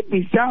 "You made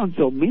me sound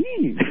so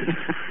mean."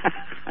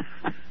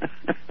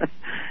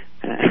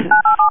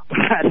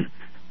 But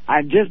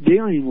I'm just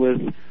dealing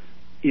with,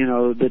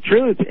 the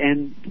truth.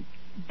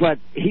 But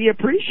he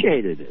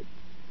appreciated it.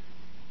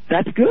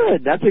 That's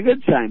good. That's a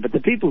good sign. But the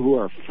people who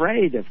are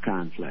afraid of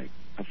conflict,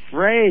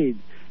 afraid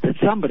that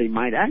somebody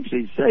might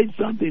actually say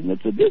something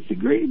that's a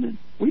disagreement,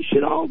 we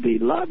should all be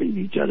loving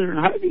each other and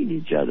hugging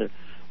each other.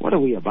 What are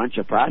we, a bunch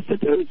of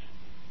prostitutes?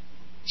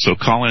 So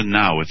call in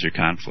now with your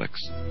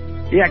conflicts.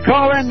 Yeah,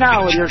 call in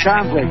now with your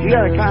conflict. You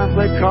got a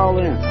conflict, call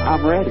in.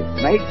 I'm ready.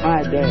 Make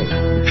my day.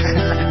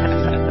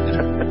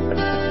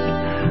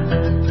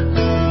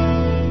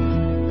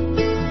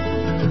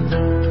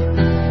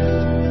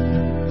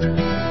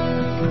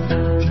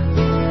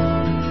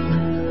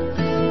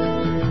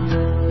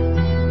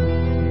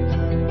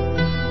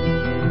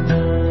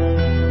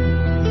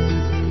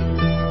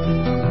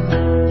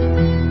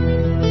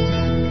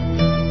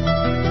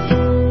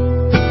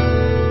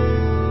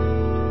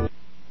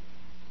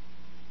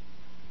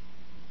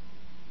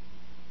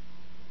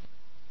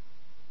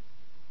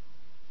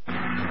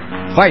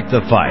 Fight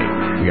the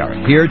fight. We are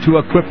here to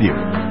equip you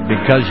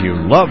because you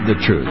love the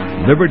truth.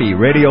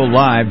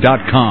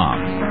 LibertyRadioLive.com.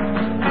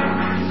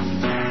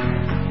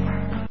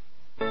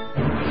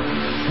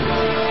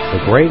 The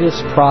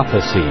Greatest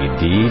Prophecy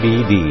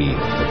DVD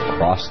of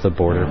Cross the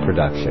Border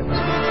Productions.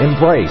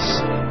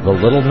 Embrace the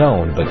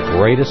little-known but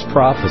greatest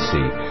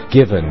prophecy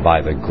given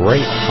by the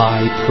great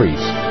high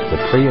priest.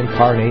 The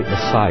pre-incarnate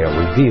Messiah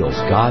reveals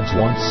God's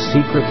once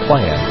secret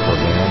plan for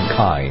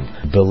mankind.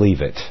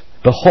 Believe it.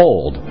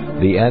 Behold,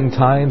 the end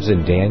times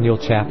in Daniel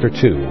chapter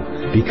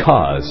 2,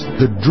 because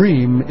the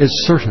dream is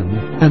certain,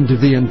 and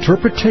the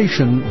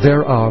interpretation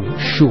thereof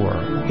sure.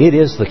 It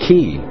is the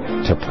key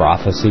to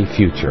prophecy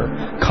future.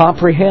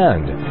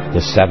 Comprehend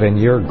the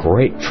 7-year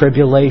Great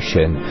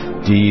Tribulation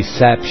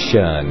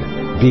deception.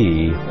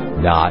 Be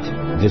not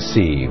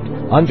deceived.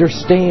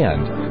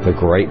 Understand the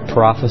great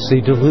prophecy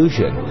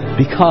delusion,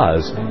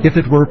 because if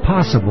it were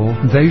possible,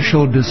 they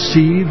shall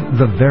deceive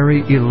the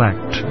very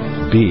elect.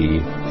 Be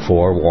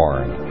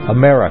forewarned.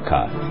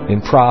 America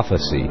in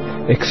prophecy,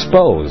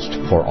 exposed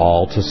for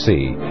all to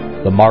see.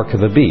 The mark of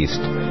the beast.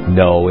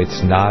 No,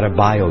 it's not a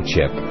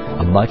biochip.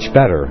 A much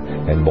better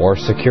and more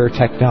secure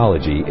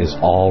technology is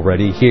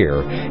already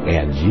here,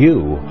 and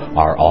you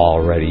are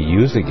already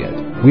using it.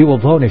 We will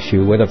bonus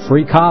you with a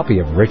free copy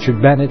of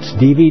Richard Bennett's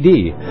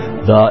DVD,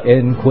 The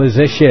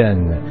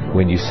Inquisition,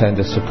 when you send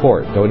a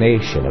support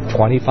donation of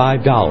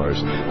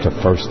 $25 to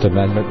First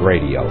Amendment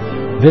Radio.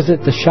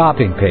 Visit the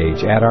shopping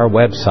page at our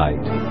website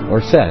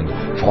or send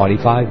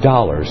 $25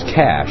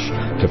 cash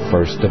to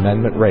First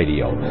Amendment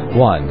Radio,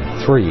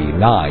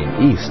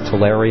 139 East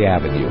Tulare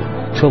Avenue,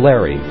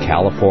 Tulare,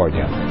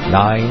 California,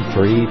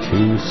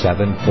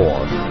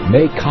 93274.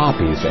 Make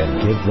copies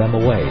and give them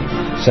away.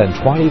 Send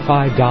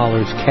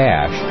 $25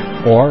 cash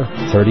or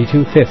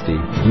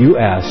 $32.50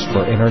 U.S.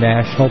 for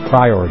international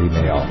priority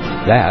mail.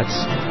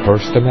 That's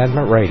First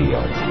Amendment Radio,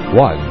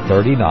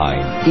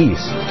 139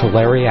 East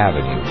Tulare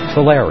Avenue,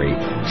 Tulare,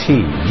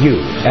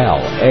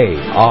 Tulare,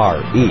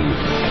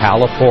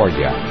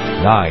 California,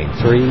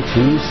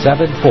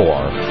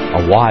 93274. A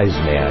wise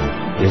man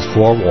is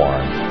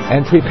forewarned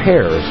and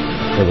prepares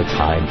for the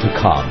time to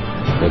come.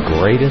 The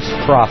Greatest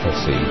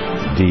Prophecy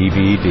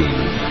DVD.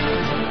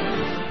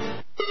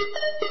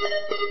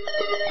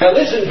 Now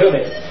listen to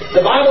me.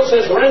 The Bible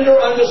says, render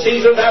unto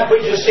Caesar that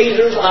which is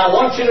Caesar's. I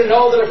want you to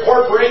know that a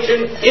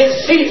corporation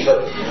is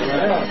Caesar.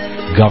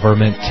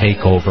 Government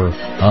takeover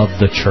of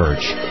the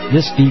church.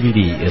 This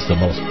DVD is the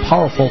most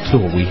powerful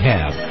tool we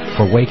have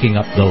for waking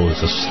up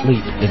those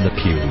asleep in the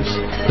pews.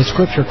 The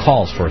Scripture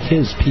calls for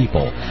His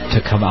people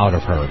to come out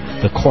of her.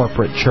 The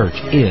corporate church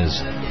is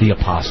the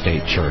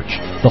apostate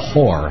church, the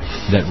whore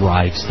that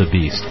rides the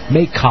beast.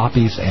 Make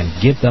copies and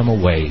give them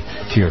away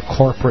to your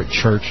corporate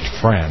church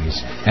friends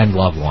and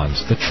loved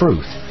ones. The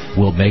truth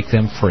will make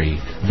them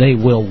free. They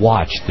will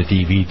watch the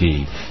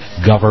DVD,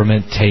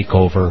 Government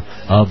Takeover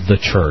of the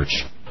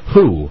Church.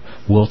 Who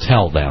will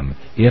tell them,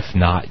 if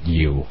not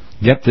you?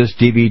 Get this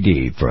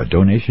DVD for a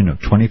donation of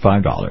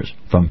 $25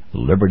 from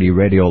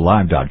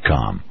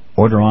LibertyRadioLive.com.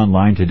 Order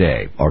online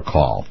today or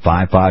call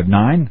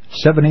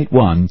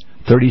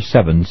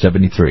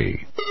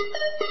 559-781-3773.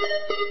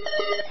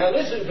 Now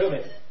listen to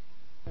me.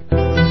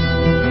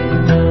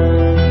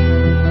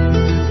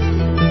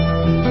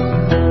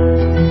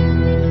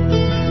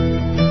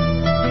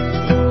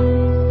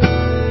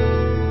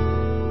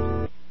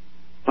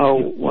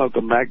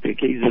 Welcome back to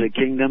Keys of the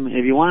Kingdom.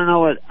 If you want to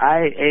know what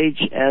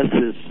IHS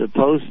is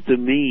supposed to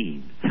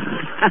mean,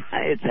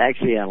 it's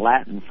actually a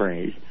Latin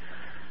phrase.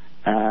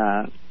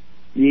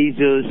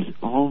 Jesus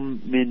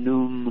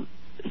hominum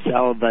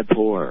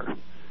salvator,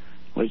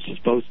 which is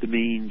supposed to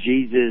mean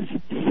Jesus,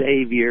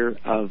 Savior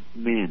of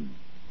men.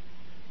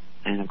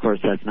 And of course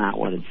that's not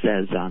what it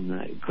says on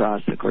the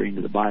cross according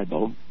to the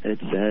Bible. It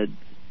said,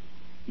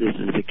 this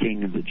is the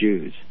King of the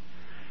Jews.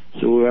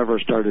 So whoever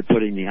started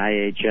putting the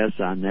IHS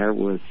on there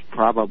was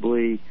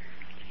probably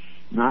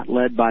not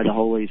led by the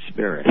Holy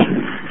Spirit.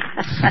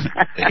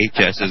 The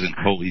HS isn't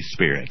Holy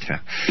Spirit.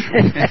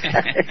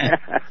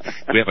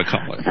 We have a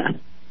caller.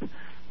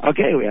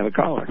 Okay, we have a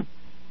caller.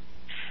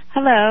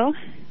 Hello.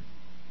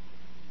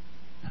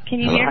 Can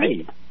you hear Hi.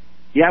 me?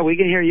 Yeah, we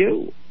can hear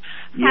you.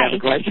 You Hi. have a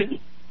question?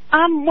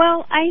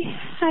 Well,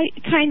 I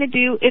kind of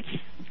do. It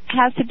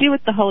has to do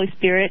with the Holy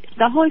Spirit.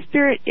 The Holy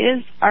Spirit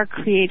is our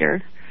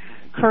Creator,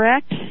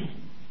 correct?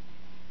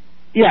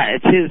 Yeah,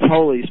 it's His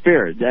Holy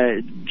Spirit.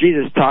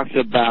 Jesus talks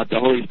about the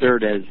Holy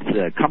Spirit as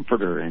the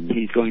Comforter, and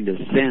He's going to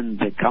send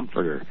the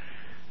Comforter.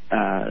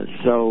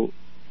 So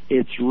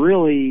it's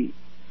really,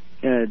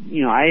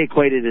 I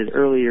equated it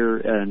earlier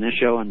in this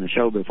show and the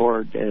show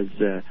before as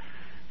the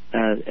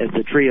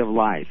tree of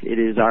life. It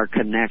is our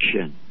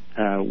connection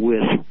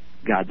with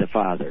God the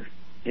Father.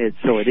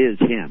 So it is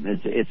Him.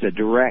 It's a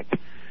direct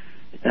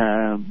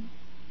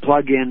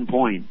plug-in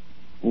point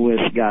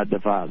with God the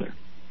Father.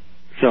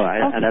 So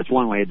that's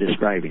one way of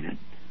describing it.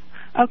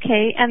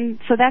 Okay, and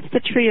so that's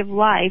the tree of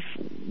life.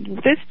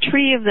 This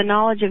tree of the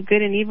knowledge of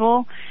good and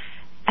evil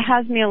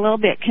has me a little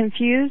bit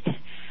confused,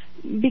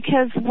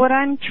 because what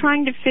I'm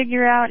trying to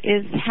figure out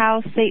is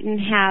how Satan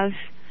has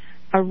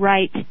a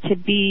right to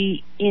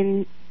be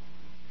in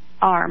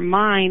our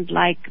mind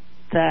like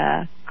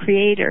the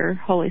Creator,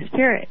 Holy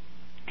Spirit,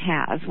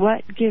 has.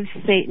 What gives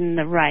Satan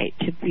the right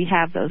to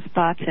have those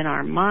thoughts in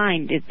our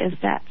mind? Is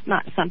that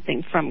not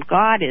something from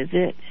God, is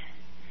it?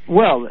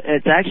 Well,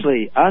 it's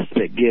actually us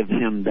that give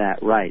him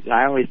that right.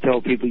 I always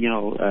tell people,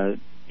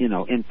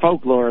 in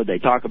folklore they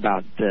talk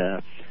about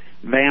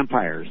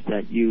vampires,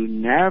 that you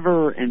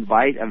never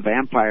invite a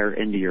vampire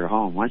into your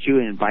home. Once you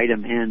invite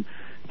him in,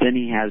 then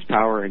he has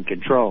power and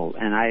control.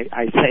 And I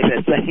say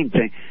the same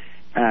thing.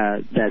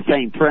 That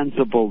same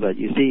principle that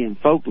you see in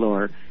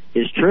folklore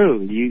is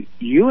true.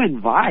 You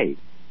invite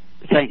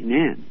Satan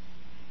in.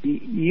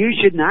 You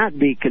should not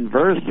be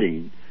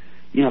conversing.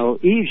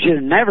 Eve should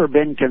have never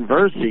been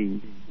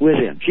conversing with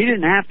him. She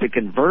didn't have to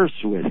converse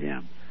with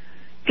him,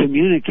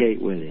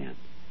 communicate with him.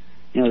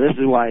 This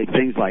is why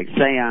things like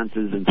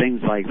seances and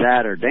things like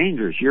that are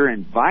dangerous. You're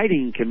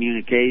inviting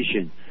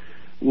communication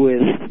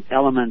with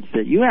elements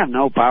that you have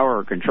no power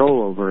or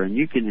control over, and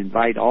you can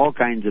invite all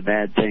kinds of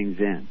bad things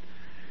in.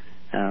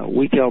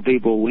 We tell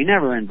people we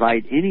never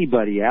invite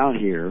anybody out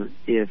here.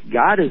 If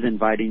God is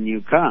inviting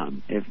you,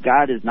 come. If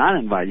God is not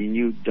inviting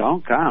you,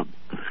 don't come.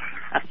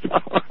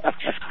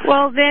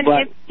 Well, then,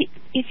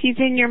 if he's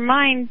in your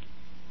mind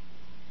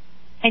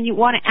and you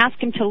want to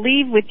ask him to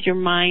leave with your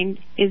mind,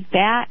 is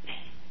that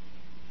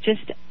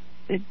just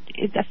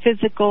a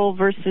physical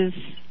versus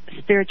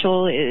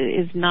spiritual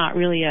is not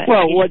really a...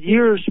 Well, what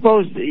you're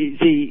supposed to...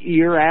 See,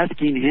 you're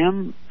asking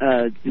him,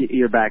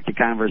 you're back to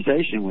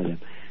conversation with him.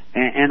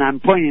 And I'm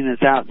pointing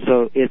this out,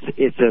 so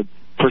it's a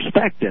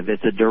perspective.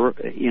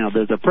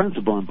 There's a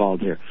principle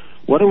involved here.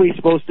 What are we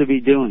supposed to be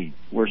doing?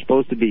 We're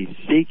supposed to be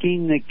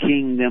seeking the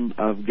kingdom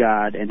of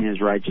God and His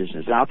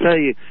righteousness. I'll tell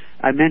you,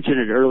 I mentioned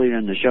it earlier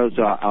in the show,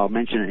 so I'll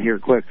mention it here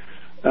quick.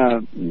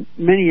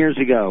 Many years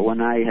ago,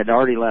 when I had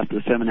already left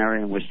the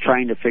seminary and was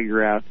trying to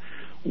figure out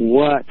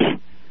what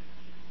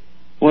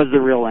was the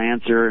real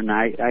answer, and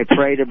I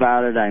prayed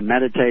about it, I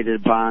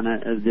meditated upon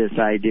it, this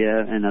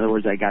idea. In other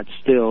words, I got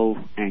still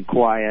and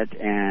quiet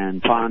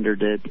and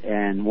pondered it,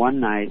 and one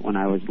night when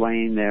I was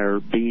laying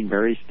there being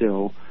very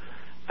still,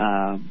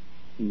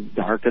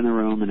 dark in the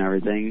room and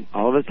everything,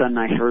 all of a sudden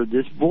I heard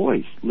this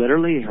voice,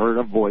 literally heard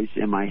a voice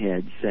in my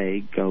head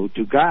say, "Go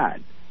to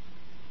God."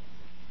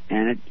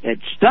 And it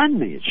stunned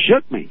me, it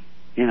shook me,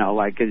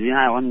 because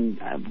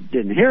I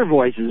didn't hear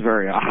voices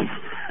very often.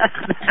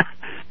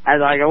 I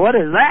was like, what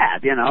is that,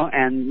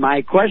 And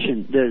my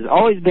question, there's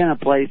always been a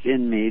place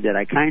in me that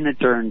I kind of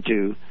turn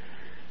to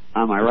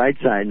on my right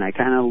side, and I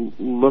kind of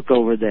look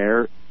over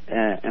there,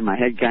 and my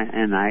head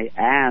and I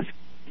ask,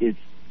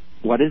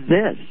 what is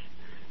this?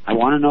 I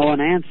want to know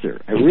an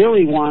answer. I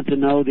really want to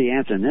know the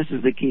answer, and this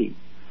is the key.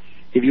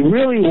 If you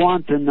really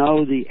want to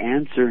know the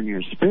answer in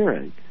your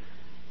spirit,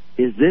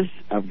 is this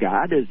of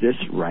God? Is this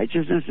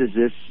righteousness?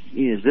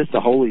 Is this the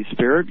Holy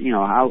Spirit?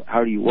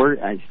 How do you word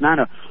it? It's not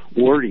a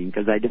wording,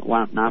 because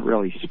I'm not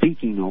really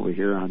speaking over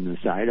here on the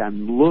side.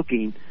 I'm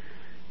looking,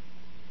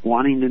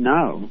 wanting to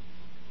know.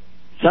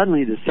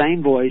 Suddenly, the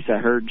same voice I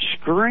heard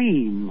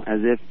scream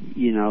as if,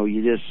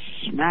 you just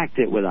smacked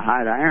it with a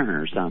hot iron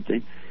or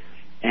something.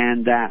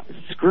 And that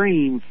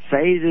scream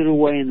faded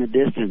away in the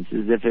distance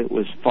as if it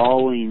was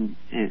falling,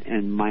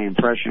 and my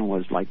impression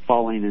was like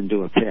falling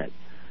into a pit.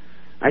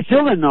 I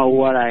still didn't know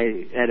what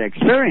I had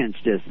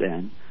experienced just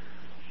then,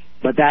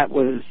 but that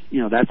was,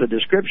 that's a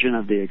description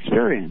of the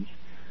experience.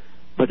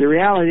 But the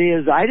reality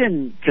is I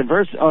didn't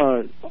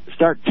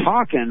start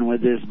talking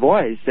with this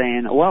voice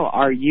saying, well,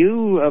 are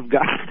you of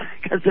God?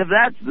 Because if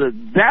that's the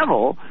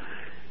devil,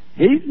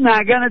 he's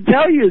not going to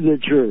tell you the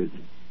truth.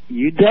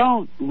 You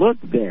don't look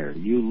there.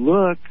 You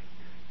look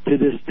to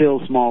this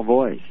still small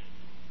voice.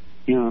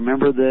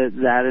 Remember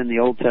that in the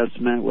Old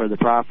Testament where the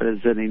prophet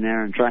is sitting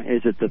there and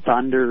is it the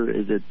thunder?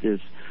 Is it this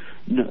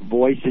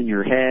voice in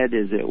your head?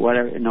 Is it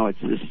whatever? No,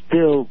 it's a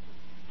still,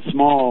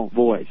 small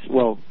voice.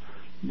 Well,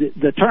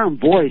 the term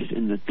voice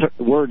and the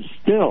word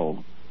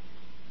still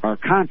are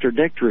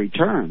contradictory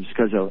terms,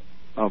 because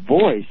a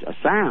voice, a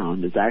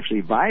sound, is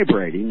actually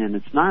vibrating, and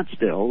it's not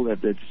still.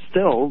 If it's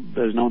still,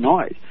 there's no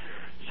noise.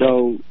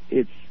 So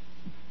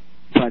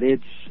but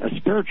it's a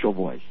spiritual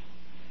voice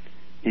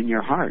in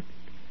your heart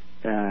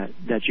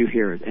that you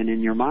hear it, and in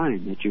your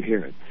mind that you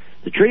hear it.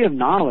 The tree of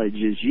knowledge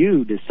is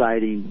you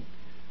deciding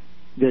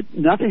that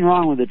nothing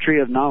wrong with the tree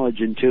of knowledge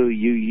until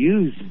you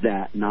use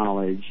that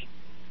knowledge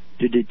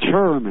to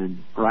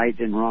determine right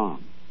and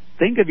wrong.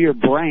 Think of your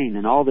brain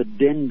and all the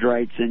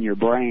dendrites in your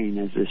brain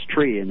as this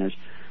tree, and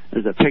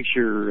there's a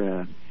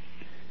picture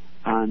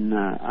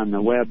on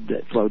the web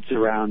that floats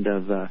around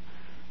of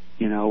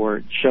where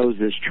it shows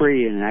this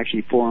tree, and it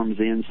actually forms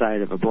the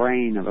inside of a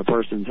brain of a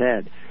person's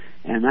head,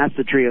 and that's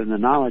the tree of the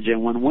knowledge.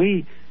 And when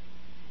we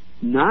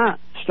not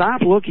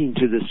stop looking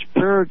to the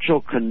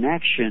spiritual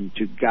connection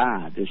to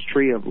God, this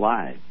tree of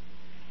life,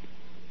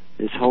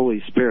 this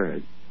Holy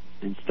Spirit,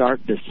 and start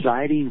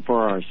deciding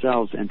for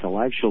ourselves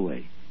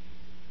intellectually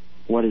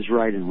what is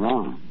right and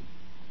wrong,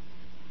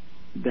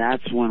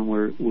 that's when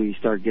we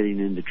start getting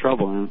into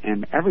trouble.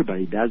 And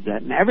everybody does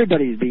that, and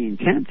everybody's being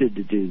tempted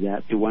to do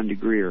that to one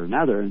degree or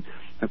another. And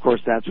of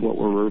course, that's what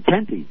we're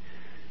repenting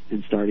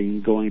and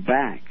starting going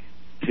back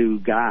to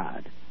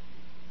God.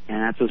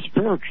 And that's a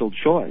spiritual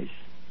choice.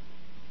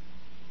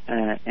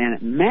 And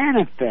it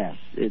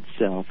manifests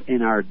itself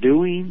in our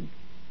doing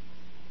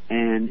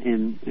and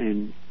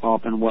in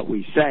often what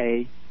we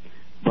say,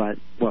 but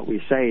what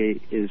we say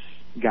is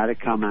got to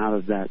come out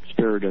of that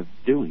spirit of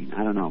doing.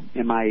 I don't know.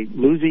 Am I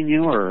losing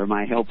you, or am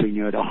I helping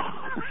you at all?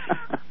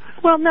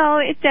 Well, no,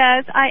 it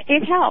does.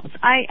 It helps.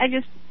 I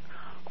just,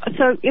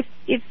 so if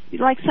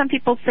like some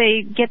people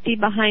say, get thee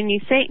behind me,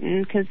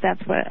 Satan, because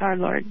that's what our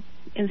Lord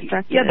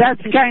instructed. Yeah,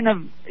 that's kind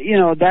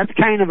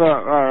of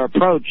our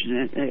approach.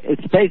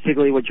 It's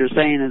basically what you're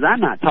saying is, I'm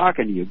not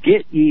talking to you.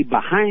 Get ye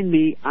behind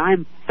me.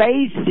 I'm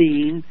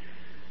facing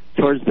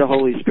towards the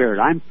Holy Spirit.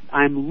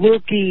 I'm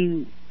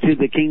looking to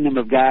the kingdom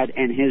of God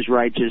and His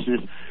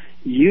righteousness.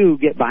 You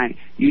get behind.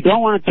 You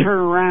don't want to turn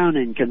around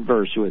and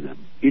converse with Him.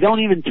 You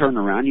don't even turn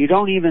around. You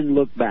don't even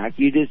look back.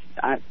 You just,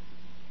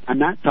 I'm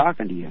not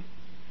talking to you.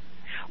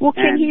 Well,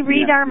 can He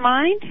read our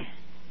mind?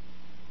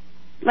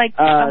 Like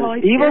the Holy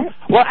Spirit?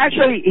 Well,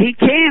 actually, He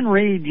can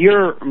read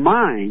your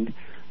mind,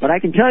 but I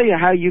can tell you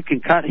how you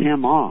can cut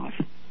Him off.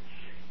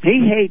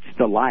 He hates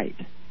the light.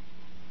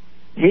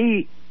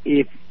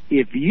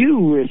 If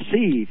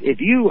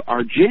you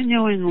are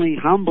genuinely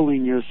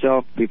humbling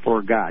yourself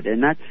before God,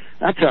 and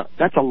that's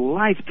a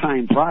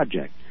lifetime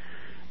project,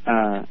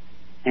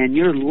 and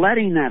you're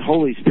letting that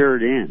Holy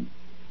Spirit in,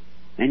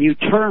 and you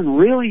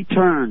really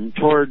turn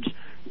towards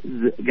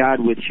God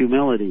with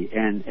humility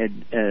and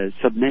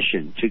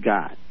submission to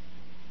God,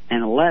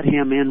 and let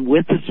Him in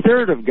with the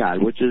Spirit of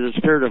God, which is a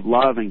spirit of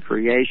love and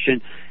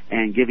creation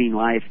and giving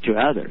life to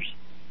others.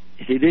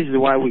 You see, this is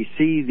why we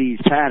see these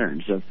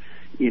patterns of,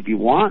 if you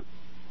want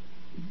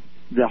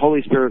the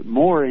Holy Spirit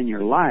more in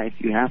your life,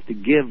 you have to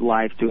give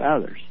life to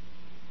others.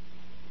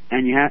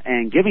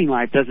 And giving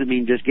life doesn't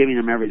mean just giving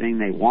them everything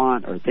they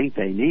want or think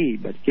they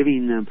need, but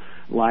giving them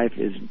life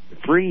is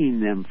freeing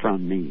them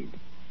from need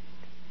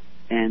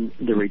and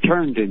the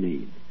return to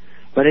need.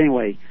 But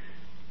anyway,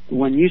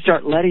 when you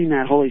start letting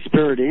that Holy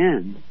Spirit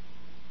in,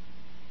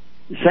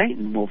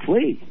 Satan will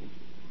flee.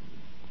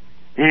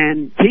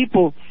 And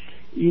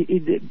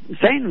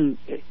Satan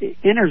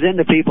enters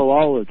into people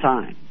all the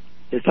time.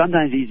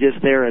 Sometimes he's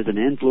just there as an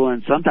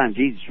influence. Sometimes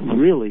he's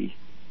really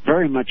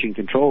very much in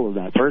control of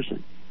that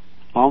person,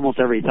 almost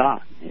every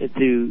thought,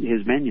 to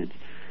his minions.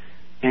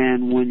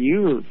 And when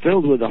you're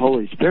filled with the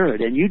Holy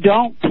Spirit and you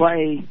don't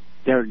play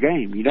their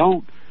game, you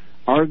don't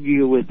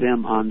argue with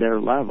them on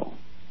their level.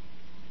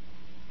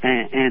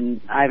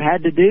 And I've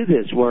had to do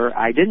this where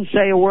I didn't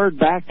say a word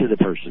back to the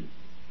person.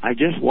 I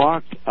just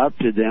walked up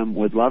to them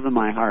with love in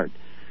my heart,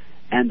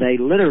 and they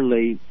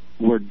literally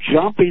were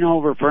jumping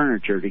over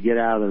furniture to get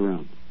out of the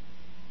room.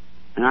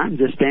 And I'm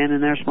just standing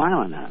there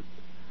smiling at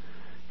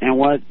them.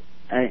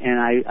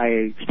 And I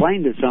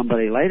explained to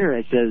somebody later,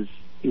 I says,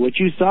 what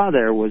you saw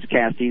there was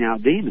casting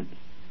out demons.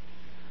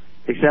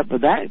 Except for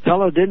that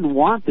fellow didn't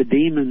want the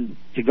demon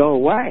to go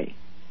away.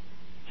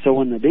 So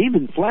when the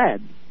demon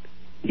fled,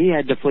 he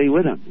had to flee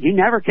with him. He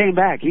never came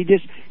back. He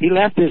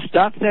left his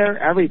stuff there,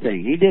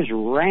 everything. He just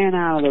ran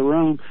out of the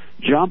room,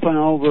 jumping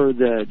over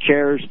the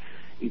chairs.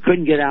 He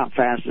couldn't get out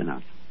fast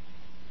enough.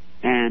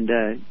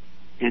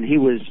 And he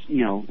was,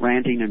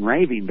 ranting and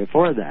raving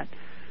before that.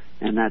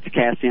 And that's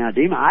casting out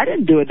demons. I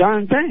didn't do a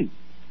darn thing.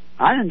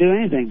 I didn't do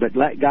anything but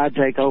let God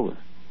take over.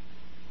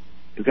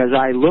 Because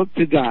I looked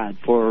to God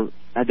for,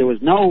 there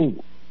was no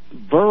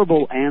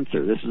verbal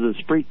answer. This is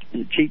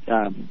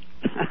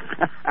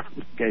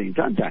getting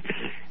tongue-tied.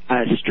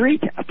 A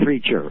street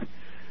preacher.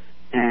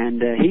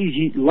 And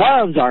he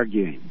loves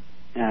arguing.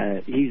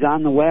 He's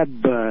on the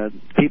web.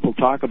 People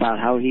talk about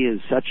how he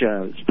is such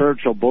a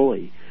spiritual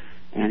bully.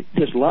 And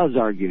just loves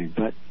arguing.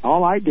 But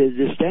all I did is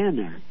just stand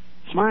there,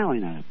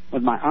 smiling at him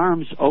with my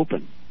arms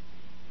open,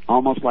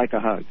 almost like a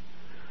hug.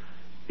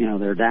 You know,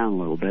 they're down a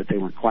little bit. They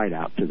weren't quite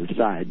out to the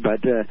side.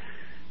 But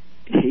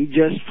he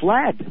just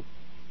fled.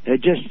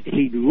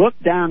 He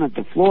looked down at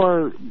the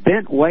floor,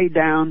 bent way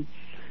down,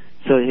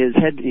 so his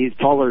head, he's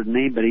taller than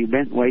me, but he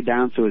bent way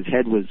down so his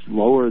head was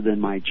lower than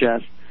my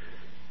chest.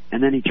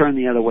 And then he turned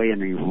the other way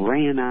and he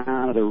ran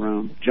out of the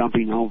room,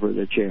 jumping over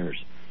the chairs.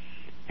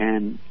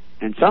 And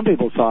some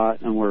people saw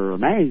it and were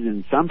amazed,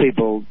 and some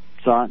people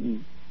saw it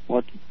and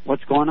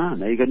what's going on?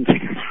 They couldn't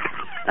figure it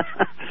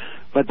out.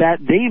 But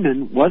that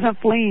demon wasn't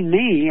fleeing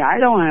me. I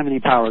don't have any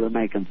power to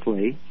make him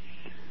flee.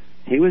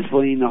 He was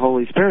fleeing the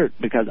Holy Spirit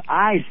because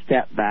I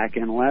stepped back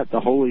and let the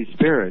Holy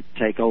Spirit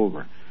take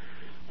over.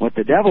 What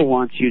the devil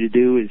wants you to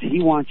do is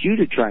he wants you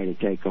to try to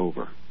take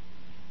over.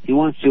 He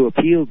wants to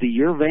appeal to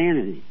your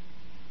vanity.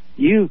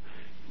 You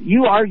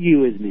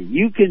argue with me.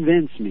 You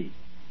convince me.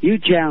 You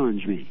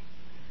challenge me.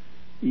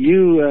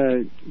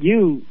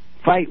 You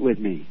fight with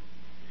me.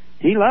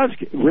 He loves,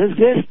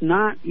 resist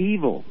not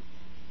evil.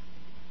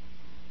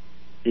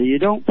 You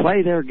don't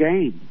play their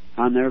game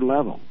on their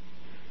level.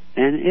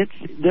 And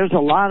there's a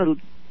lot of,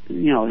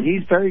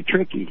 he's very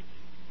tricky.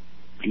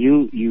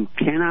 You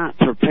cannot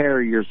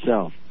prepare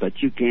yourself, but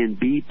you can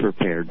be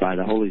prepared by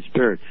the Holy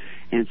Spirit.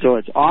 And so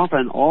it's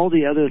often all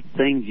the other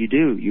things you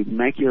do. You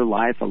make your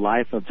life a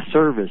life of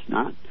service,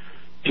 not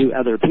to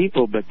other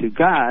people, but to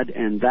God,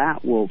 and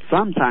that will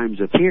sometimes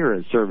appear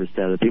as service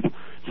to other people.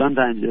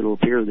 Sometimes it'll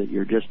appear that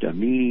you're just a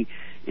meanie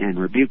and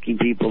rebuking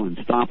people and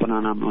stomping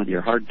on them with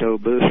your hard-toe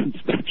boots,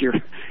 but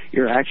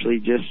you're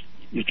actually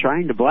you're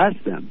trying to bless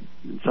them.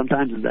 And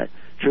sometimes that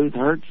truth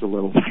hurts a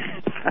little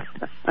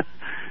bit.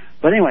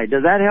 But anyway,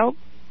 does that help?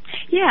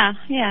 Yeah.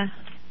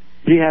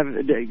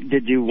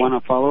 Did you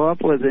want to follow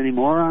up with any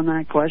more on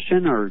that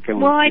question, or can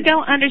we? Well, I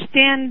don't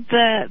understand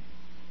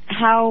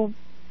how.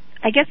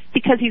 I guess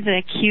because he's an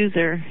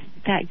accuser,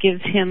 that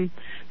gives him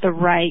the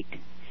right,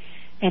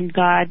 and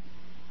God,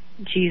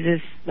 Jesus,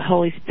 the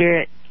Holy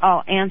Spirit,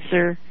 all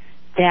answer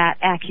that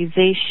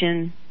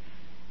accusation,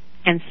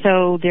 and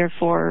so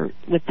therefore,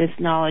 with this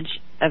knowledge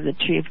of the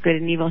tree of good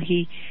and evil,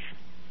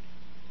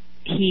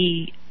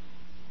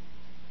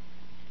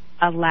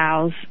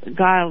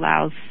 God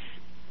allows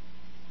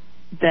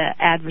the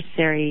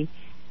adversary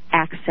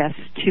access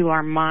to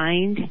our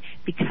mind,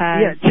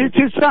 because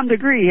to some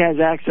degree he has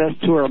access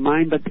to our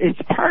mind, but it's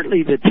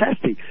partly the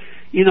testing.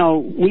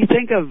 We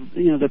think of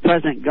the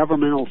present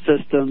governmental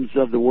systems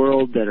of the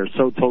world that are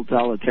so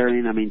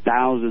totalitarian. I mean,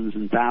 thousands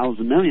and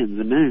thousands, millions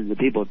and millions of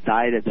people have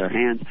died at their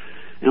hands,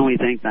 and we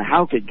think, now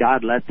how could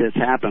God let this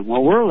happen?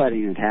 Well, we're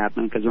letting it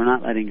happen because we're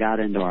not letting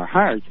God into our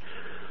hearts.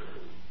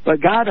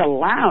 But God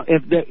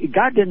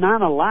did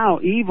not allow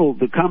evil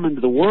to come into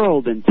the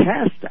world and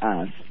test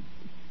us,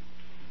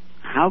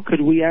 how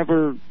could we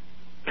ever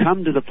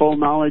come to the full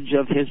knowledge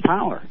of His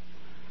power?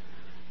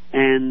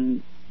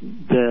 And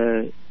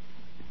the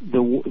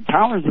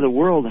powers of the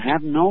world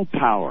have no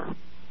power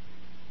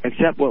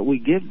except what we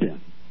give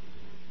them.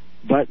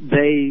 But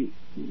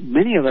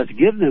many of us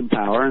give them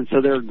power, and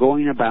so they're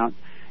going about.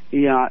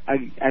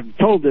 I've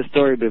told this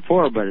story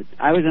before, but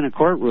I was in a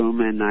courtroom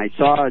and I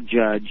saw a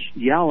judge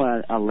yell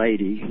at a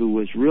lady who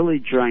was really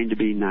trying to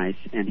be nice,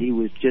 and he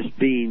was just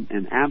being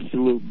an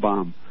absolute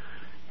bum.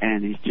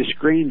 And he just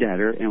screamed at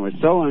her, and it was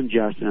so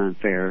unjust and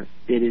unfair,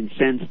 it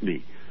incensed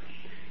me.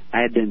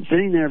 I had been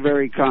sitting there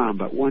very calm,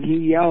 but when he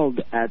yelled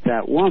at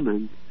that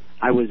woman,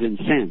 I was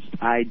incensed.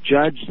 I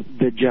judged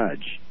the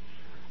judge.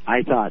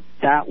 I thought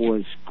that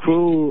was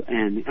cruel,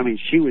 and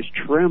she was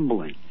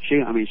trembling. She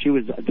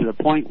was to the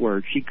point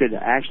where she could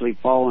have actually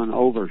fallen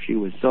over. She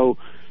was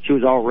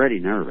already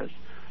nervous,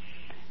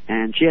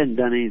 and she hadn't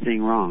done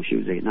anything wrong. She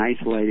was a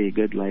nice lady, a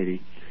good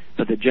lady.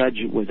 But the judge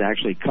was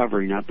actually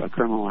covering up a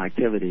criminal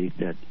activity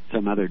that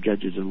some other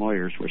judges and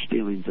lawyers were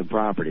stealing some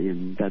property,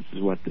 and that's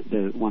what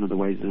one of the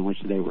ways in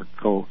which they were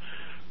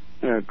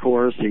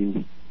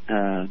coercing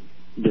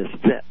this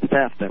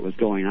theft that was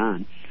going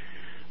on.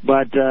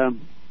 But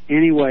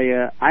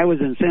anyway, I was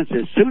incensed.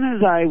 As soon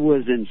as I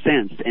was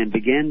incensed and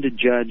began to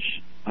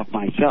judge of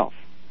myself,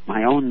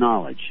 my own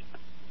knowledge,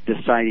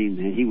 deciding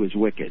that he was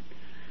wicked,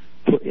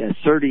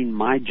 asserting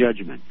my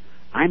judgment,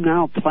 I'm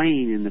now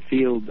playing in the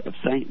field of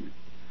Satan.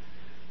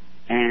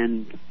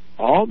 And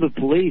all the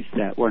police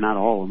that were, not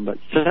all of them, but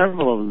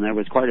several of them, there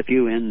was quite a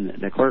few in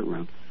the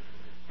courtroom,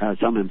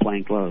 some in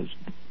plain clothes,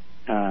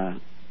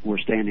 were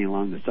standing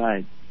along the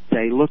side.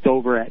 They looked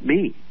over at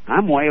me.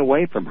 I'm way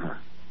away from her.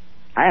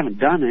 I haven't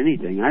done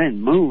anything. I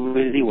didn't move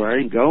anywhere. I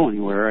didn't go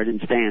anywhere. I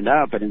didn't stand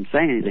up. I didn't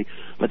say anything.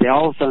 But they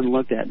all of a sudden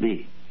looked at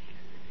me.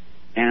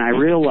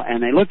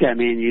 And they looked at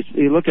me, and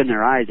you look in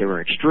their eyes, they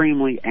were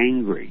extremely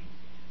angry.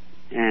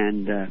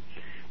 And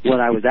what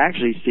I was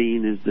actually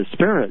seeing is the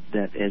spirit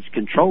that is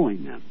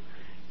controlling them.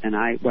 And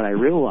what I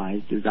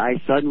realized is I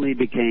suddenly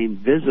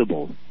became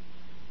visible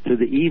to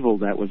the evil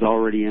that was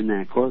already in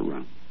that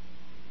courtroom.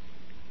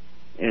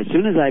 As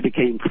soon as I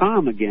became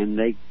calm again,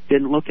 they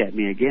didn't look at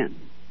me again.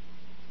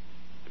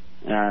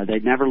 They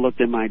never looked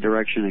in my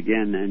direction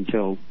again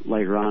until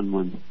later on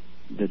when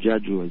the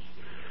judge was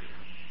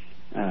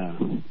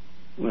was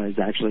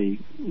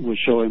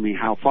showing me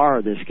how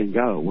far this can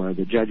go, where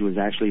the judge was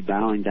actually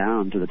bowing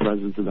down to the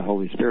presence of the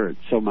Holy Spirit,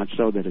 so much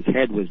so that his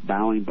head was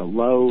bowing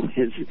below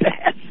his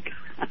desk,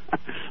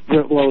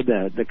 below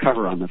the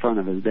cover on the front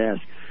of his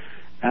desk,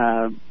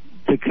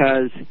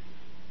 because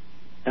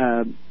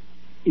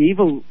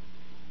evil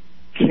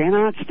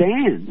cannot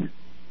stand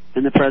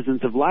in the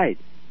presence of light.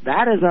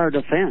 That is our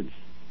defense.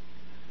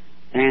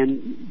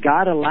 And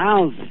God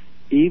allows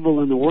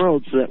evil in the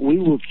world so that we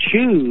will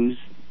choose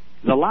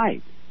the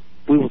light.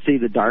 We will see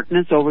the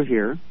darkness over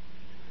here,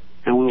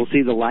 and we will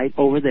see the light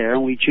over there,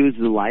 and we choose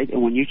the light.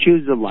 And when you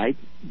choose the light,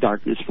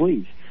 darkness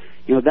flees.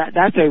 You know,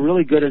 that's a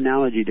really good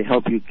analogy to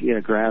help you get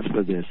a grasp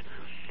of this.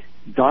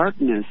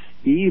 Darkness,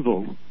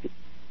 evil,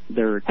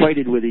 they're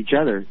equated with each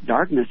other.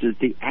 Darkness is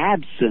the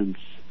absence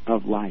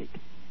of light.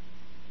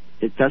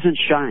 It doesn't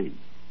shine.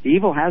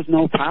 Evil has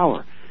no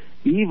power.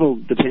 Evil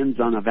depends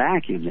on a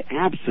vacuum, the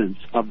absence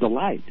of the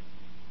light.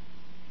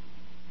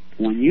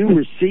 When you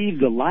receive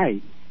the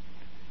light,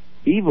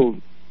 evil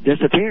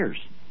disappears.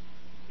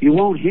 You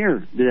won't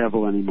hear the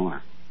devil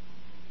anymore.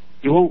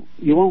 You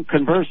won't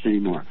converse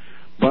anymore.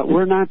 But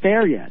we're not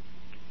there yet.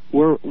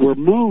 We're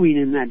moving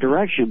in that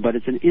direction, but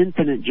it's an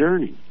infinite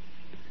journey.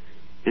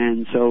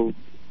 And so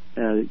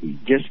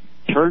just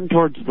turn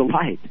towards the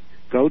light.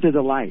 Go to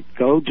the light.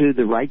 Go to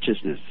the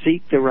righteousness.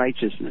 Seek the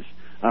righteousness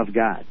of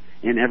God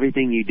in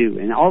everything you do,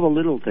 in all the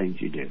little things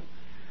you do.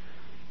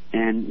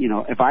 And, you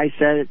know, if I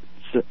said it,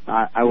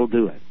 I will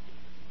do it.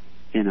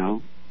 You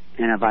know,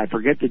 and if I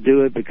forget to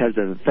do it because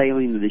of a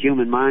failing of the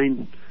human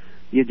mind,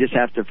 you just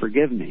have to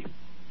forgive me.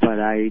 But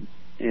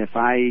if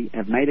I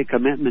have made a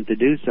commitment to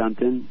do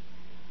something,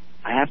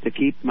 I have to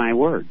keep my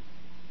word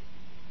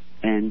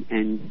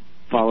and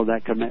follow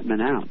that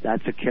commitment out.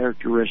 That's a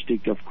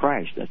characteristic of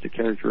Christ. That's a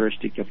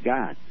characteristic of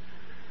God.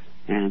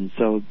 And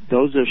so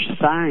those are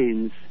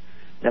signs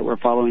that we're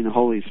following the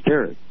Holy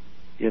Spirit.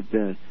 If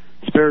the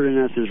Spirit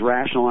in us is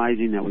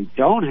rationalizing that we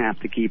don't have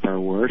to keep our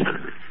word,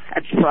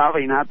 that's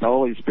probably not the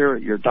Holy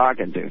Spirit you're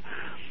talking to.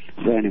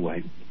 So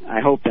anyway, I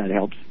hope that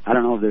helps. I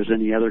don't know if there's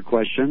any other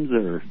questions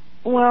or...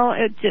 Well,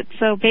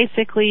 so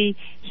basically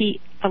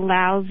he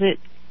allows it,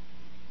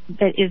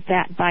 but is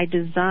that by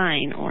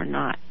design or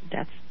not?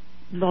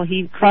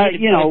 He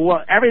created...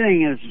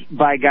 everything is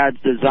by God's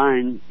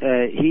design.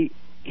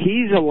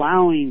 He's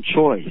allowing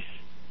choice,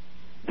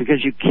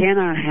 because you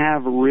cannot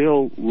have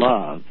real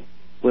love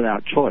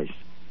without choice.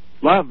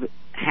 Love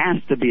has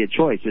to be a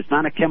choice. It's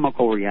not a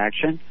chemical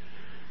reaction.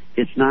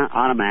 It's not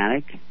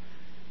automatic.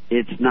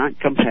 It's not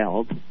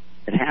compelled.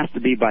 It has to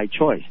be by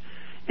choice.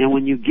 And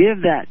when you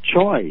give that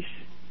choice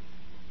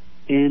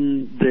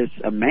in this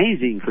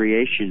amazing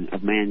creation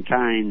of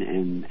mankind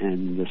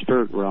and the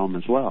spirit realm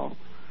as well,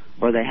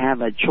 where they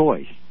have a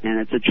choice, and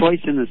it's a choice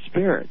in the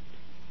spirit.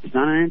 It's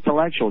not an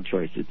intellectual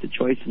choice. It's a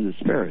choice in the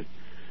spirit,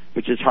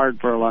 which is hard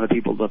for a lot of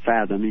people to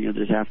fathom. You'll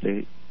just have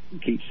to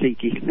keep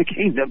seeking the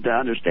kingdom to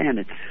understand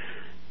it.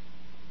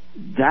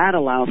 That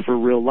allows for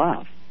real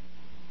love,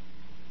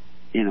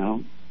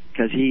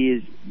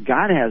 because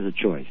God has a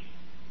choice,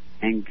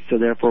 and so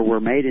therefore we're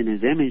made in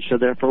His image. So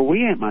therefore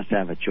we must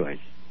have a choice,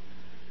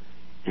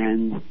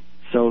 and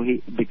so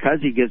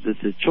because He gives us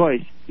His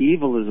choice,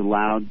 evil is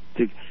allowed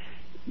to.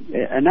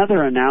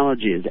 Another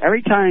analogy is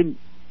every time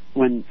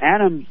when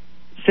Adam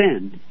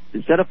sinned,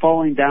 instead of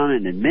falling down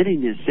and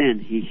admitting his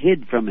sin, he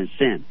hid from his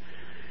sin.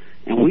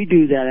 And we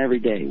do that every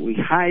day. We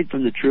hide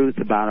from the truth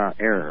about our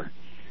error.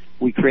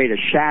 We create a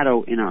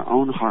shadow in our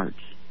own hearts,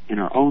 in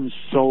our own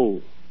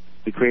soul.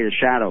 We create a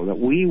shadow that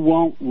we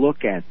won't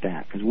look at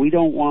that because we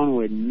don't want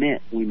to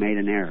admit we made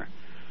an error.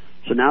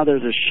 So now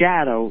there's a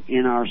shadow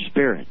in our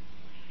spirit.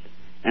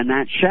 And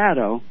that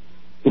shadow,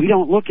 we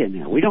don't look in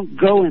there. We don't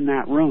go in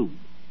that room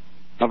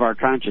of our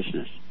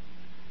consciousness.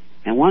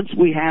 And once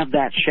we have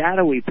that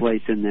shadowy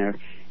place in there,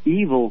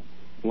 evil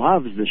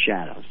loves the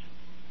shadows,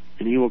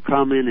 and he will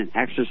come in and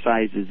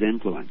exercise his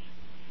influence.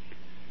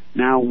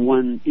 Now,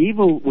 when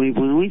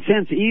we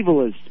sense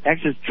evil is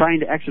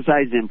trying to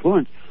exercise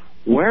influence,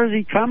 where is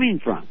he coming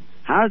from?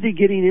 How is he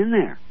getting in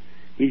there?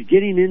 He's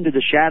getting into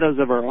the shadows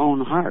of our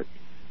own heart.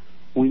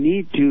 We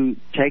need to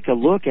take a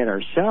look at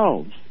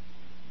ourselves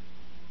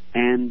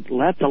and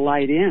let the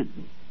light in.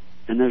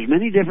 And there's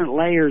many different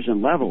layers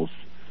and levels.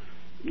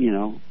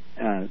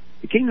 The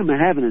kingdom of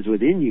heaven is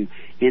within you,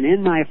 and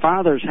in my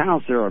Father's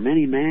house there are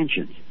many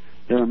mansions,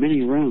 there are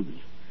many rooms,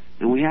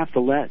 and we have to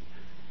let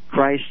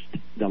Christ,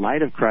 the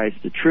light of Christ,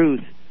 the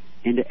truth,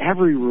 into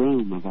every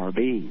room of our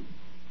being.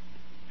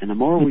 And the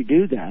more we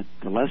do that,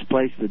 the less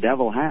place the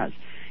devil has.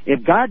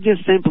 If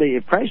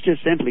Christ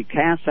just simply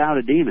casts out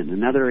a demon,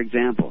 another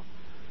example,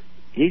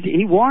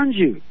 he warns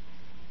you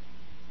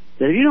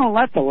that if you don't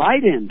let the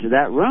light into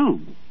that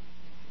room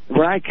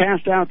where I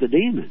cast out the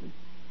demon,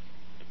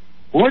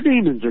 more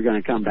demons are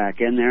going to come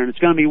back in there, and it's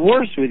going to be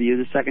worse with you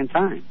the second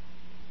time.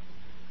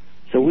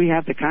 So we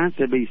have to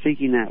constantly be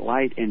seeking that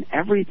light in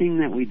everything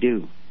that we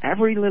do,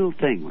 every little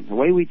thing, the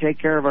way we take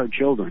care of our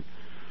children,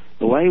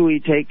 the way we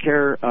take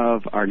care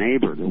of our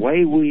neighbor, the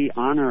way we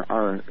honor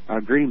our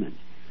agreement.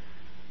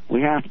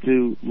 We have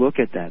to look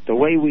at that. The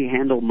way we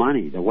handle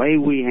money, the way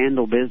we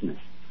handle business.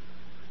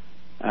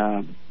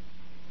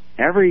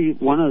 Every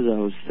one of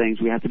those things,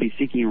 we have to be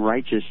seeking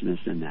righteousness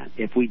in that.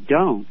 If we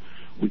don't,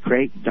 we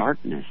create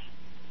darkness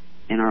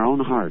in our own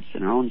hearts,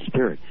 in our own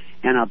spirit.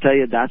 And I'll tell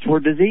you, that's where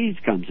disease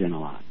comes in a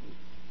lot.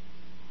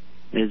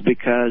 Is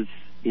because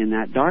in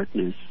that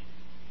darkness,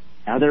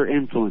 other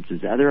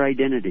influences, other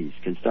identities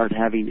can start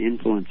having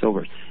influence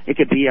over us. It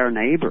could be our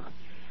neighbor.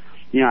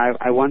 You know,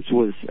 I once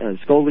was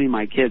scolding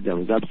my kids. I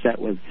was upset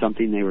with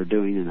something they were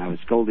doing, and I was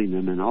scolding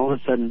them, and all of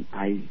a sudden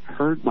I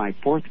heard my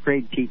 4th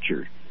grade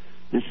teacher,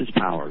 Mrs.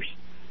 Powers,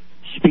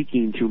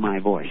 speaking to my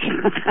voice.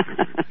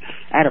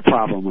 I had a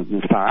problem with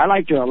Miss Powers. I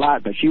liked her a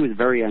lot, but she was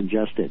very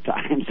unjust at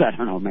times. I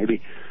don't know,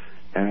 maybe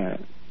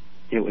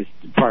it was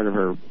part of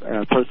her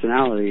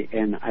personality,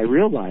 and I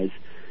realized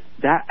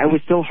that I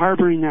was still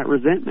harboring that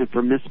resentment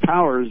for Miss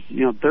Powers,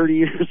 30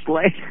 years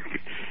later.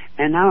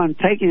 And now I'm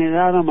taking it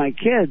out on my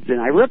kids, and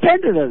I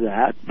repented of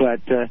that,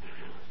 but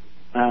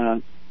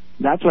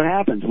that's what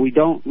happens. We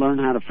don't learn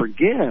how to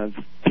forgive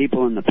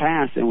people in the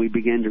past, and we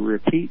begin to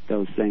repeat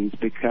those things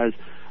because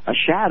a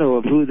shadow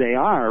of who they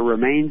are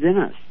remains in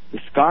us. The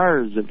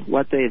scars of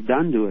what they have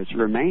done to us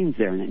remains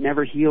there, and it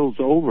never heals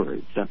over.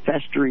 It's a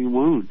festering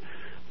wound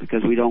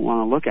because we don't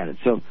want to look at it.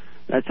 So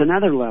that's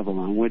another level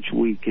on which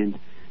we can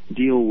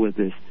deal with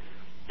this.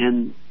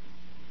 And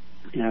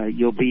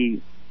you'll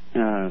be,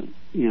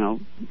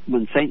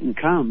 when Satan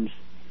comes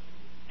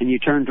and you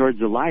turn towards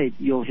the light,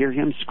 you'll hear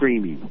him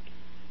screaming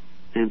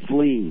and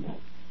fleeing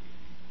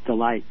the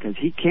light because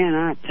he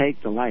cannot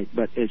take the light.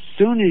 But as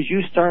soon as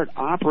you start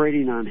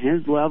operating on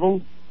his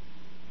level,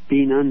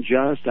 being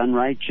unjust,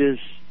 unrighteous,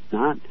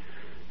 not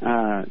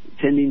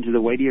tending to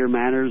the weightier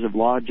matters of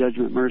law,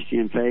 judgment, mercy,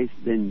 and faith,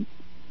 then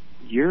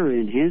you're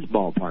in his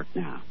ballpark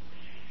now.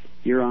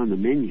 You're on the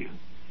menu.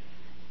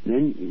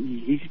 Then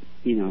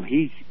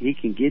he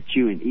can get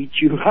you and eat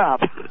you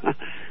up.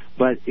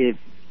 But if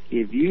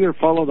you are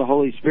full of the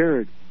Holy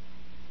Spirit,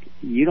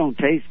 you don't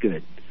taste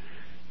good.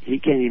 He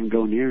can't even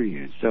go near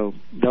you. So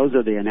those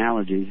are the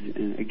analogies.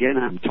 And again,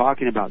 I'm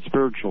talking about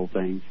spiritual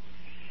things.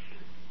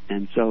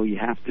 And so you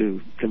have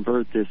to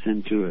convert this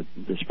into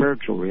the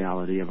spiritual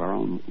reality of our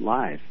own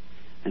life.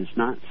 And it's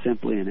not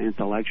simply an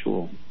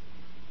intellectual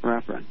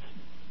reference.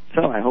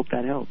 So I hope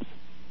that helps.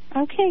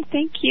 Okay,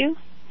 thank you.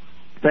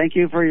 Thank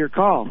you for your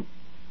call.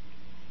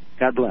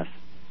 God bless.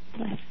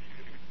 Bless.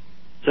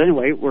 So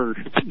anyway, we're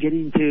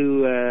getting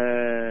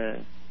to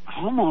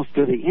almost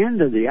to the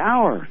end of the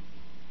hour.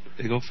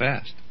 They go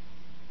fast.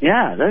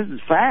 Yeah, this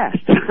is fast.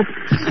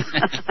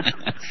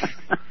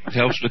 It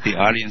helps with the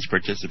audience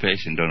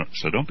participation,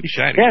 so don't be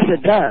shy. Yes,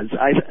 it does.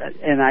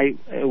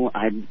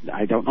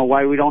 I don't know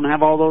why we don't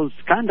have all those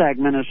contact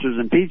ministers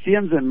and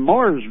PCMs and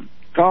Moore's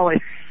calling.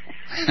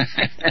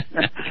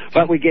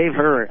 But we gave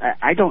her,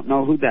 I don't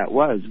know who that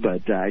was,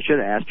 but I should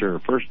have asked her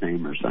first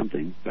name or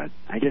something, but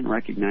I didn't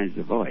recognize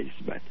the voice.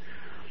 But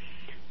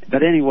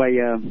anyway,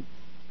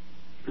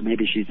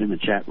 maybe she's in the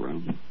chat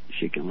room.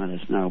 She can let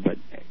us know. But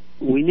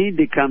we need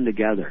to come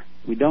together.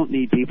 We don't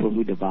need people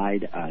who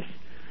divide us,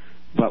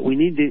 but we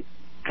need to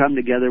come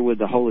together with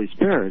the Holy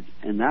Spirit,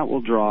 and that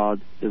will draw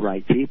the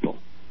right people.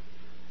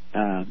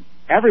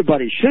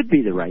 Everybody should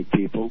be the right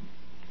people,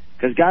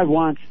 because God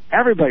wants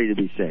everybody to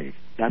be saved.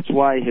 That's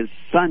why His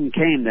Son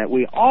came, that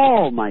we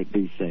all might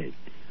be saved.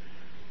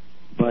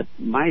 But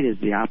might is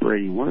the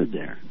operating word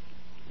there.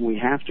 We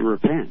have to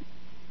repent.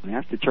 We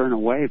have to turn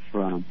away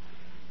from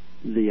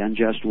the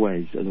unjust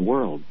ways of the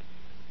world.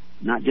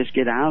 Not just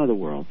get out of the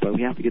world, but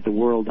we have to get the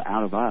world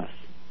out of us.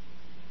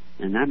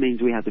 And that means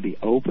we have to be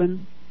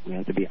open, we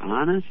have to be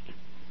honest,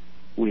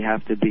 we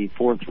have to be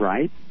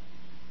forthright,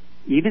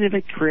 even if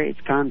it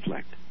creates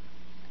conflict.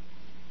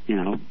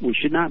 We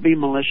should not be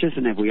malicious,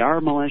 and if we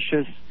are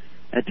malicious,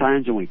 at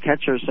times when we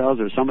catch ourselves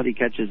or somebody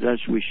catches us,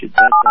 we should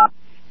fess up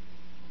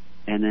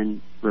and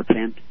then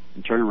repent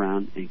and turn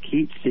around and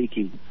keep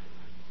seeking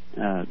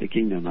the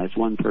kingdom. As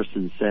one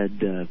person said,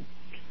 they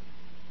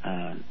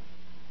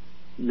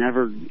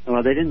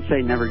didn't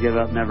say never give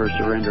up, never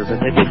surrender,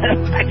 but they did.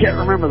 I can't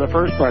remember the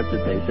first part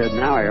that they said.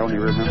 Now I only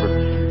remember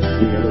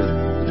the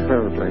other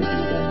paraphrasing of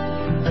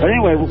that. But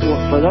anyway,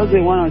 for those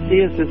who want to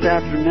see us this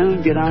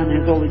afternoon, get on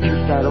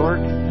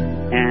hisholychurch.org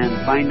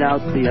and find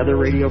out the other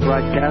radio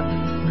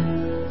broadcasts,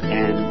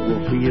 and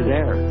we'll see you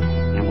there.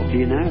 And we'll see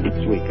you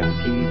next week on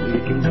Keys to the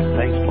Kingdom.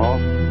 Thanks, Paul.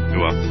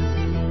 You're welcome.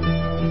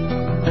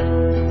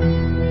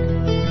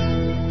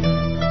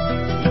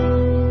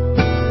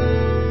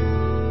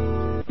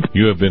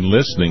 You have been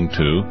listening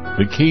to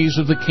The Keys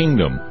of the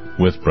Kingdom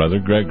with Brother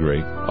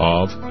Gregory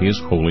of His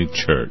Holy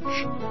Church.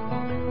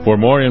 For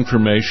more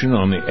information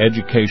on the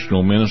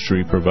educational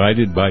ministry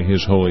provided by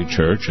His Holy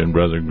Church and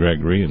Brother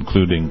Gregory,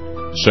 including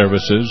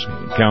services,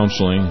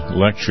 counseling,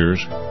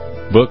 lectures,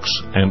 books,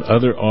 and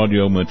other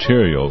audio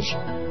materials,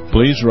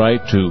 please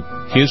write to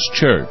His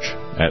Church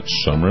at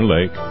Summer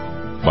Lake,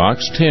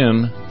 Box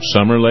 10,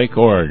 Summer Lake,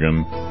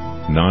 Oregon,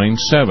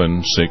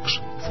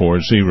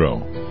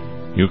 97640.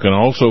 You can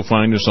also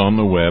find us on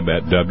the web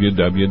at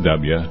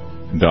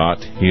www.hishq.org.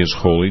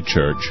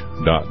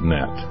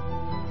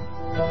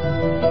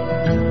 www.hisholychurch.net.